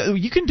things.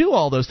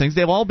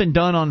 They've all been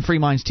done on Free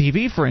Minds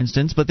TV, for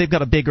instance, but they've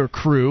got a bigger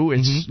crew.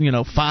 It's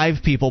 5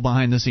 people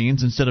behind the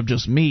scenes instead of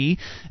just me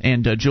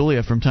and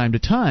Julia from time to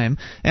time.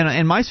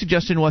 And my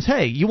suggestion was,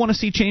 hey, you want to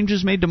see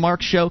changes made to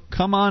Mark's show?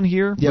 Come on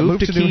here. Yeah,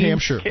 move to New Keene.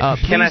 Hampshire.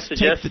 Can I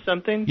suggest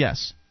something?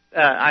 Yes.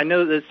 I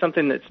know that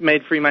something that's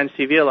made Free Minds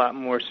TV a lot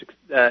more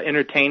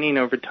entertaining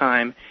over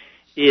time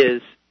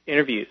is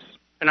interviews.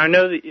 And I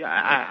know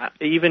that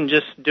even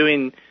just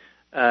doing,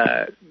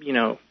 I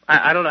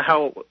don't know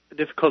how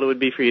difficult it would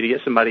be for you to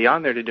get somebody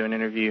on there to do an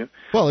interview.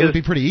 Well, it would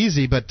be pretty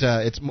easy, but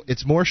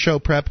it's more show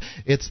prep.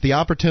 It's the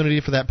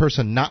opportunity for that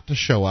person not to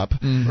show up,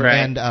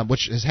 right? And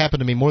which has happened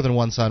to me more than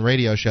once on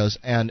radio shows,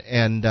 and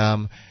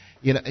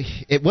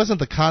it wasn't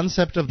the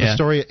concept of the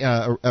story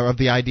of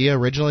the idea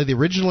originally.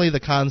 Originally, the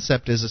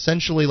concept is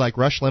essentially like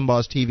Rush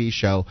Limbaugh's TV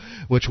show,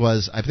 which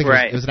was, I think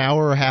it was an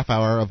hour or a half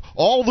hour of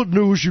all the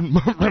news you need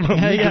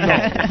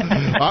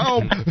to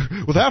know.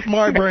 With half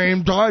my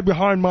brain tied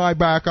behind my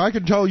back, I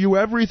can tell you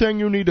everything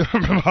you need to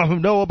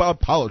know about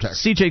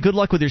politics. CJ, good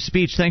luck with your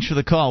speech. Thanks for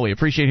the call. We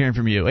appreciate hearing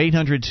from you.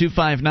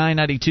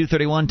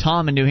 800-259-9231.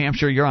 Tom in New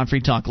Hampshire, you're on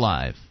Free Talk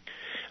Live.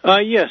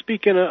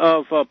 Speaking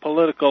of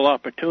political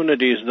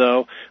opportunities,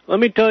 though, let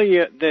me tell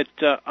you that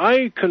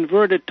I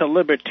converted to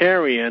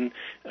Libertarian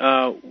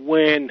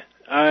when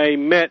I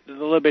met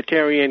the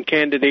Libertarian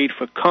candidate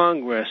for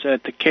Congress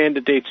at the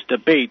candidates'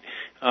 debate.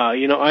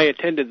 I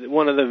attended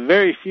one of the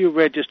very few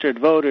registered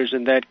voters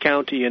in that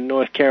county in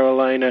North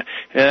Carolina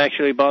and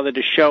actually bothered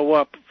to show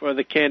up for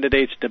the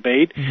candidates'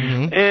 debate.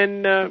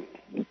 And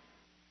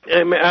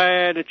I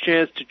had a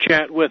chance to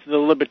chat with the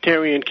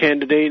Libertarian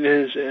candidate,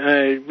 and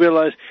I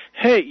realized,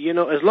 hey,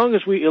 as long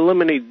as we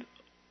eliminate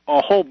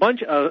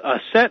a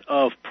set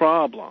of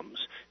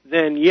problems,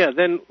 then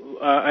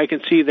I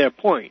can see their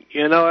point.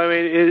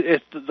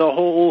 It's the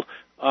whole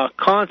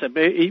concept,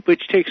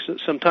 which takes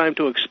some time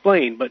to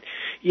explain. But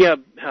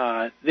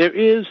there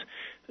is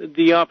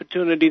the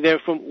opportunity there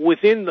from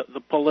within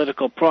the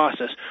political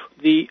process.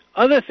 The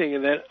other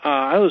thing that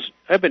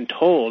I've been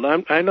told,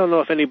 I don't know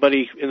if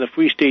anybody in the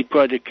Free State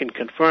Project can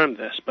confirm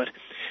this, but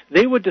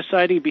they were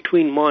deciding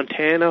between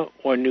Montana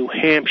or New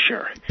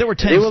Hampshire. There were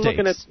 10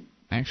 states,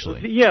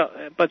 actually. Yeah,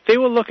 but they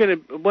were looking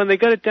at, when they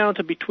got it down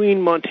to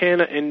between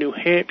Montana and New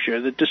Hampshire,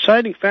 the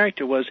deciding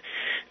factor was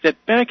that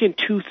back in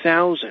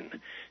 2000,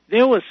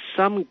 there was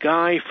some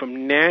guy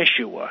from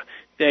Nashua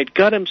that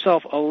got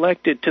himself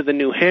elected to the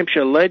New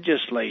Hampshire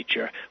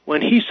legislature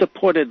when he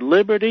supported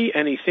liberty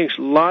and he thinks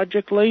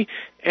logically,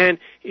 and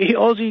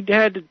all he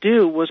had to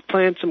do was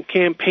plant some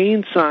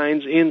campaign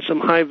signs in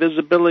some high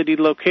visibility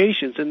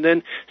locations and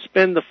then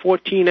spend the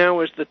 14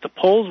 hours that the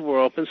polls were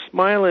open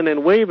smiling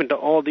and waving to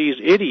all these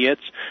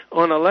idiots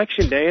on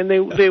election day, and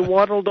they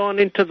waddled on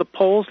into the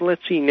polls.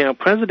 Let's see now,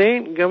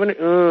 president,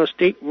 governor,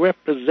 state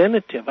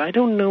representative. I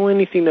don't know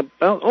anything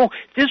about. Oh,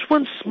 this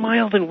one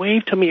smiled and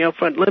waved to me out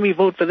front. Let me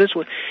vote for this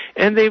one.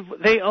 And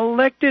they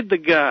elected the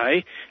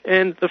guy,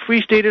 and the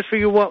Free Staters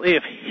figure, well,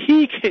 if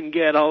he can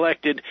get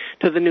elected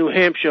to the New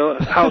Hampshire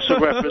Hampshire House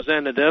of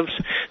Representatives,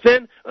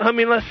 then, I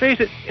mean, let's face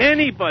it,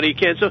 anybody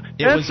can. So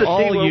it was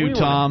all you,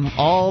 Tom,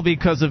 all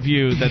because of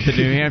you that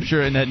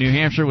New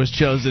Hampshire was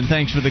chosen.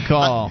 Thanks for the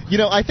call.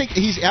 I think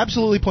he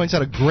absolutely points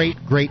out a great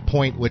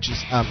point, which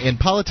is in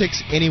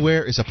politics,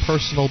 anywhere is a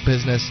personal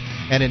business,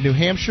 and in New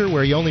Hampshire,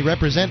 where you only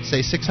represent,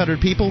 say, 600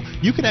 people,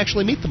 you can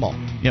actually meet them all.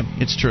 Yep,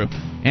 it's true.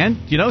 And,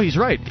 he's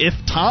right. If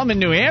Tom in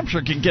New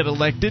Hampshire can get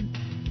elected,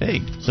 hey,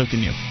 so can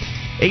you.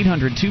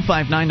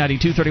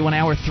 800-259-9231.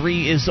 Hour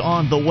 3 is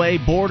on the way.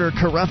 Border,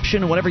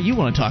 corruption, whatever you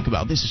want to talk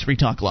about. This is Free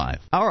Talk Live.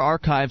 Our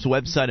archives,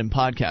 website, and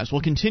podcast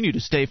will continue to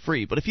stay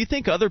free, but if you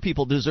think other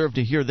people deserve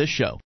to hear this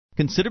show,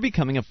 consider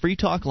becoming a Free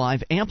Talk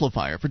Live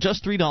amplifier for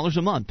just $3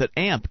 a month at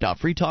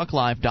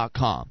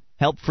amp.freetalklive.com.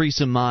 Help free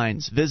some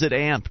minds. Visit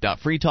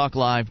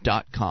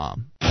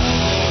amp.freetalklive.com.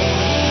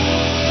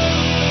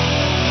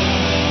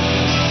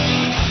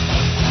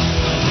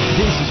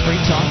 This is Free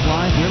Talk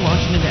Live. We're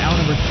launching into hour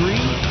number 3,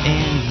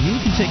 and you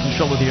can take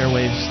control of the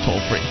airwaves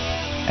toll-free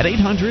at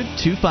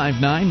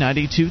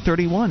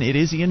 800-259-9231. It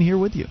is Ian here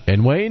with you.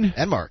 And Wayne.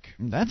 And Mark.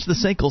 That's the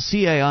SACL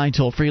CAI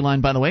toll-free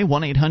line, by the way,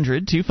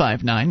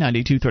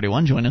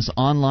 1-800-259-9231. Join us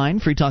online,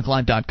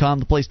 freetalklive.com,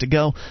 the place to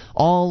go.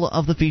 All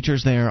of the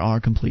features there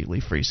are completely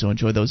free, so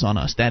enjoy those on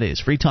us. That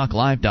is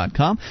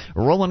freetalklive.com.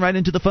 Rolling right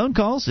into the phone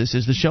calls. This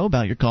is the show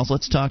about your calls.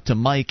 Let's talk to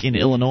Mike in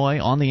Illinois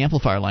on the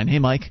amplifier line. Hey,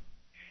 Mike.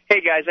 Hey,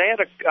 guys, I had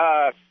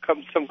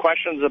some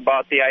questions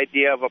about the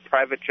idea of a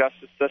private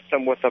justice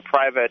system with a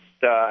private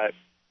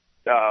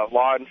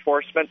law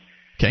enforcement.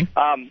 Okay.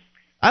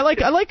 I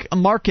like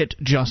market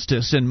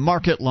justice and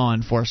market law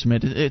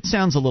enforcement. It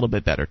sounds a little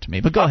bit better to me,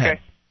 but go ahead.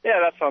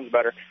 Yeah, that sounds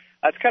better.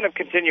 It's kind of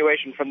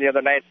continuation from the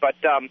other night, but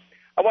I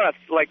want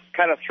to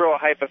kind of throw a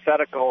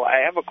hypothetical. I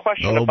have a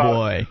question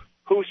about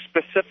who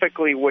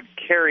specifically would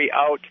carry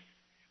out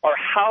or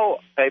how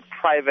a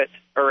private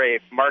or a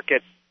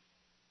market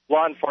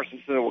law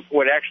enforcement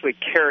would actually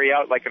carry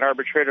out like an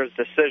arbitrator's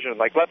decision.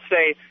 Like let's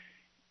say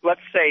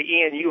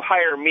Ian, you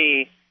hire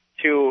me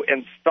to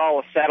install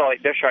a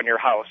satellite dish on your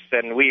house,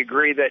 and we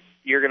agree that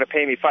you're going to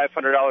pay me $500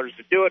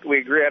 to do it. We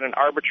agree on an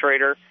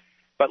arbitrator,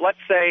 but let's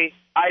say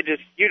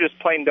you just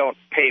plain don't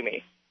pay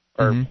me,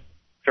 or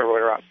whichever way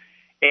around.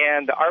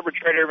 And the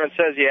arbitrator even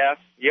says, yeah,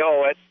 you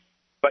owe it,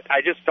 but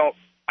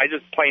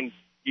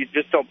you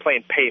just don't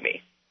plain pay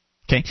me.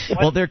 Okay.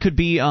 Well, there could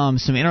be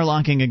some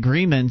interlocking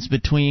agreements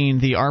between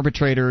the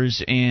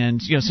arbitrators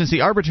and, since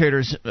the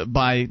arbitrators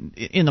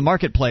in the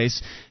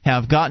marketplace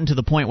have gotten to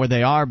the point where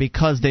they are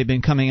because they've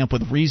been coming up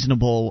with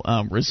reasonable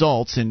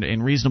results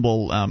and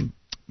reasonable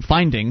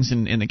findings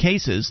in the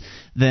cases,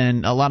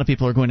 then a lot of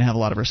people are going to have a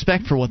lot of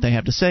respect for what they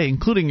have to say,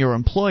 including your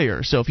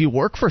employer. So if you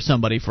work for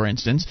somebody, for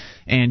instance,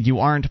 and you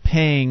aren't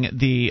paying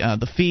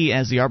the fee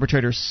as the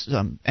arbitrator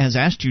has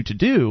asked you to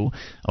do,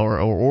 or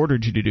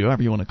ordered you to do,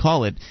 however you want to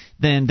call it,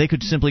 then they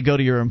could simply go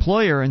to your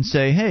employer and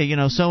say, hey,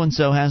 so and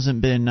so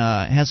hasn't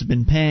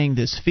been paying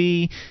this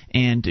fee,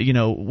 and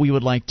we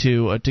would like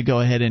to go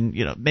ahead and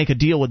make a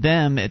deal with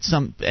them at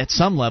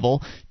some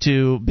level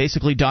to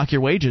basically dock your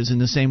wages in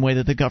the same way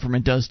that the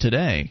government does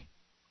today.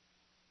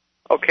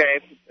 Okay,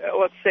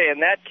 let's say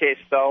in that case,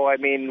 though, I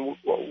mean,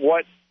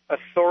 what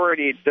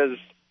authority do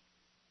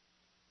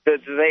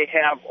they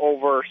have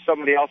over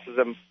somebody else's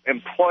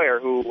employer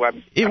who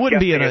it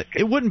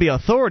wouldn't be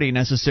authority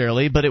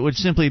necessarily, but it would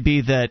simply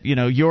be that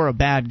you're a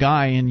bad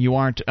guy and you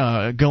aren't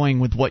going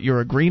with what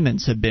your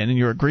agreements have been, and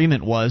your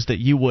agreement was that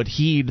you would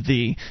heed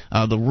the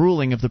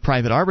ruling of the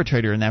private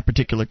arbitrator in that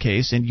particular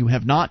case, and you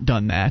have not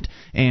done that,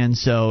 and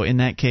so in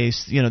that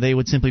case they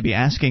would simply be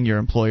asking your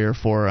employer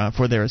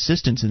for their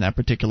assistance in that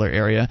particular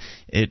area.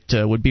 It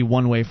would be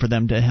one way for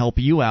them to help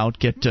you out,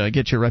 get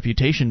your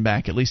reputation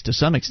back, at least to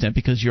some extent,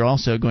 because you're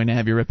also going to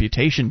have your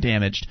reputation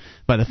damaged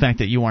by the fact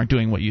that you aren't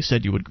doing what you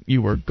said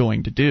you were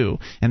going to do,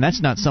 and that's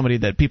not somebody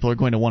that people are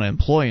going to want to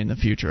employ in the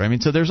future. I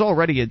mean, so there are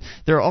already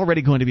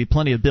going to be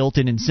plenty of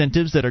built-in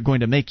incentives that are going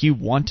to make you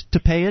want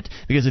to pay it,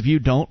 because if you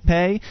don't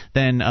pay,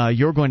 then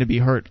you're going to be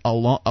hurt a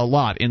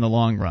lot in the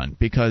long run,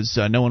 because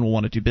no one will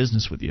want to do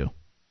business with you.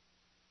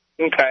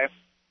 Okay,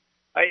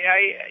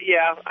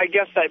 I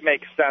guess that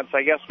makes sense.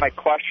 I guess my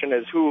question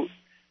is who.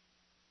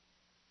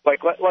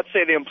 Like, let's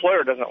say the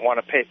employer doesn't want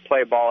to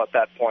play ball at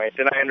that point,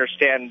 and I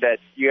understand that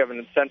you have an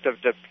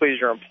incentive to please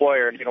your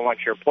employer, and you don't want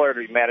your employer to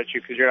be mad at you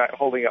because you're not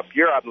holding up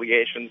your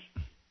obligations.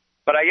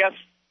 But I guess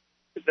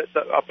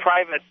a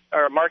private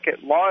or a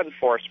market law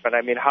enforcement,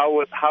 I mean, how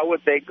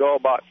would they go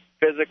about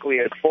physically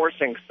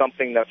enforcing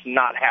something that's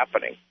not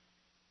happening?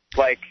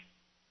 Like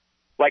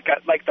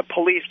the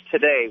police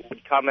today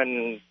would come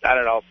and, I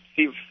don't know,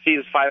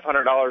 seize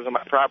 $500 on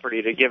my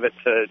property to give it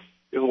to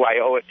who I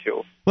owe it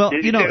to. Well,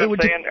 you know, it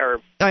would. Or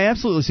I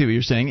absolutely see what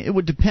you're saying. It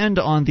would depend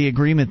on the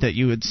agreement that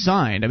you had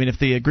signed. I mean, if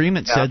the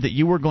agreement said that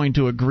you were going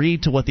to agree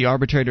to what the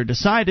arbitrator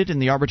decided,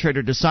 and the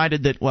arbitrator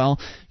decided that, well,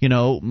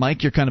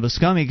 Mike, you're kind of a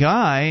scummy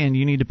guy, and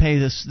you need to pay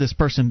this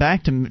person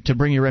back to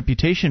bring your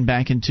reputation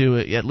back into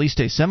at least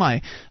a semi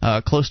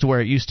close to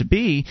where it used to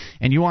be,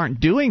 and you aren't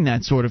doing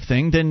that sort of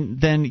thing,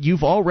 then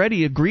you've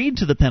already agreed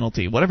to the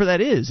penalty, whatever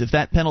that is. If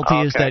that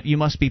penalty is that you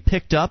must be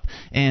picked up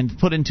and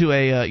put into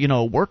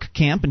a work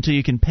camp until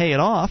you can pay it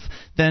off,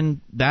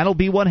 then that'll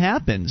be what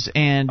happens.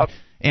 And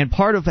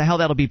part of how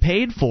that'll be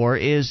paid for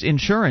is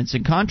insurance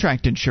and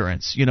contract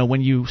insurance. When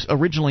you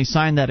originally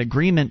signed that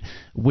agreement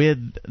with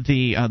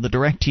the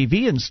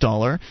DirecTV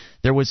installer,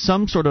 there was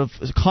some sort of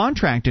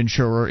contract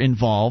insurer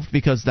involved,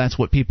 because that's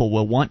what people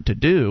will want to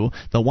do.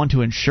 They'll want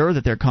to ensure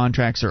that their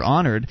contracts are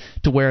honored,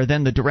 to where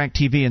then the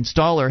DirecTV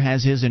installer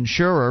has his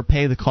insurer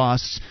pay the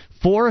costs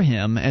for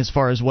him as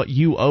far as what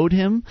you owed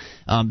him.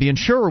 The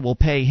insurer will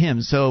pay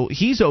him, so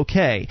he's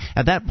okay.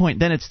 At that point,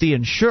 then it's the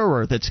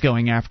insurer that's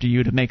going after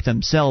you to make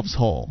themselves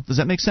whole. Does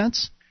that make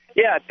sense?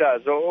 Yeah, it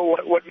does.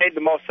 What made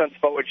the most sense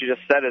about what you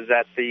just said is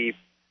that the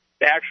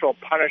actual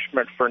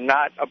punishment for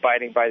not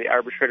abiding by the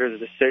arbitrator's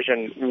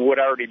decision would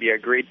already be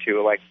agreed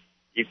to, like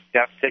you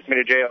have to take me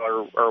to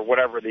jail or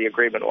whatever the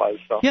agreement was.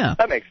 So yeah,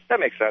 that makes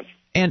sense.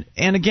 And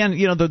again,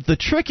 the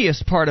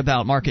trickiest part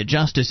about market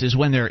justice is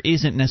when there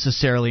isn't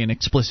necessarily an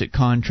explicit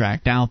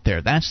contract out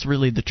there. That's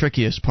really the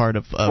trickiest part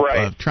of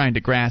trying to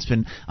grasp,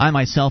 and I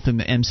myself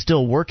am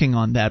still working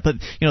on that. But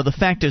the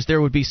fact is, there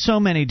would be so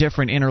many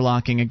different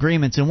interlocking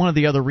agreements, and one of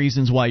the other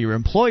reasons why your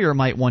employer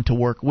might want to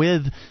work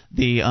with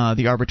the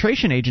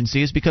arbitration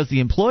agency is because the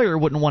employer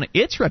wouldn't want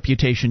its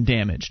reputation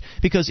damaged,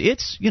 because it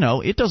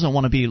doesn't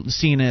want to be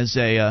seen as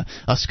a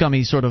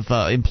scummy sort of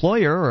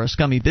employer or a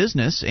scummy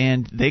business,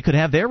 and they could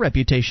have their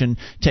reputation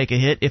take a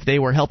hit if they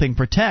were helping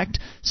protect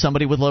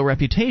somebody with low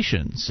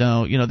reputation.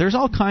 So there's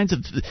all kinds of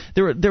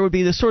there would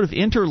be this sort of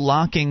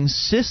interlocking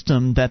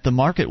system that the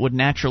market would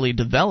naturally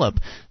develop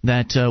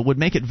that would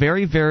make it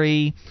very,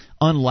 very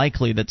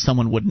unlikely that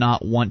someone would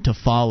not want to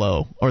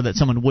follow, or that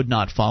someone would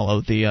not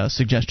follow the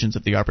suggestions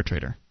of the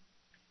arbitrator.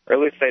 Or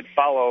at least they'd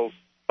follow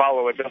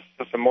a justice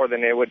system more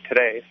than they would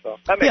today. So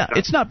that makes sense.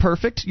 It's not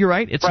perfect. You're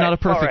right. It's not a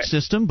perfect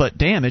system, but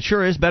damn, it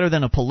sure is better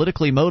than a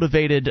politically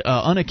motivated,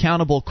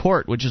 unaccountable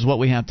court, which is what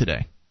we have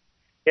today.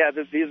 Yeah,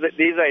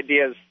 these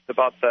ideas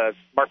about the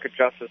market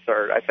justice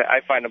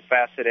I find them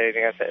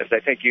fascinating, as I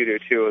think you do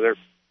too. They're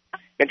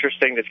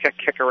interesting to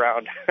kick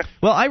around.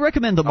 Well, I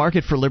recommend The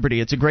Market for Liberty.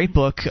 It's a great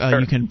book.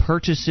 You can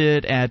purchase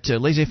it at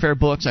Laissez-Faire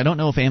Books. I don't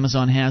know if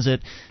Amazon has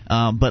it,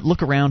 but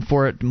look around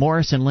for it.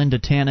 Morris and Linda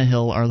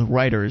Tannehill are the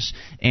writers,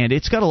 and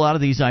it's got a lot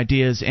of these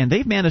ideas, and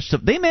they managed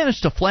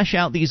to flesh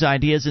out these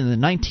ideas in the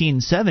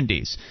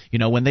 1970s,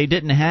 when they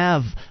didn't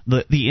have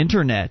the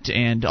internet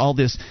and all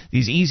these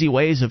easy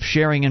ways of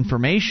sharing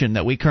information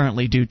that we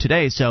currently do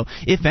today. So,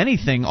 if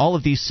anything, all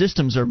of these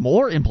systems are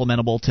more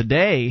implementable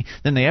today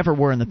than they ever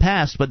were in the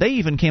past, but they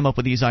even came up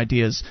with these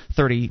ideas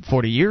 30,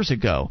 40 years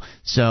ago.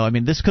 So, I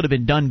mean, this could have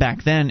been done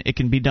back then. It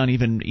can be done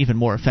even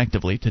more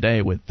effectively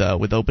today with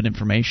open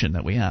information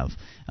that we have.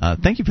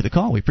 Thank you for the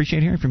call. We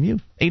appreciate hearing from you.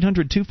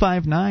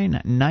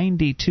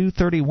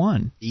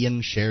 800-259-9231.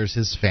 Ian shares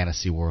his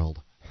fantasy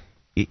world.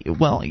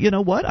 Well, you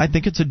know what? I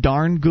think it's a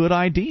darn good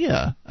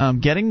idea.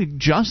 Getting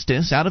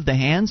justice out of the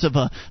hands of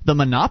the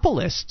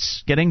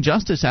monopolists, getting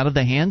justice out of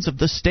the hands of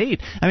the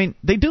state. I mean,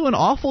 they do an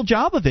awful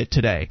job of it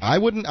today. I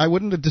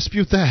wouldn't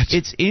dispute that.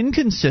 It's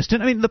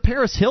inconsistent. I mean, the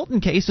Paris Hilton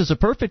case is a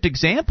perfect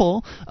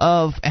example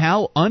of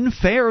how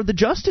unfair the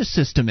justice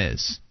system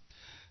is.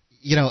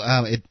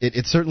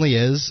 It certainly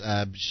is.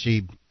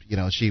 She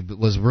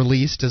was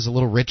released as a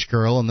little rich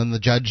girl, and then the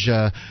judge,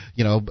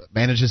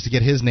 manages to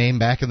get his name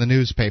back in the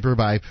newspaper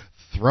by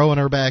throwing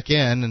her back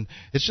in, and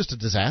it's just a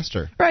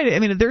disaster. Right. I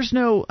mean, there's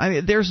no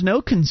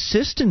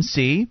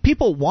consistency.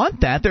 People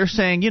want that. They're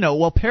saying,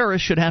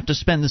 Paris should have to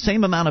spend the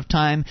same amount of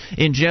time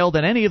in jail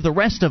that any of the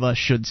rest of us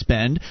should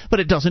spend, but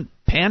it doesn't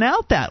pan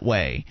out that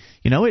way.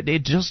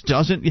 It just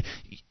doesn't.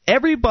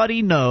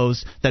 Everybody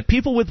knows that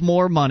people with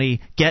more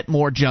money get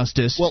more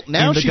justice. Well,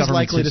 now she's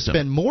likely system. to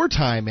spend more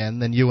time in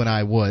than you and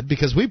I would,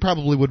 because we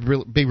probably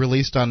would be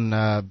released on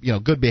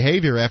good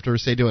behavior after,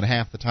 say, doing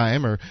half the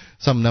time or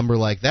some number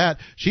like that.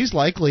 She's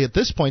likely at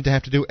this point to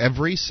have to do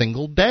every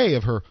single day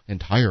of her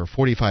entire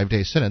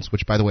 45-day sentence,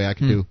 which, by the way, I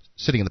can do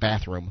sitting in the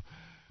bathroom.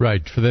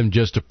 Right, for them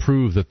just to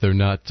prove that they're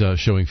not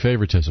showing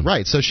favoritism.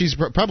 Right, so she's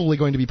probably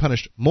going to be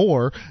punished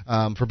more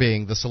for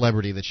being the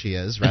celebrity that she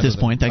is. At this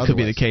point, that could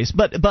be the case.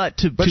 But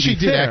she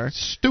did fair, act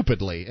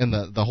stupidly in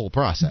the whole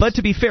process. But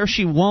to be fair,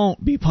 she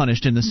won't be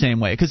punished in the same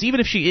way, because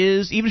even if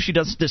she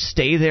does just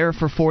stay there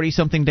for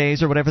 40-something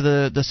days or whatever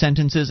the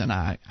sentence is, and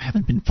I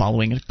haven't been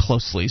following it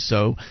closely,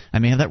 so I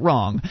may have that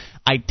wrong.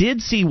 I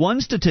did see one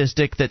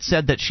statistic that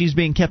said that she's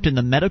being kept in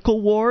the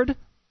medical ward.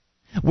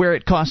 where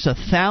it costs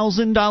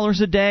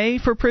 $1,000 a day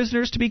for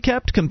prisoners to be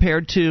kept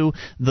compared to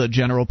the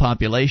general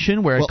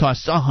population where it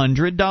costs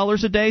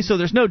 $100 a day. So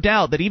there's no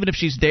doubt that even if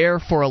she's there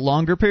for a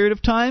longer period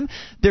of time,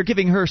 they're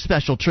giving her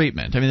special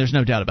treatment. I mean, there's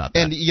no doubt about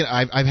that. And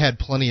I've had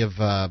plenty of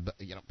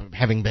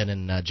having been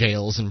in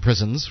jails and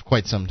prisons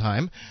quite some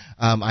time.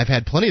 I've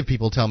had plenty of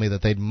people tell me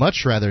that they'd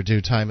much rather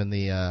do time in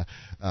the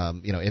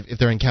if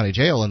they're in county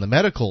jail in the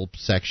medical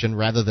section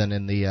rather than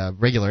in the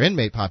regular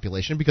inmate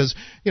population, because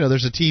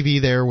there's a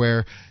TV there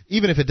where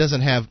even if it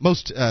doesn't have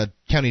most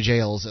county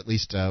jails, at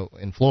least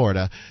in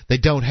Florida, they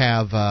don't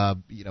have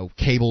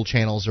cable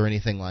channels or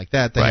anything like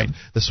that. They have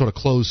the sort of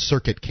closed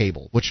circuit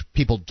cable, which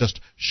people just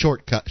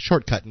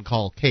shortcut and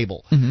call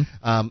cable.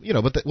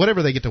 But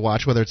whatever they get to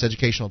watch, whether it's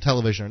educational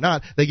television or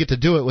not, they get to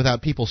do it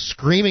without people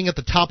screaming at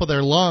the top of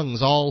their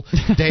lungs all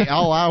day,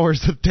 all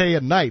hours of day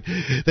and night.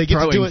 They get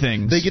to do it.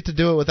 Things. They get to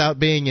do it without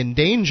being in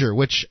danger,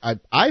 which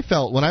I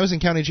felt when I was in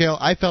county jail.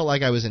 I felt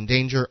like I was in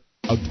danger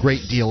a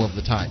great deal of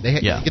the time. They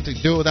get to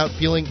do it without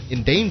feeling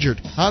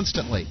endangered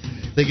constantly.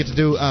 They get to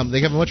do.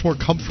 They have a much more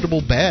comfortable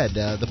bed.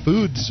 The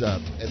food's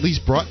at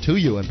least brought to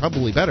you, and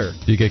probably better.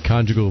 Do you get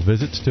conjugal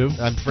visits too?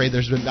 I'm afraid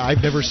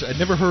I've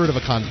never heard of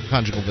a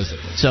conjugal visit.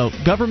 So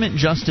government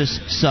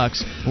justice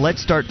sucks.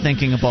 Let's start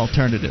thinking of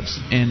alternatives,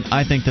 and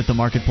I think that the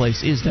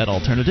marketplace is that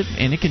alternative,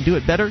 and it can do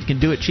it better. It can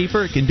do it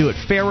cheaper. It can do it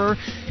fairer.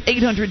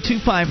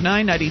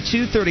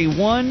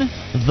 800-259-9231.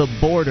 The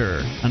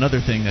border, another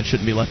thing that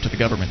shouldn't be left to the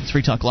government. It's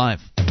Free Talk Live.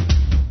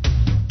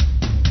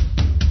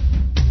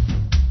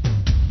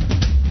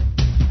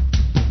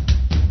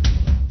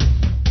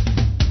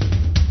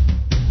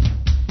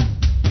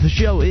 The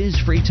show is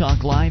Free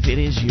Talk Live. It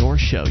is your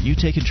show. You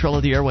take control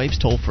of the airwaves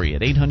toll-free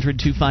at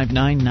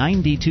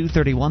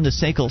 800-259-9231, the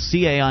SACL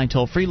CAI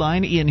toll-free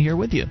line. Ian here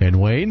with you.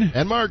 And Wayne.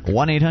 And Mark.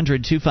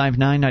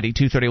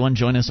 1-800-259-9231.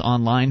 Join us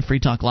online,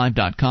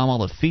 freetalklive.com.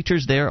 All the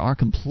features there are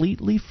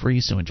completely free,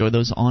 so enjoy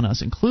those on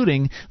us,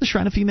 including the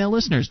Shrine of Female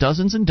Listeners.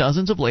 Dozens and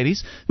dozens of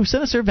ladies who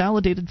sent us their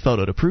validated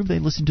photo to prove they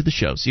listen to the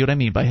show. See what I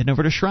mean by heading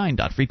over to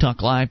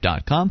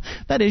shrine.freetalklive.com.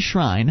 That is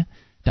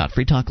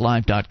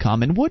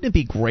shrine.freetalklive.com. And wouldn't it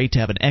be great to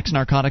have an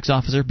ex-narcotics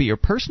officer be your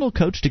personal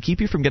coach to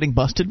keep you from getting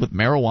busted with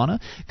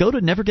marijuana? Go to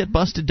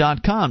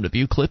nevergetbusted.com to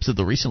view clips of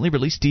the recently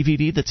released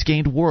DVD that's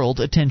gained world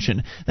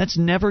attention. That's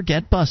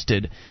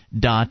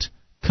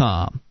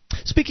nevergetbusted.com.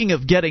 Speaking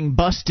of getting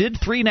busted,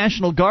 3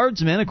 National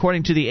Guardsmen,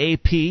 according to the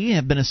AP,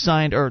 have been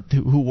assigned, or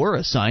who were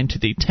assigned to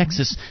the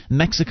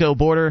Texas-Mexico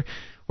border,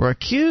 were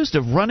accused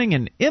of running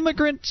an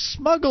immigrant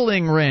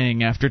smuggling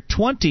ring after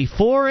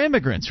 24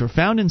 immigrants were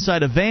found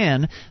inside a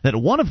van that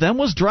one of them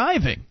was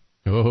driving.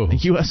 The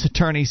U.S.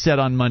 attorney said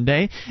on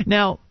Monday.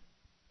 Now,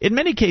 in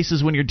many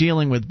cases when you're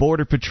dealing with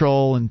Border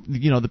Patrol and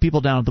the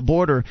people down at the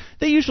border,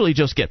 they usually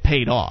just get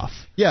paid off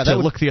to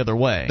look the other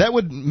way. That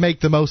would make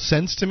the most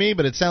sense to me,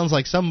 but it sounds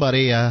like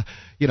somebody got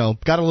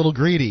a little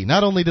greedy.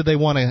 Not only did they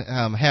want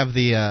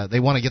to they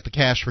want to get the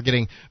cash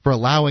for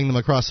allowing them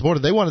across the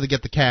border, they wanted to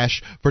get the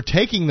cash for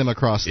taking them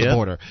across the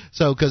border.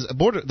 So because the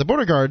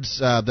border guards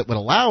that would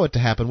allow it to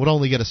happen would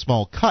only get a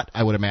small cut,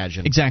 I would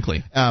imagine.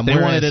 Exactly. They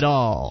wanted it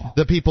all.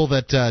 The people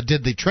that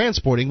did the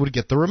transporting would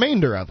get the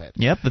remainder of it.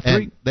 Yep.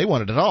 They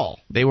wanted it all.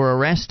 They were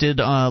arrested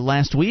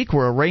last week,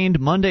 were arraigned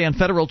Monday on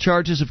federal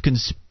charges of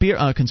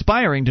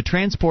conspiring to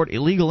transport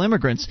illegal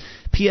immigrants.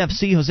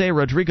 PFC Jose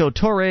Rodrigo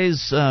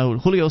Torres,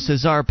 Julio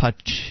Cesar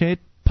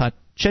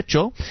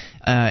Pacheco,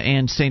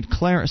 and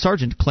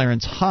Sergeant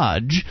Clarence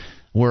Hodge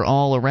were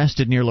all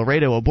arrested near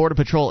Laredo. A Border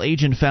Patrol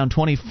agent found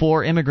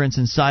 24 immigrants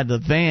inside the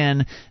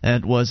van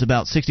that was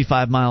about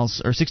 68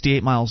 miles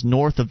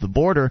north of the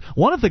border.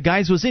 One of the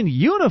guys was in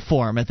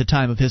uniform at the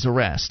time of his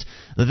arrest.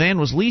 The van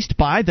was leased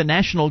by the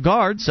National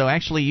Guard, so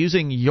actually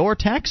using your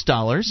tax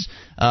dollars,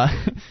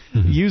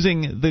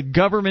 using the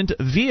government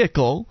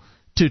vehicle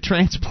to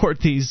transport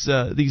these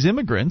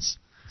immigrants.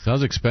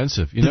 Sounds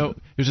expensive.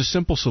 There's a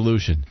simple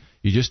solution.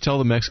 You just tell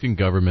the Mexican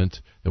government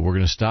that we're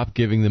going to stop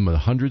giving them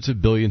hundreds of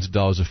billions of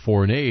dollars of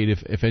foreign aid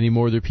if any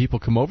more of their people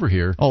come over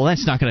here. Oh,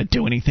 that's not going to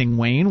do anything,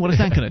 Wayne. What is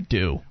that going to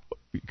do?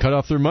 Cut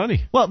off their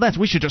money. Well,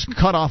 we should just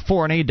cut off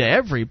foreign aid to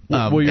every country.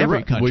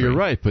 Well, you're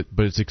right, but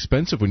it's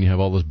expensive when you have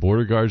all those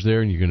border guards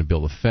there, and you're going to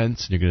build a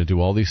fence, and you're going to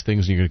do all these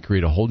things, and you're going to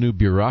create a whole new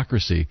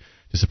bureaucracy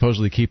to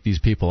supposedly keep these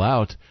people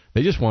out.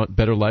 They just want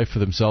better life for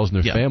themselves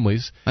and their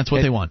families. That's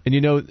what they want.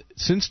 And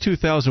since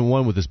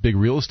 2001 with this big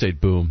real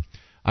estate boom,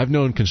 I've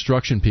known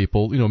construction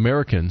people,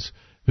 Americans,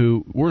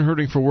 who weren't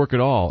hurting for work at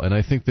all, and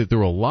I think that there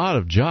were a lot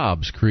of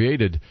jobs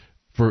created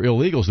for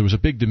illegals. There was a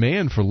big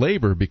demand for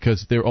labor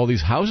because there were all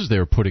these houses they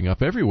were putting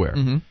up everywhere.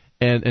 Mm-hmm.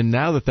 And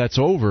now that that's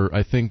over,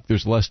 I think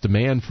there's less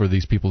demand for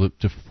these people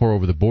to pour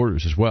over the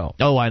borders as well.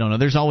 Oh, I don't know.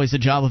 There's always a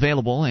job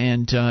available,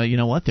 and you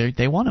know what?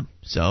 They want them,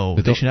 so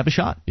they should have a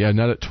shot. Yeah,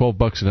 not at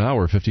 $12 an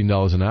hour,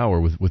 $15 an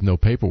hour with no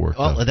paperwork.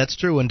 Well, that's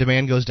true. When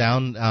demand goes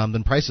down,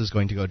 then price is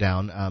going to go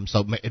down.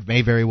 So it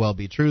may very well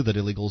be true that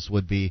illegals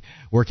would be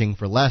working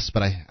for less,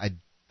 but I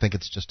think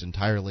it's just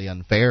entirely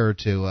unfair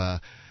to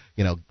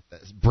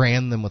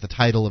brand them with the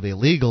title of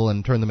illegal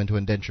and turn them into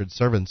indentured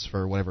servants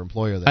for whatever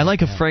employer they I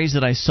like have. a phrase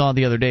that I saw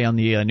the other day on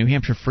the New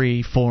Hampshire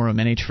Free Forum,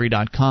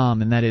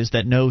 nhfree.com, and that is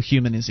that no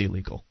human is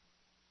illegal.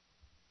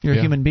 You're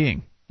a human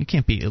being. You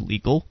can't be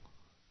illegal.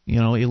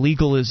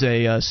 Illegal is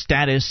a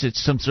status.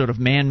 It's some sort of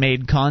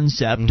man-made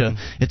concept.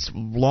 Mm-hmm. It's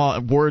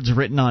words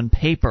written on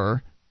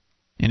paper.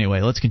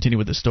 Anyway, let's continue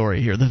with the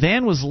story here. The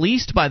van was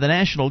leased by the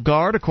National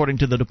Guard, according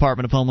to the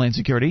Department of Homeland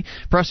Security.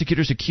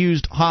 Prosecutors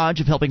accused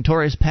Hodge of helping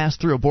Torres pass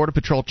through a Border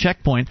Patrol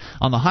checkpoint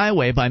on the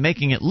highway by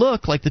making it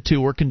look like the two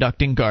were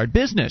conducting guard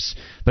business.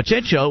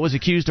 Pacheco was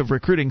accused of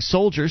recruiting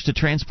soldiers to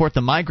transport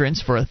the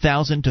migrants for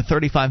 $1,000 to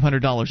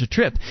 $3,500 a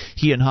trip.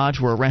 He and Hodge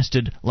were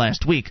arrested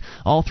last week.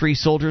 All three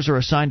soldiers are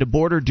assigned to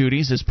border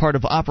duties as part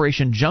of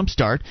Operation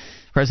Jumpstart,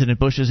 President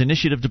Bush's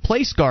initiative to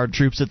place guard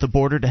troops at the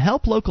border to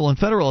help local and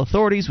federal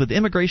authorities with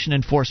immigration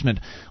enforcement.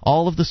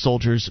 All of the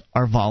soldiers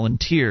are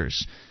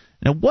volunteers.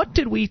 Now, what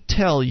did we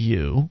tell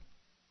you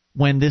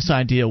when this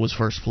idea was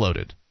first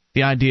floated?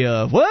 The idea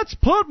of, let's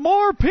put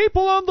more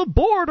people on the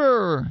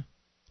border.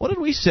 What did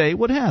we say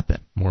would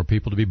happen? More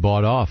people to be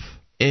bought off.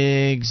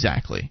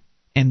 Exactly.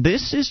 And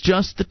this is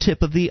just the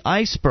tip of the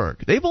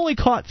iceberg. They've only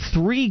caught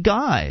 3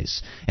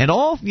 guys, and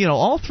all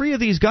 3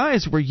 of these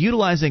guys were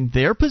utilizing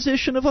their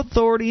position of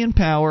authority and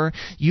power,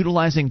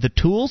 utilizing the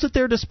tools at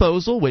their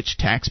disposal, which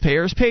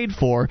taxpayers paid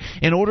for,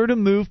 in order to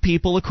move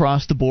people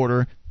across the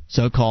border,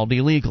 so-called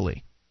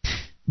illegally.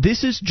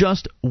 This is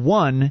just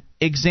one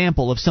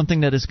example of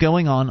something that is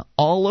going on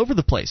all over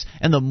the place.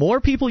 And the more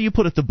people you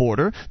put at the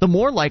border, the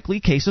more likely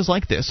cases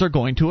like this are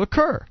going to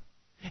occur.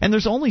 And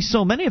there's only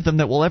so many of them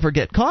that will ever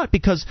get caught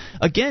because,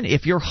 again,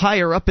 if you're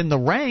higher up in the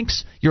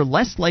ranks, you're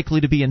less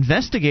likely to be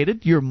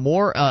investigated. You're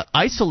more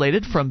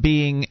isolated from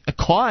being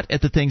caught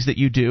at the things that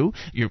you do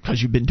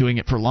because you've been doing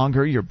it for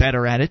longer. You're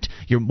better at it.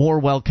 You're more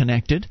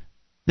well-connected.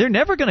 They're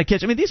never going to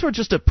catch. I mean, these were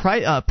just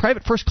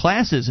private first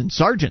classes and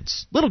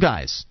sergeants, little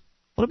guys.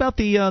 What about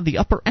the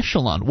upper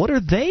echelon? What are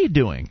they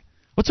doing?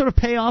 What sort of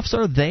payoffs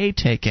are they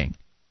taking?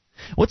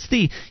 What's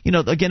the,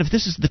 again, if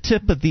this is the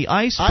tip of the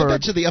iceberg... I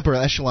bet you the upper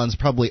echelons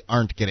probably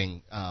aren't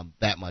getting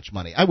that much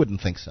money. I wouldn't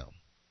think so.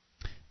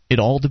 It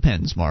all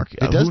depends, Mark.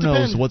 Who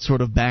knows what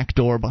sort of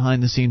backdoor,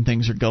 behind-the-scene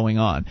things are going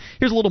on.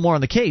 Here's a little more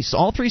on the case.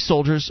 All 3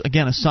 soldiers,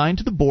 again, assigned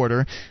to the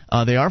border.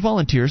 They are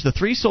volunteers. The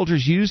 3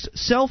 soldiers used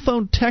cell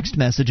phone text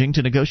messaging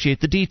to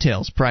negotiate the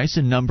details, price,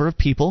 and number of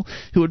people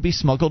who would be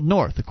smuggled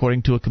north,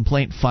 according to a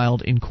complaint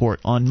filed in court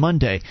on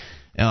Monday.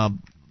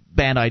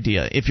 Bad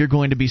idea. If you're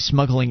going to be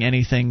smuggling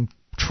anything,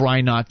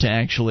 try not to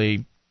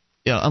actually,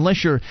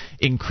 unless you're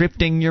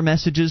encrypting your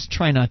messages,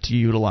 try not to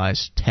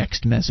utilize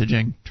text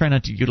messaging. Try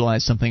not to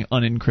utilize something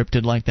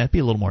unencrypted like that. Be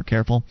a little more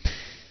careful.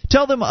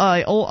 Tell them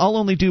I'll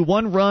only do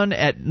one run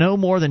at no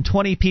more than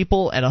 20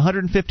 people at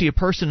 $150 a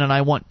person, and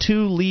I want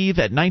 2 leave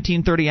at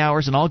 1930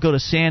 hours, and I'll go to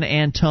San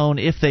Antone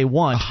if they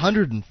want.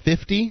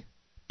 150?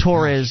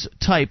 Torres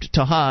typed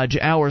to Hodge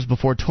hours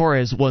before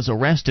Torres was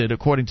arrested,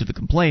 according to the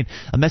complaint.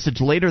 A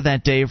message later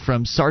that day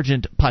from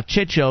Sergeant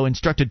Pacheco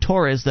instructed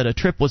Torres that a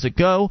trip was a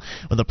go,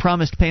 with a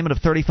promised payment of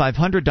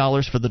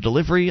 $3,500 for the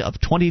delivery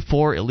of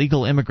 24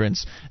 illegal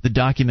immigrants, the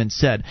document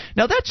said.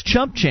 Now, that's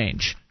chump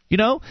change.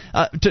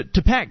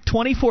 To pack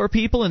 24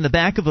 people in the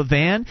back of a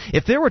van,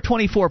 if there were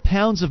 24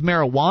 pounds of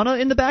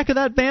marijuana in the back of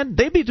that van,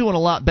 they'd be doing a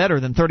lot better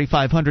than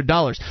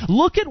 $3,500.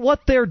 Look at what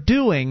they're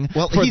doing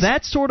for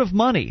that sort of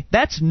money.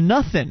 That's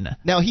nothing.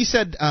 Now, he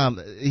said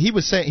he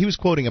was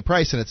quoting a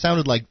price, and it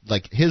sounded like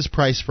his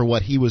price for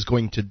what he was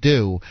going to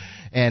do.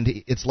 And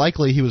it's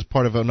likely he was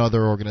part of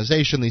another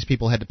organization. These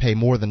people had to pay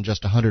more than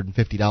just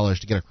 $150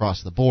 to get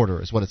across the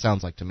border, is what it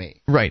sounds like to me.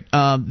 Right.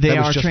 They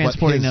are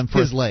transporting them for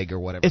his leg or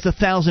whatever. It's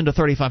 $1,000 to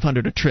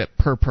 $3,500 a trip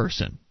per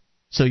person.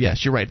 So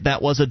yes, you're right.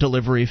 That was a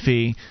delivery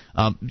fee.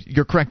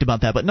 You're correct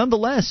about that. But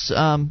nonetheless,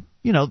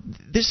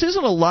 this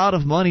isn't a lot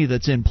of money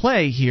that's in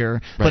play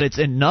here, but it's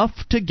enough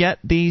to get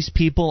these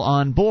people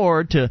on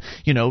board to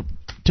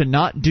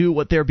not do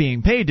what they're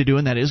being paid to do,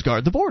 and that is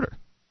guard the border.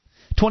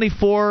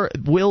 24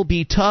 will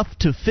be tough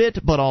to fit,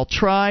 but I'll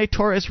try,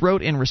 Torres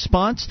wrote in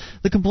response.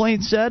 The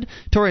complaint said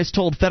Torres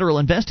told federal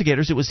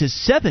investigators it was his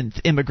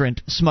 7th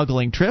immigrant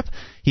smuggling trip.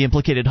 He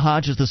implicated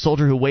Hodge as the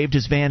soldier who waved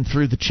his van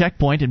through the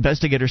checkpoint.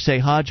 Investigators say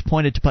Hodge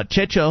pointed to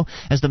Pacheco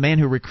as the man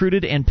who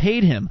recruited and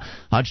paid him.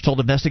 Hodge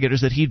told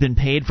investigators that he'd been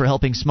paid for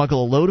helping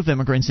smuggle a load of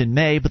immigrants in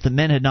May, but the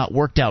men had not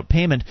worked out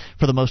payment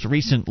for the most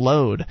recent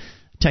load.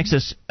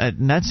 Texas,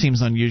 and that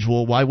seems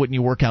unusual. Why wouldn't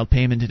you work out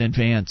payment in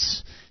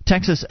advance?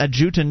 Texas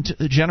Adjutant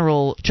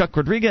General Chuck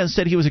Rodriguez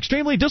said he was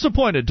extremely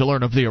disappointed to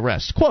learn of the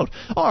arrest. Quote,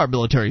 "Our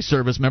military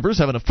service members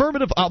have an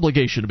affirmative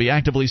obligation to be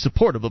actively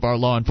supportive of our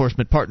law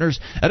enforcement partners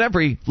at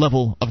every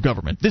level of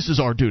government. This is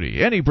our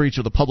duty. Any breach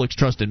of the public's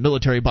trust in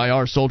military by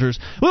our soldiers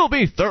will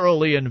be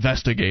thoroughly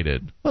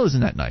investigated." Well,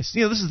 isn't that nice?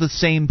 This is the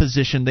same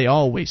position they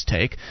always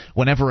take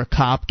whenever a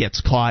cop gets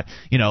caught,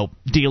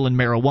 dealing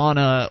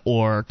marijuana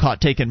or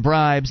caught taking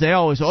bribes. They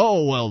always,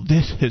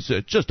 this is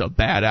just a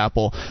bad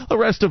apple. The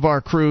rest of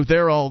our crew,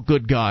 they're all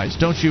good guys.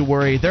 Don't you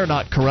worry. They're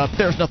not corrupt.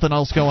 There's nothing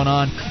else going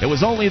on. It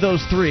was only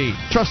those 3.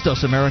 Trust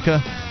us, America.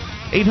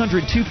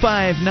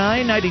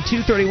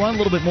 800-259-9231. A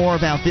little bit more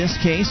about this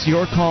case,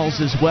 your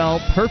calls as well.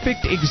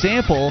 Perfect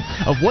example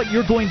of what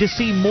you're going to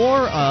see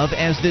more of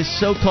as this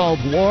so-called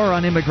war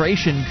on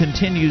immigration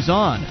continues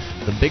on.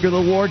 The bigger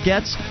the war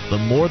gets, the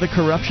more the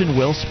corruption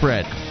will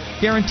spread.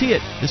 Guarantee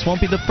it. This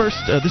won't be the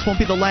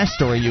last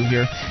story you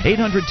hear.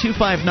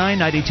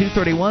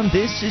 800-259-9231.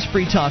 This is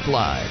Free Talk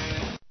Live.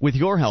 With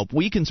your help,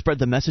 we can spread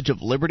the message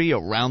of liberty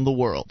around the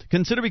world.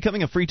 Consider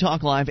becoming a Free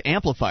Talk Live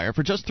amplifier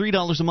for just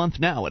 $3 a month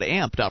now at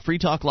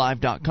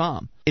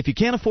amp.freetalklive.com. If you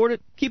can't afford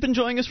it, keep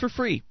enjoying us for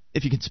free.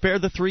 If you can spare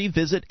the $3,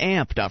 visit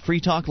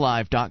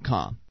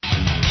amp.freetalklive.com.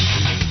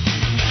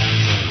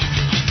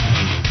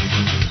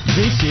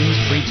 This is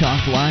Free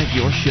Talk Live,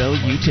 your show.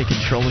 You take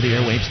control of the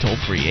airwaves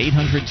toll-free.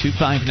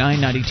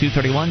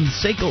 800-259-9231.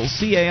 SACL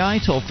CAI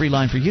toll-free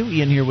line for you.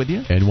 Ian here with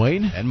you. And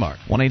Wayne. And Mark.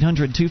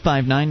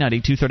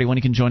 1-800-259-9231.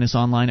 You can join us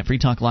online at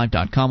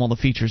freetalklive.com. All the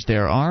features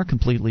there are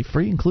completely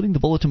free, including the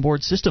bulletin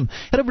board system.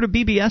 Head over to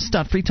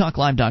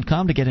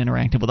bbs.freetalklive.com to get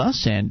interactive with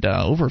us and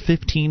over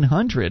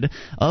 1,500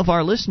 of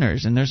our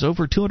listeners. And there's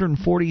over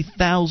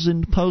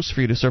 240,000 posts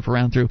for you to surf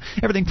around through.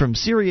 Everything from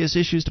serious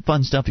issues to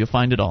fun stuff. You'll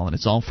find it all, and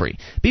it's all free.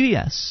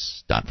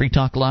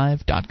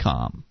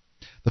 bbs.freetalklive.com.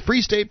 The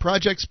Free State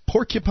Project's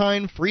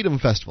Porcupine Freedom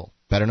Festival,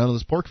 better known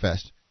as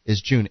PorcFest,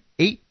 is June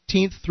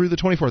 18th through the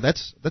 24th.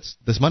 That's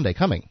this Monday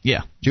coming.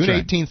 Yeah. June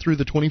 18th through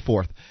the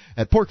 24th.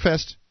 At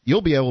PorcFest,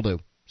 you'll be able to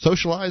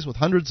socialize with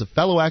hundreds of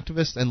fellow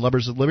activists and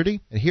lovers of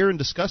liberty and hear and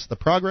discuss the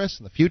progress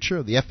and the future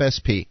of the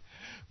FSP.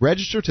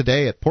 Register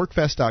today at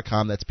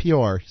porcfest.com. That's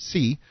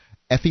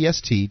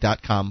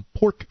PORCFEST.com,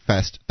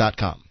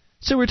 porcfest.com.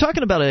 So we're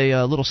talking about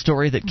a little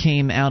story that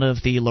came out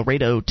of the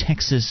Laredo,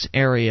 Texas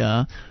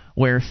area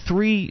where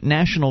 3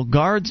 National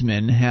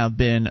Guardsmen have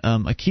been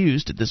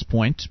accused at this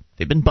point.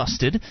 They've been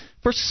busted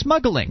for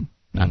smuggling,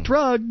 not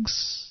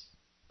drugs,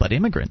 but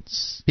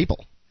immigrants.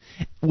 People.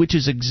 Which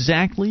is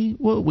exactly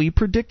what we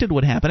predicted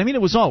would happen. I mean,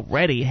 it was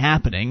already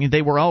happening.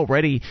 They were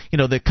already,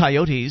 the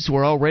coyotes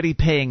were already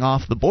paying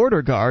off the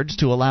border guards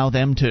to allow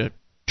them to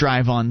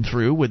drive on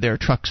through with their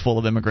trucks full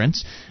of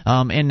immigrants,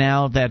 and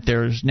now that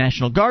there's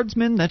National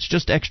Guardsmen, that's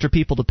just extra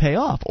people to pay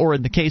off. Or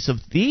in the case of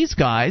these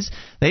guys,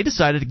 they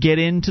decided to get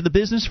into the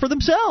business for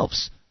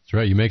themselves. That's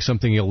right. You make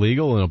something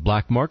illegal and a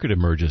black market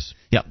emerges.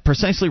 Yeah,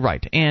 precisely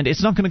right. And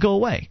it's not going to go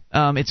away.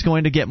 It's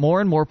going to get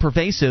more and more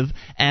pervasive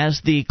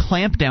as the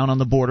clampdown on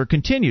the border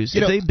continues.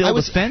 If they build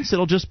a fence,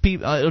 it'll just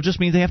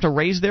mean they have to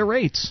raise their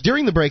rates.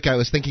 During the break, I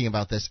was thinking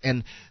about this,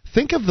 and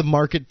think of the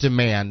market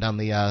demand on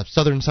the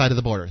southern side of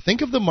the border.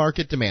 Think of the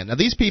market demand. Now,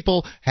 these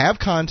people have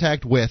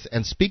contact with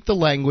and speak the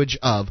language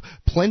of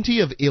plenty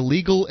of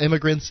illegal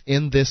immigrants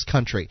in this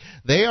country.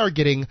 They are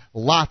getting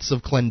lots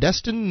of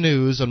clandestine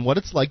news on what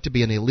it's like to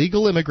be an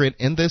illegal immigrant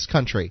in this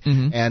country,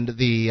 and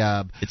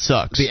it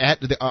sucks.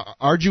 The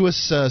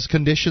arduous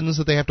conditions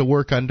that they have to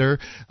work under,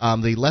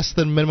 the less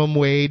than minimum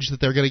wage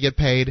that they're going to get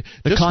paid,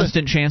 the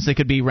constant chance they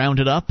could be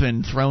rounded up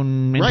and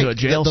thrown into a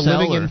jail cell,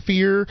 living in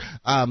fear,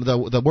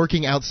 the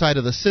working outside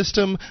of the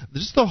system,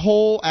 just the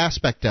whole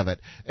aspect of it.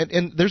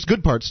 And there's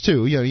good parts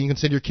too. You can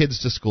send your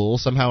kids to school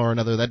somehow or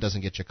another. That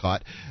doesn't get you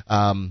caught.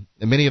 And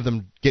many of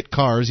them get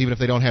cars even if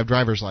they don't have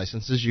driver's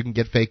licenses. You can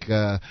get fake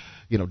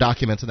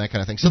documents and that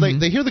kind of thing. So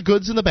they hear the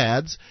goods and the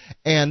bads,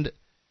 and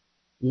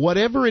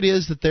whatever it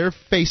is that they're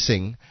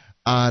facing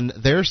on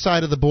their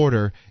side of the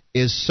border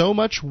is so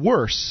much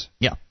worse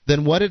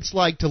than what it's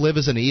like to live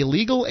as an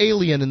illegal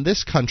alien in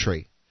this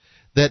country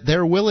that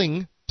they're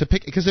willing to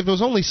pick. Because if it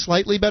was only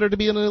slightly better to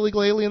be an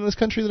illegal alien in this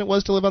country than it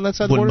was to live on that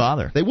side of the border,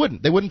 bother. They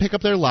wouldn't pick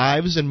up their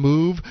lives and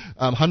move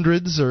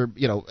hundreds or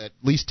at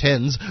least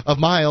tens of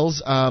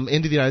miles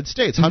into the United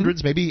States.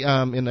 Hundreds, maybe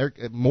in there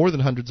more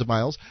than hundreds of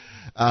miles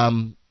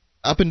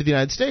up into the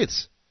United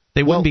States.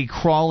 They wouldn't be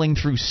crawling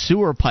through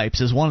sewer pipes,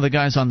 as one of the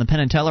guys on the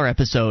Penn and Teller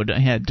episode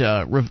had.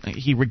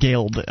 He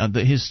regaled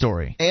his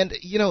story. And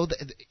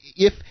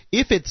if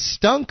it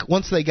stunk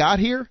once they got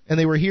here and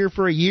they were here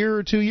for a year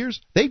or 2 years,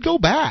 they'd go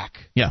back.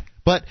 Yeah.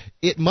 But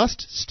it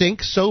must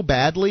stink so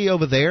badly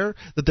over there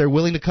that they're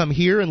willing to come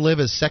here and live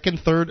as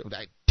second, third,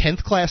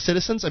 10th class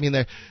citizens. I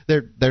mean,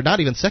 they're not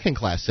even second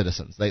class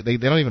citizens. They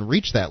don't even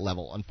reach that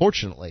level,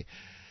 unfortunately.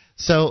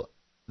 So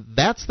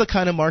that's the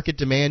kind of market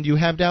demand you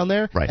have down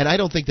there, right. And I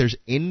don't think there's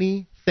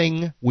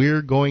anything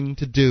we're going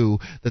to do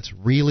that's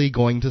really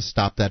going to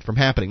stop that from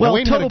happening. Well,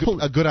 Wayne had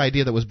a good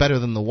idea that was better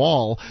than the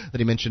wall that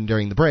he mentioned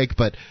during the break,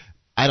 but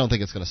I don't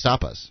think it's going to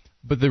stop us.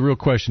 But the real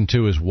question,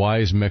 too, is why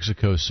is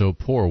Mexico so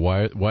poor?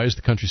 Why is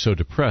the country so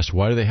depressed?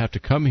 Why do they have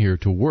to come here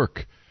to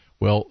work?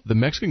 Well, the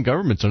Mexican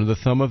government's under the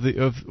thumb of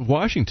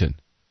Washington.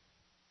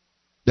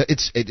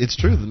 It's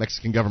true. The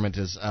Mexican government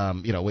is, I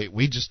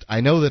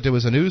know that there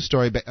was a news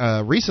story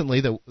recently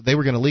that they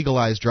were going to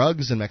legalize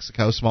drugs in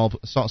Mexico, small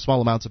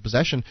amounts of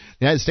possession.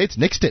 The United States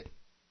nixed it.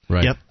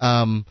 Right. Yep.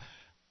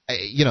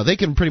 They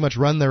can pretty much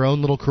run their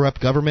own little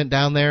corrupt government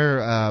down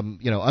there,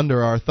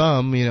 under our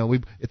thumb.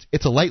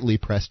 It's a lightly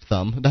pressed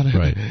thumb,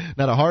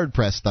 not a hard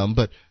pressed thumb,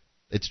 but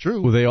it's true.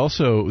 Well,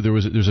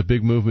 there's a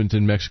big movement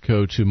in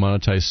Mexico to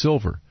monetize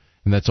silver.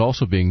 and that's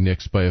also being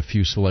nixed by a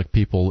few select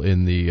people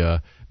in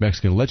the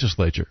Mexican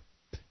legislature,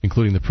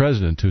 including the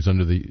president, who's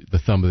under the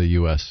thumb of the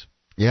U.S.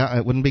 Yeah,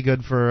 it wouldn't be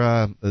good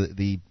for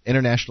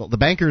the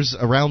bankers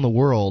around the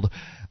world.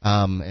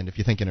 And if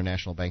you think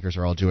international bankers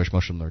are all Jewish,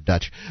 most of them are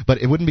Dutch. But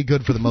it wouldn't be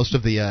good for most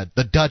of the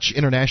Dutch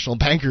international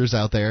bankers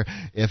out there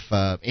if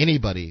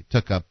anybody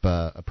took up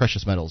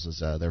precious metals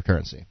as their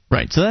currency.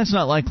 Right, so that's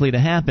not likely to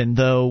happen,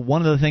 though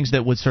one of the things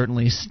that would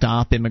certainly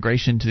stop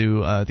immigration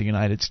to the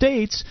United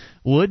States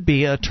would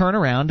be a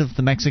turnaround of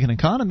the Mexican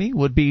economy,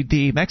 would be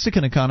the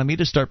Mexican economy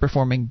to start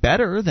performing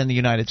better than the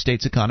United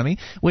States economy,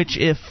 which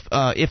if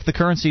the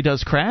currency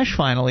does crash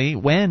finally,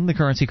 when the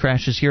currency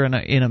crashes here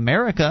in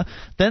America,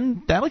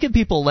 then that'll give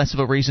people less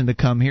of a reason to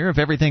come here. If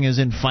everything is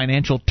in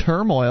financial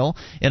turmoil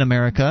in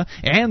America,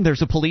 and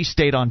there's a police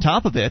state on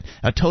top of it,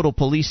 a total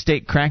police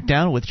state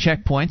crackdown with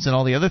checkpoints and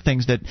all the other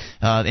things that,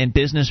 and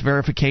business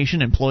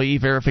verification, employee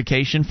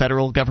verification,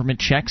 federal government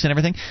checks and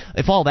everything,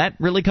 if all that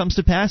really comes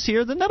to pass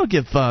here, then that'll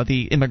give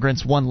the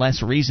immigrants one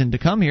less reason to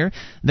come here.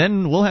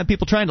 Then we'll have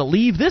people trying to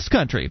leave this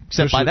country,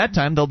 except by that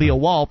time there'll be a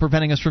wall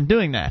preventing us from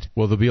doing that.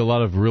 Well, there'll be a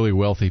lot of really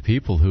wealthy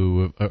people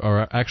who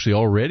are actually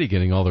already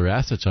getting all their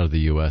assets out of the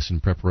U.S. in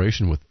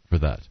preparation for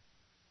that.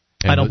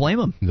 And I don't blame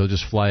them. They'll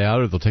just fly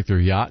out, or they'll take their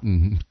yacht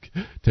and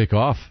take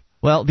off.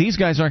 Well, these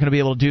guys aren't going to be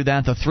able to do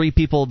that. The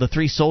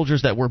three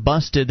soldiers that were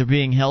busted, they're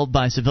being held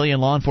by civilian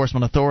law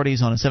enforcement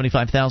authorities on a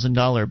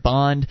 $75,000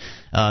 bond.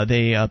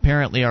 They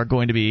apparently are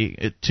going to be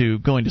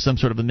going to some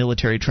sort of a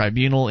military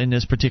tribunal in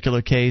this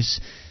particular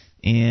case.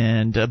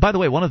 And by the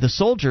way, one of the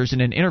soldiers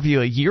in an interview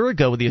a year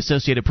ago with the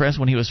Associated Press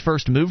when he was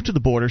first moved to the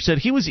border said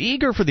he was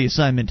eager for the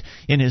assignment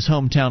in his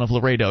hometown of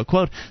Laredo.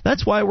 Quote,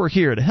 "That's why we're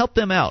here, to help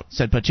them out,"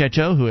 said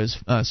Pacheco, who has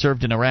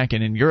served in Iraq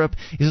and in Europe.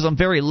 He says, "I'm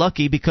very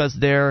lucky because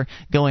their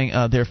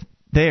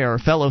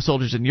fellow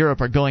soldiers in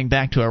Europe are going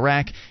back to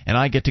Iraq, and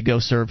I get to go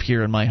serve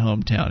here in my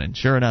hometown." And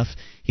sure enough,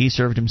 he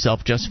served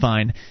himself just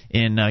fine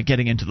in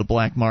getting into the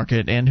black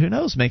market, and who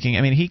knows, they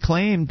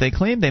claimed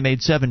they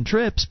made 7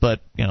 trips,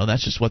 but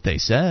that's just what they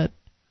said.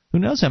 Who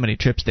knows how many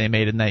trips they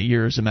made in that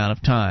year's amount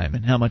of time,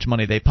 and how much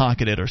money they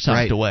pocketed or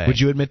sucked away. Would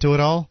you admit to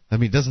it all?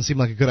 It doesn't seem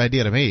like a good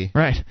idea to me.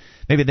 Right.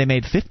 Maybe they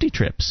made 50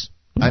 trips.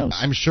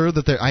 I'm sure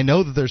that I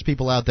know that there's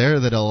people out there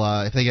that'll,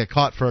 if they get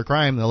caught for a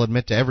crime, they'll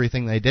admit to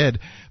everything they did.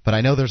 But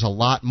I know there's a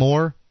lot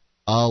more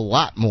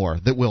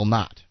that will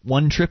not.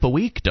 1 trip a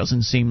week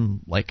doesn't seem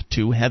like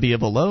too heavy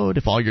of a load.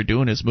 If all you're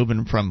doing is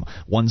moving from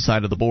one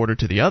side of the border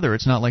to the other,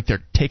 it's not like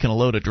they're taking a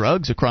load of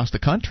drugs across the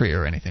country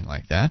or anything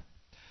like that.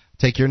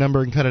 Take your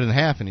number and cut it in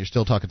half, and you're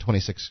still talking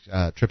 26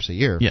 trips a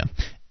year. Yeah.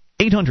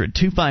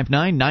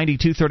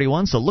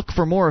 800-259-9231, so look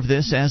for more of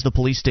this as the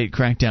police state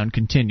crackdown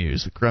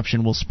continues. The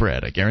corruption will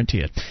spread, I guarantee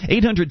it.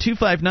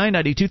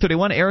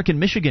 800-259-9231, Eric in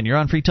Michigan, you're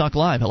on Free Talk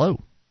Live. Hello.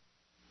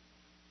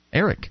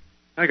 Eric.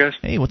 Hi, guys.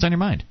 Hey, what's on your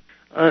mind?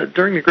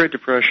 During the Great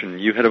Depression,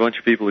 you had a bunch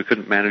of people who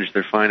couldn't manage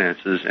their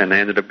finances, and they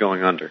ended up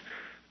going under.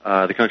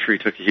 The country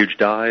took a huge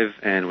dive,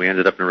 and we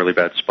ended up in a really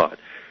bad spot.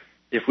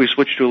 If we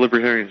switch to a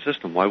libertarian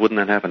system, why wouldn't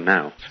that happen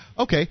now?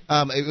 Okay,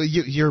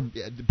 you're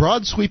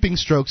broad sweeping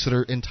strokes that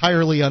are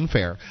entirely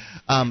unfair.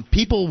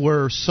 People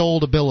were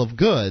sold a bill of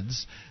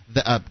goods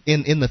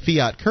in the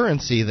fiat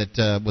currency that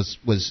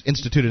was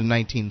instituted in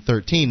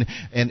 1913,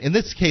 and in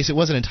this case, it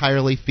wasn't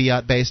entirely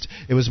fiat based.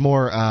 It was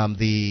more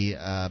the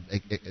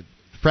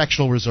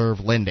fractional reserve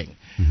lending.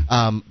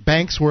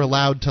 Banks were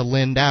allowed to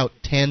lend out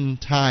 10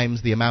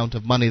 times the amount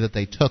of money that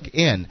they took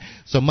in,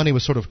 so money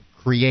was sort of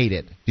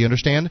created. Do you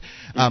understand?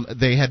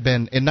 They had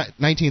been in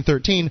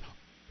 1913.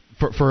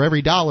 For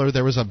every dollar,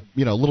 there was a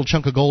little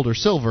chunk of gold or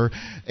silver.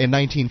 In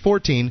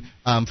 1914,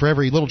 for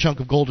every little chunk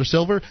of gold or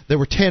silver, there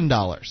were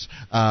 $10.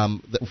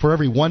 For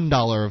every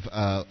 $1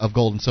 of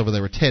gold and silver,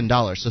 there were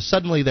 $10. So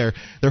suddenly their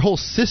whole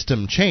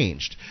system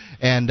changed,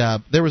 and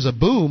there was a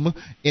boom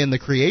in the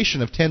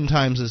creation of 10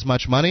 times as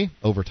much money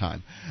over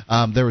time.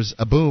 There was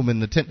a boom in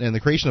the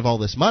creation of all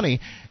this money,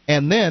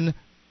 and then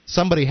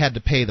somebody had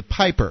to pay the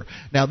piper.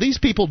 Now, these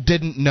people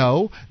didn't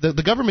know.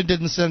 The government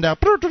didn't send out,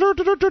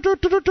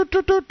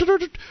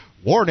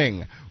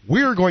 warning,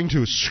 we're going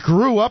to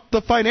screw up the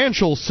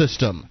financial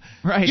system.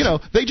 Right.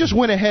 They just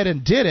went ahead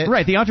and did it.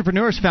 Right. The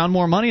entrepreneurs found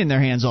more money in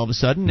their hands all of a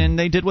sudden, and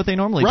they did what they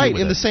normally do. Right.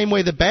 In the same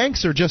way the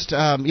banks are just,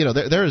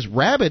 they're as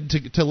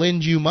rabid to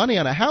lend you money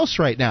on a house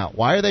right now.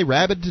 Why are they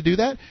rabid to do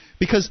that?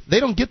 Because they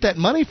don't get that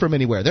money from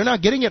anywhere. They're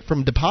not getting it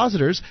from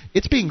depositors.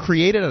 It's being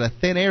created out of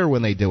thin air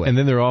when they do it. And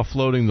then they're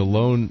offloading the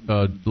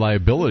loan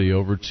liability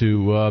over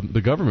to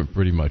the government,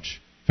 pretty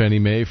much. Fannie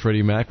Mae,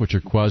 Freddie Mac, which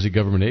are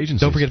quasi-government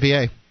agencies. Don't forget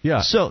VA.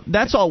 Yeah. So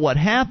that's all what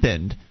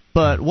happened.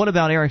 But what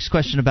about Eric's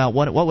question about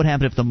what would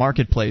happen if the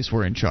marketplace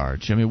were in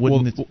charge? I mean,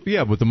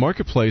 but the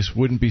marketplace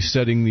wouldn't be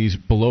setting these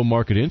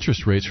below-market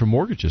interest rates for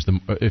mortgages.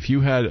 If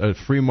you had a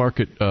free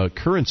market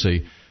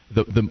currency,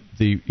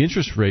 the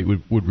interest rate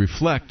would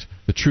reflect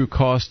the true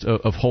cost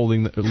of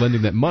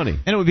lending that money.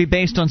 And it would be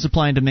based on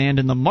supply and demand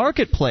in the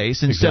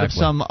marketplace instead of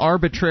some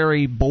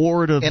arbitrary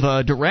board of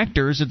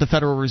directors at the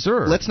Federal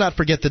Reserve. Let's not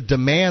forget the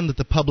demand that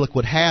the public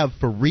would have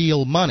for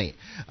real money.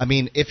 I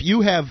mean, if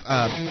you have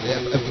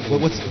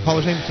what's the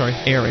caller's name? Sorry,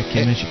 Eric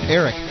in Michigan.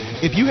 Eric,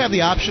 if you have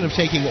the option of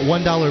taking a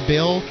 $1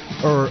 bill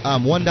or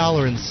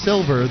 $1 in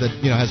silver that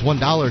has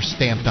 $1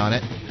 stamped on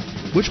it,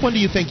 which one do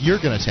you think you're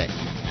going to take?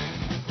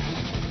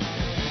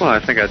 Well, I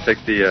think I'd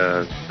take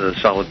the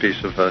solid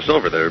piece of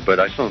silver there, but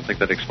I still don't think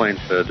that explains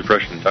the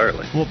depression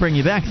entirely. We'll bring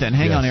you back then.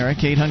 Hang on, Eric.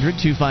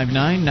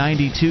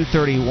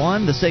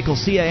 800-259-9231. The SACL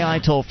CAI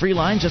toll-free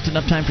line. Just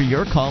enough time for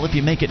your call if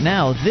you make it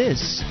now.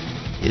 This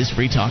is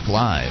Free Talk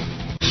Live.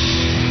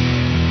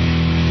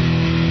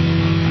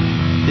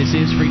 This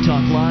is Free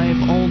Talk Live.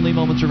 Only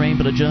moments remain,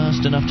 but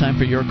just enough time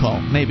for your call.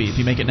 Maybe if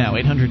you make it now.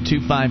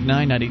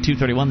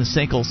 800-259-9231, the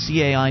SACL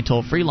CAI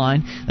toll-free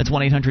line. That's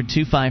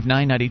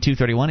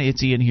 1-800-259-9231.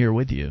 It's Ian here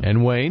with you.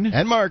 And Wayne.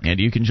 And Mark. And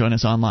you can join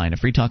us online at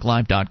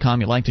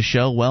freetalklive.com. You like the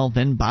show? Well,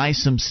 then buy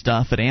some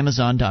stuff at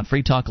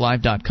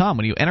amazon.freetalklive.com.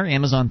 When you enter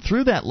Amazon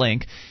through that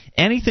link,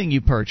 anything you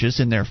purchase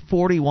in their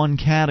 41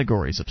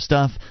 categories of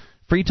stuff,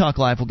 Free Talk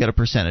Live will get a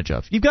percentage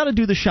of. You've got to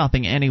do the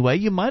shopping anyway.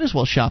 You might as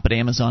well shop at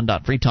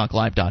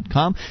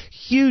amazon.freetalklive.com.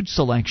 Huge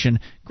selection,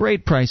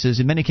 great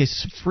prices, in many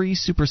cases free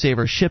Super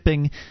Saver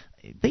shipping.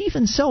 They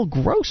even sell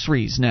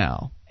groceries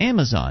now.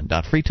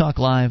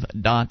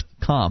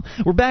 Amazon.freetalklive.com.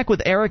 We're back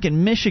with Eric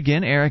in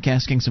Michigan. Eric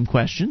asking some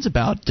questions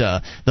about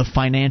the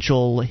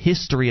financial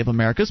history of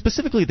America,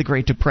 specifically the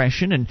Great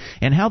Depression,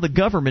 and how the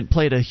government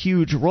played a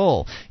huge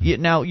role.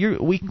 Now,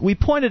 we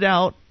pointed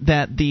out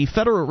that the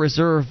Federal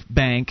Reserve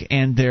Bank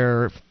and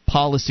their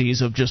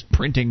policies of just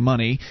printing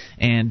money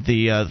and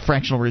the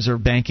fractional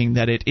reserve banking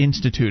that it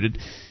instituted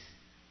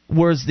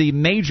was the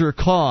major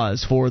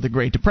cause for the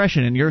Great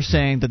Depression, and you're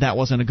saying that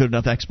wasn't a good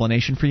enough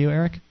explanation for you,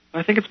 Eric?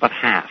 I think it's about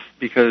half,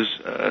 because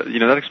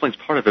that explains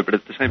part of it, but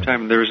at the same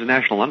time, there was a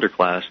national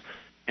underclass,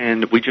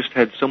 and we just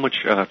had so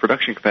much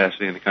production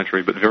capacity in the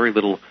country, but very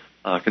little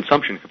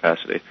consumption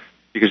capacity,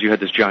 because you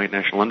had this giant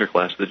national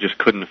underclass that just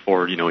couldn't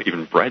afford,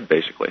 even bread,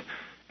 basically.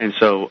 And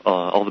so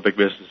all the big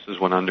businesses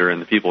went under,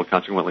 and the people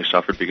consequently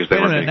suffered because they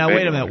weren't being paid.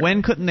 Wait a minute.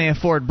 When couldn't they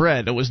afford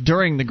bread? It was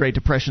during the Great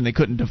Depression they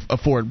couldn't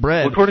afford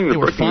bread. Well, according to they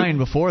were fine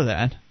before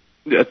that.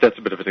 That's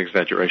a bit of an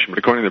exaggeration, but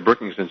according to the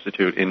Brookings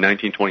Institute, in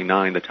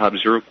 1929, the top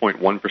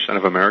 0.1%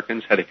 of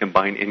Americans had a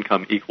combined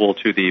income equal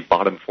to the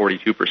bottom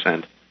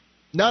 42%.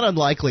 Not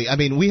unlikely. I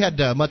mean, we had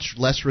much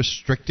less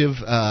restrictive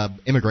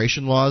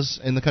immigration laws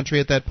in the country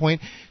at that point.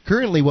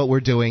 Currently, what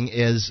we're doing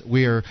is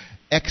we're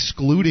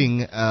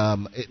excluding,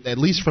 at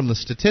least from the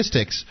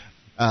statistics,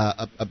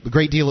 a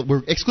great deal.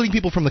 We're excluding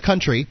people from the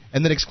country,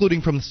 and then excluding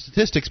from the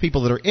statistics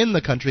people that are in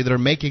the country that are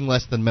making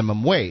less than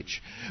minimum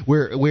wage.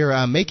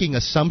 We're making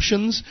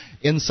assumptions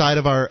inside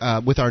of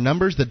our with our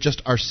numbers that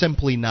just are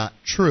simply not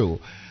true,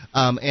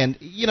 and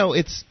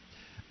it's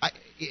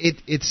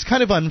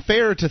kind of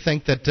unfair to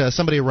think that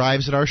somebody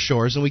arrives at our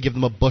shores and we give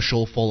them a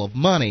bushel full of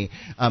money.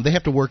 They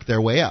have to work their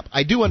way up.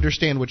 I do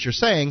understand what you're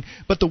saying,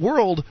 but the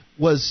world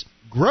was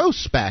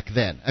gross back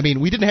then. I mean,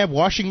 we didn't have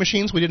washing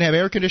machines, we didn't have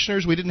air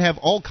conditioners, we didn't have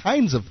all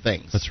kinds of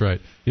things. That's right.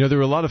 There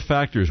were a lot of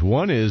factors.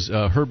 One is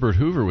Herbert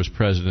Hoover was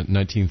president in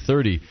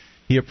 1930.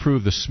 He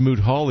approved the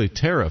Smoot-Hawley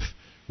tariff,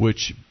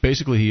 which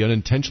basically he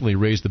unintentionally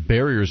raised the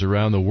barriers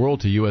around the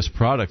world to U.S.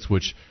 products,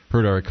 which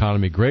hurt our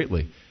economy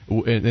greatly.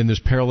 And there's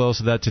parallels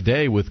to that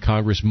today with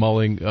Congress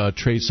mulling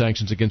trade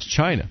sanctions against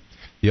China.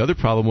 The other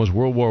problem was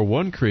World War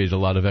I created a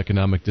lot of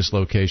economic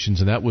dislocations,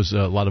 and that was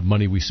a lot of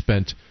money we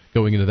spent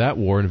going into that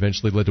war and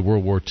eventually led to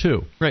World War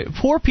II. Right.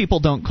 Poor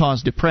people don't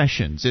cause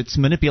depressions. It's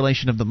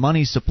manipulation of the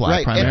money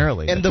supply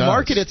primarily. And the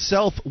market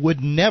itself would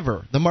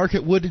never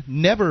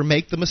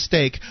make the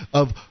mistake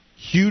of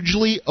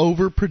hugely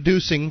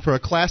overproducing for a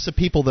class of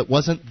people that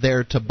wasn't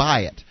there to buy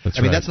it. That's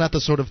I mean, that's not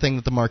the sort of thing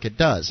that the market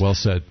does. Well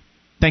said.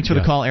 Thanks for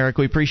the call, Eric.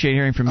 We appreciate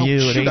hearing from you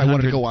at 800. I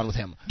wanted to go on with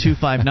him.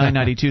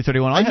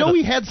 259-9231. I know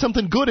he had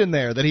something good in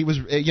there that he was,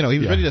 he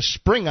was ready to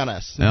spring on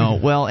us. No,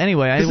 well,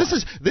 anyway,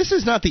 this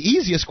is not the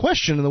easiest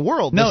question in the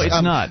world. No,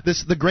 it's not.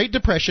 The Great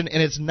Depression,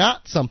 and it's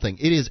not something.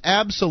 It is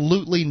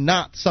absolutely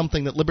not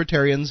something that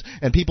libertarians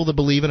and people that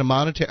believe in a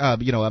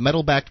a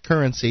metal-backed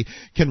currency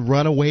can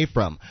run away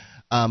from.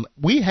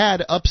 We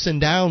had ups and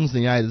downs in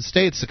the United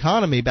States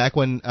economy back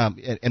when,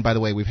 and by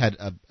the way, we've had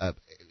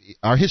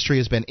our history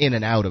has been in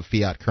and out of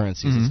fiat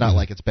currencies. Mm-hmm. It's not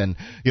like it's been,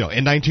 in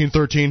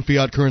 1913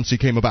 fiat currency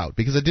came about,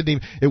 because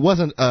it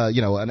wasn't,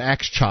 an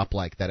axe chop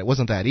like that. It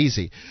wasn't that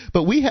easy.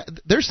 But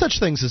there's such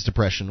things as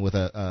depression with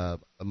a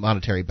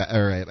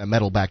a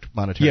metal-backed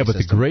monetary system. Yeah, but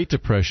system. the Great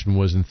Depression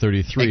was in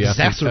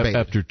 1933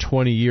 after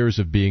 20 years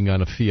of being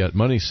on a fiat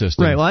money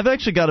system. Right. Well, I've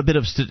actually got a bit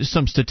of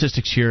some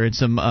statistics here and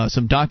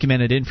some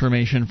documented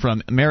information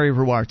from Mary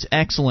Ruwart's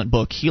excellent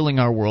book, Healing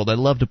Our World. I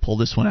love to pull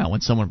this one out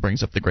when someone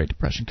brings up the Great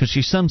Depression because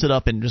she sums it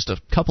up in just a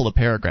couple of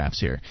paragraphs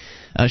here.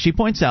 She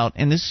points out,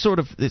 and this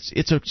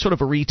it's a sort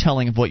of a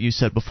retelling of what you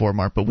said before,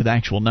 Mark, but with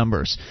actual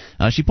numbers.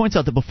 She points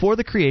out that before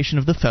the creation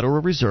of the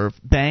Federal Reserve,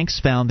 banks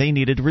found they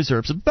needed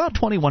reserves of about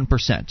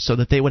 21% so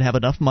that they would have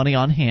enough money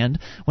on hand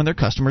when their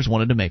customers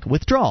wanted to make a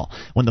withdrawal.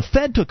 When the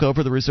Fed took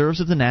over the reserves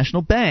of the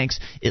national banks,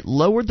 it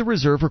lowered the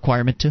reserve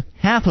requirement to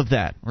half of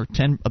that, or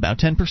about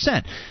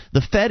 10%.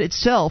 The Fed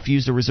itself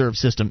used a reserve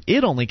system.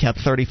 It only kept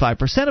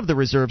 35% of the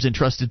reserves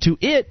entrusted to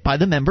it by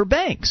the member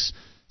banks.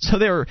 So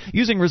they were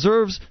using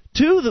reserves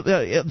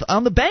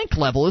on the bank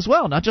level as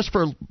well, not just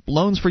for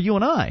loans for you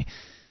and I.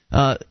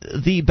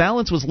 The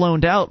balance was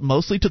loaned out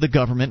mostly to the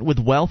government with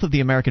wealth of the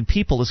American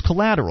people as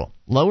collateral.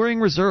 Lowering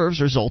reserves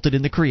resulted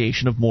in the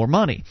creation of more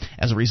money.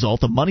 As a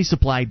result, the money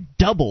supply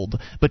doubled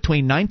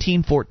between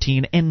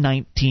 1914 and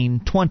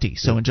 1920,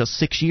 so in just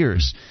 6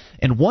 years,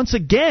 and once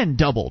again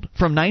doubled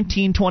from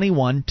 1921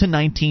 to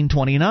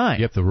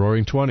 1929. Yep, the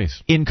Roaring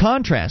 '20s. In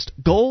contrast,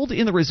 gold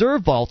in the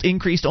reserve vault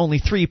increased only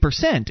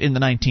 3% in the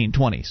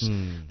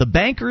 1920s. The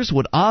bankers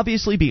would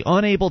obviously be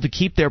unable to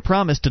keep their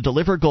promise to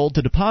deliver gold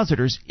to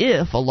depositors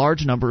if a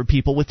large number of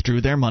people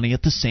withdrew their money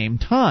at the same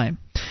time.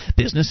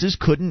 Businesses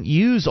couldn't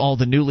use all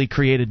the newly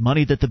created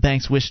money that the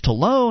banks wished to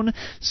loan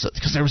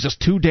because there was just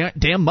too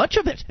damn much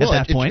of it at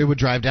that point. It would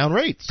drive down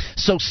rates.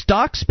 So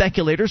stock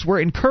speculators were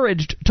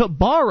encouraged to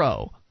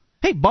borrow.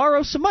 Hey,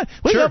 borrow some money.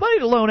 We got money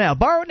to loan out.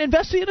 Borrow and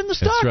invest it in the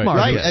stock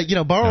market.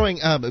 Right. Borrowing,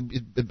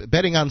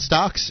 betting on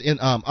stocks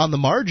on the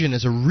margin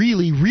is a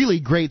really, really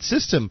great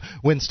system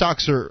when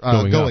stocks are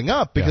going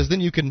up because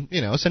then you can,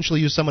 essentially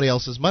use somebody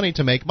else's money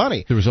to make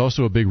money. There was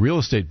also a big real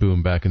estate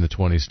boom back in the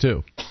 20s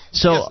too.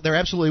 So yes, there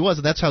absolutely was,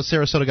 and that's how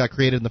Sarasota got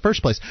created in the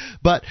first place.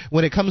 But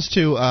when it comes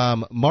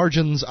to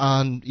margins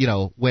on,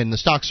 when the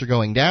stocks are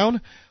going down,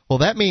 well,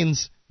 that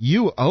means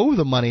you owe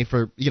the money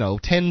for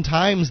 10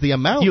 times the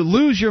amount. You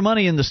lose your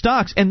money in the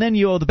stocks, and then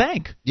you owe the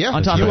bank. Yeah,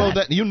 on top of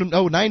that. You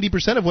owe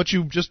 90% of what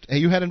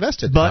you had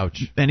invested. But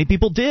many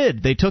people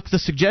did. They took the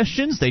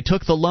suggestions, they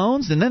took the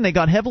loans, and then they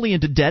got heavily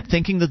into debt,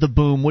 thinking that the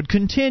boom would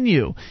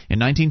continue. In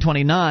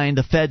 1929,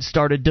 the Fed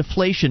started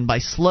deflation by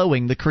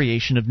slowing the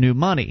creation of new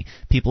money.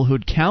 People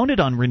who'd counted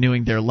on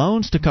renewing their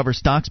loans to cover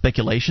stock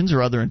speculations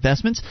or other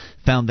investments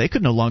found they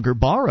could no longer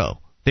borrow.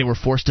 They were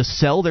forced to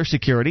sell their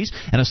securities,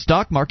 and a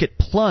stock market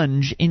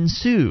plunge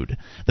ensued.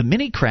 The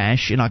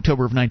mini-crash in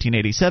October of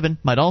 1987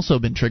 might also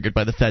have been triggered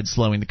by the Fed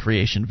slowing the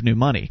creation of new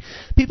money.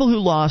 People who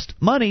lost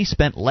money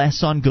spent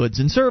less on goods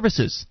and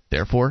services.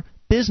 Therefore,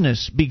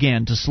 business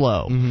began to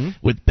slow.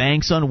 With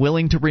banks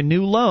unwilling to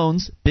renew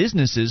loans,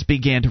 businesses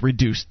began to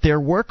reduce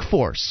their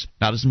workforce.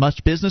 Not as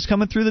much business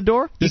coming through the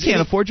door? You can't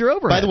afford your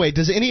overhead. By the way,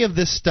 does any of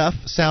this stuff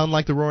sound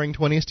like the Roaring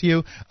 '20s to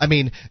you? I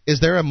mean,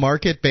 is there a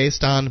market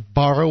based on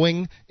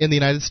borrowing in the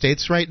United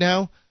States right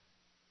now?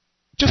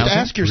 Just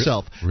ask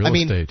yourself. Real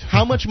estate.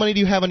 How much money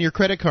do you have on your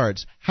credit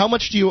cards?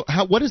 What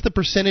is the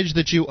percentage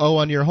that you owe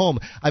on your home?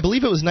 I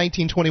believe it was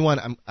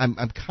 1921. I'm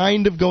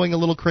kind of going a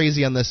little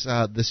crazy on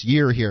this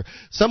year here.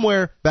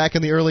 Somewhere back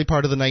in the early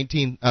part of the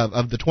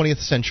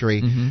 20th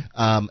century,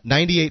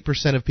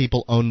 98% of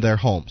people owned their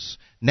homes.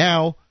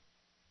 Now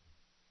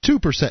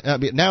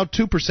 2%. Now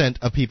 2%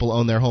 of people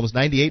own their homes.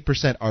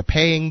 98% are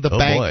paying the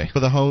bank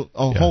for the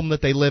home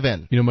that they live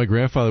in. My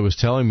grandfather was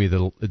telling me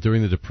that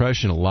during the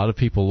Depression, a lot of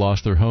people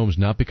lost their homes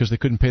not because they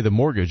couldn't pay the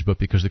mortgage, but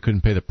because they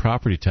couldn't pay the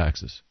property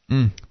taxes.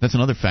 That's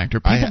another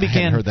factor. I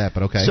hadn't heard that,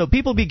 but okay. So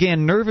people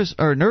began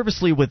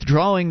nervously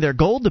withdrawing their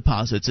gold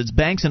deposits as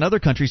banks in other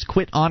countries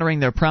quit honoring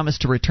their promise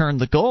to return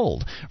the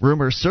gold.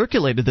 Rumors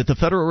circulated that the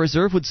Federal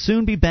Reserve would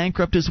soon be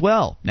bankrupt as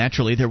well.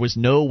 Naturally, there was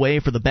no way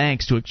for the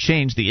banks to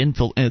exchange the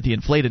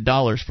inflated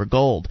dollars for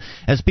gold.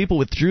 As people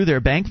withdrew their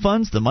bank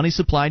funds, the money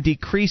supply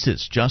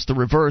decreases, just the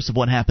reverse of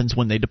what happens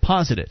when they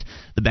deposit it.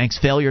 The bank's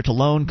failure to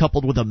loan,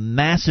 coupled with a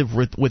massive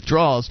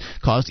withdrawals,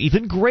 caused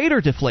even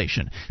greater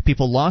deflation.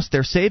 People lost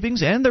their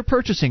savings and their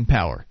purchasing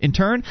power. In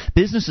turn,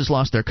 businesses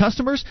lost their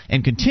customers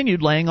and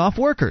continued laying off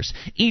workers.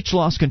 Each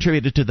loss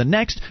contributed to the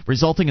next,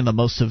 resulting in the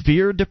most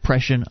severe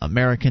depression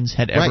Americans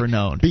had ever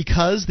known.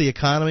 Because the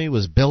economy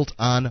was built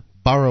on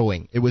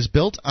borrowing. It was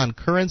built on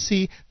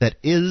currency that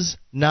is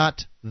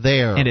not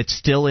there. And it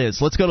still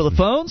is. Let's go to the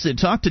phones and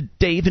talk to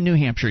Dave in New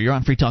Hampshire. You're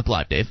on Free Talk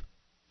Live, Dave.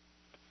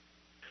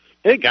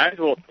 Hey, guys.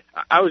 Well,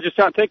 I was just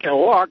out taking a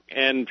walk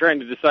and trying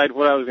to decide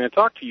what I was going to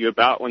talk to you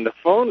about when the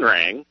phone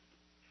rang.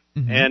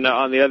 And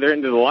on the other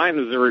end of the line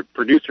is a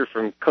producer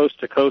from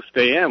Coast to Coast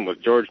AM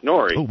with George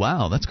Norrie. Oh,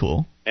 wow. That's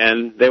cool.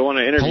 And they want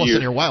to interview me. Call us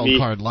in your wild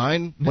card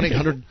line,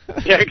 1-800.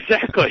 Yeah,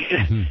 exactly.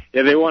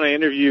 Yeah, they want to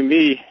interview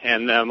me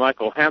and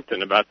Michael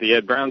Hampton about the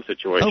Ed Brown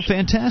situation. Oh,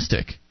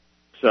 fantastic.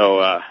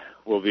 So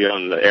will be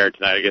on the air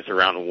tonight, I guess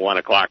around 1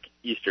 o'clock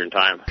Eastern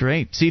Time.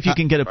 Great. See if you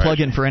can get a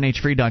plug-in for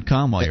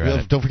nhfree.com while you're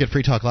at it. Don't forget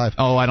Free Talk Live.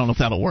 Oh, I don't know if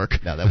that'll work.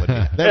 No, that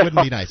wouldn't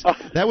be nice.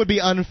 That would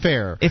be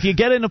unfair. If you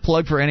get in a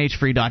plug for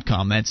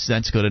nhfree.com,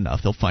 that's good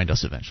enough. They'll find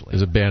us eventually.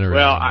 There's a banner.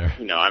 Well,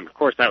 of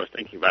course I was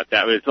thinking about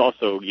that, but it's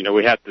also,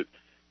 we have to,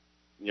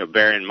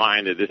 bear in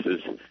mind that this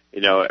is,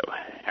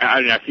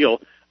 I feel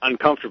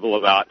uncomfortable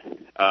about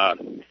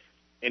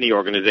any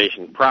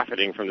organization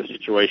profiting from the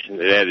situation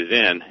that Ed is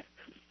in.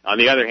 On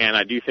the other hand,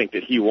 I do think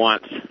that he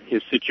wants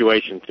his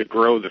situation to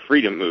grow the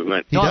freedom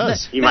movement. He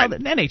does.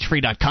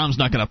 NHFree.com's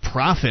not going to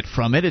profit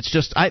from it. It's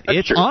just,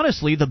 it's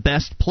honestly the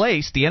best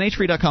place. The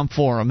NHFree.com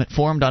forum at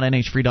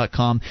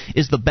forum.nhfree.com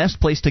is the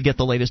best place to get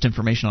the latest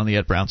information on the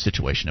Ed Brown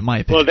situation, in my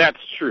opinion. Well, that's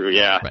true,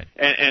 yeah. Right.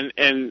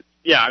 And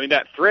yeah,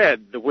 that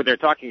thread where they're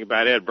talking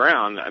about Ed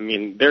Brown,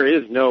 there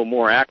is no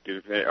more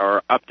active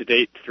or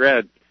up-to-date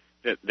thread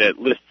that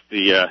lists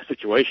the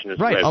situation as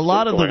right. A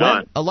lot of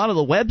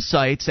the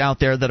websites out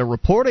there that are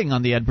reporting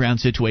on the Ed Brown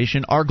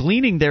situation are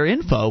gleaning their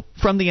info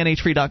from the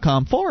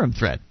NHFree.com forum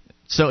thread.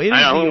 So it is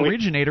the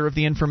originator of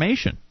the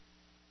information.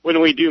 When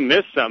we do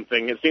miss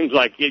something, it seems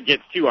like it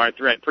gets to our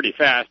thread pretty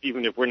fast,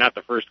 even if we're not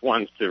the first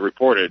ones to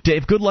report it.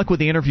 Dave, good luck with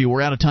the interview.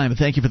 We're out of time, but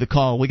thank you for the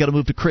call. We got to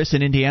move to Chris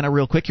in Indiana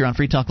real quick. You're on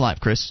Free Talk Live,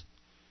 Chris.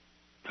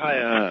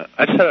 Hi,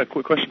 I just had a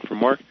quick question for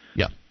Mark.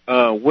 Yeah.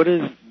 What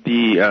is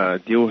the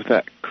deal with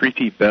that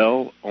creepy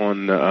bell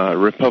on the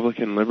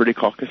Republican Liberty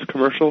Caucus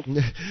commercial?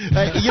 We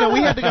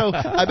had to go.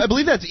 I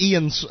believe that's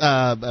Ian's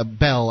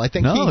bell. I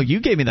think. No,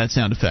 you gave me that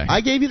sound effect.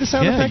 I gave you the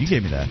sound effect. Yeah, you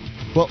gave me that.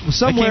 Well,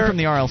 somewhere that came from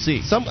the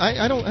RLC.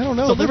 I don't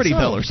know. It's a Liberty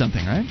Bell or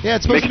something, right? Yeah,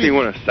 it's supposed makes me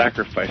want to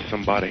sacrifice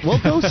somebody. Well,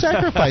 go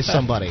sacrifice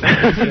somebody.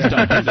 Please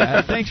don't do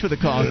that. Thanks for the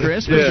call,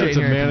 Chris. Yeah, it's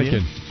a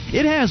mannequin.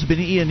 It has been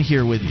Ian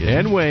here with you.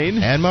 And Wayne.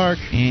 And Mark.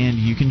 And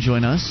you can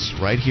join us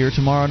right here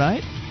tomorrow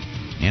night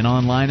and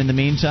online in the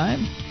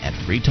meantime at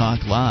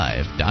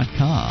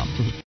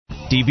freetalklive.com.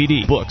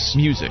 DVD, books,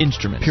 music,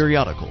 instruments,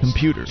 periodicals,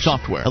 computers,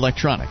 software,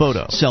 electronic,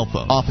 photo, cell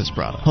phone, office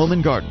product, home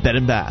and garden, bed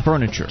and bath,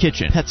 furniture,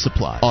 kitchen, pet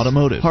supply,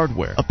 automotive,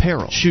 hardware,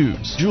 apparel,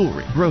 shoes,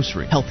 jewelry,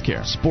 grocery,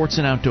 healthcare, sports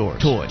and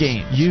outdoors, toys,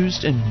 games,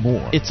 used, and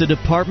more. It's a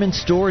department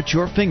store at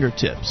your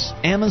fingertips.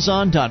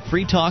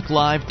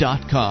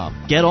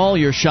 Amazon.freetalklive.com. Get all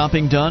your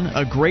shopping done,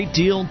 a great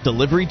deal,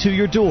 delivery to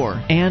your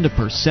door, and a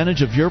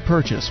percentage of your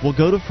purchase will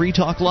go to Free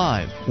Talk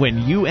Live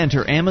when you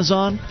enter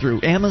Amazon through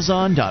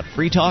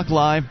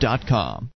Amazon.freetalklive.com.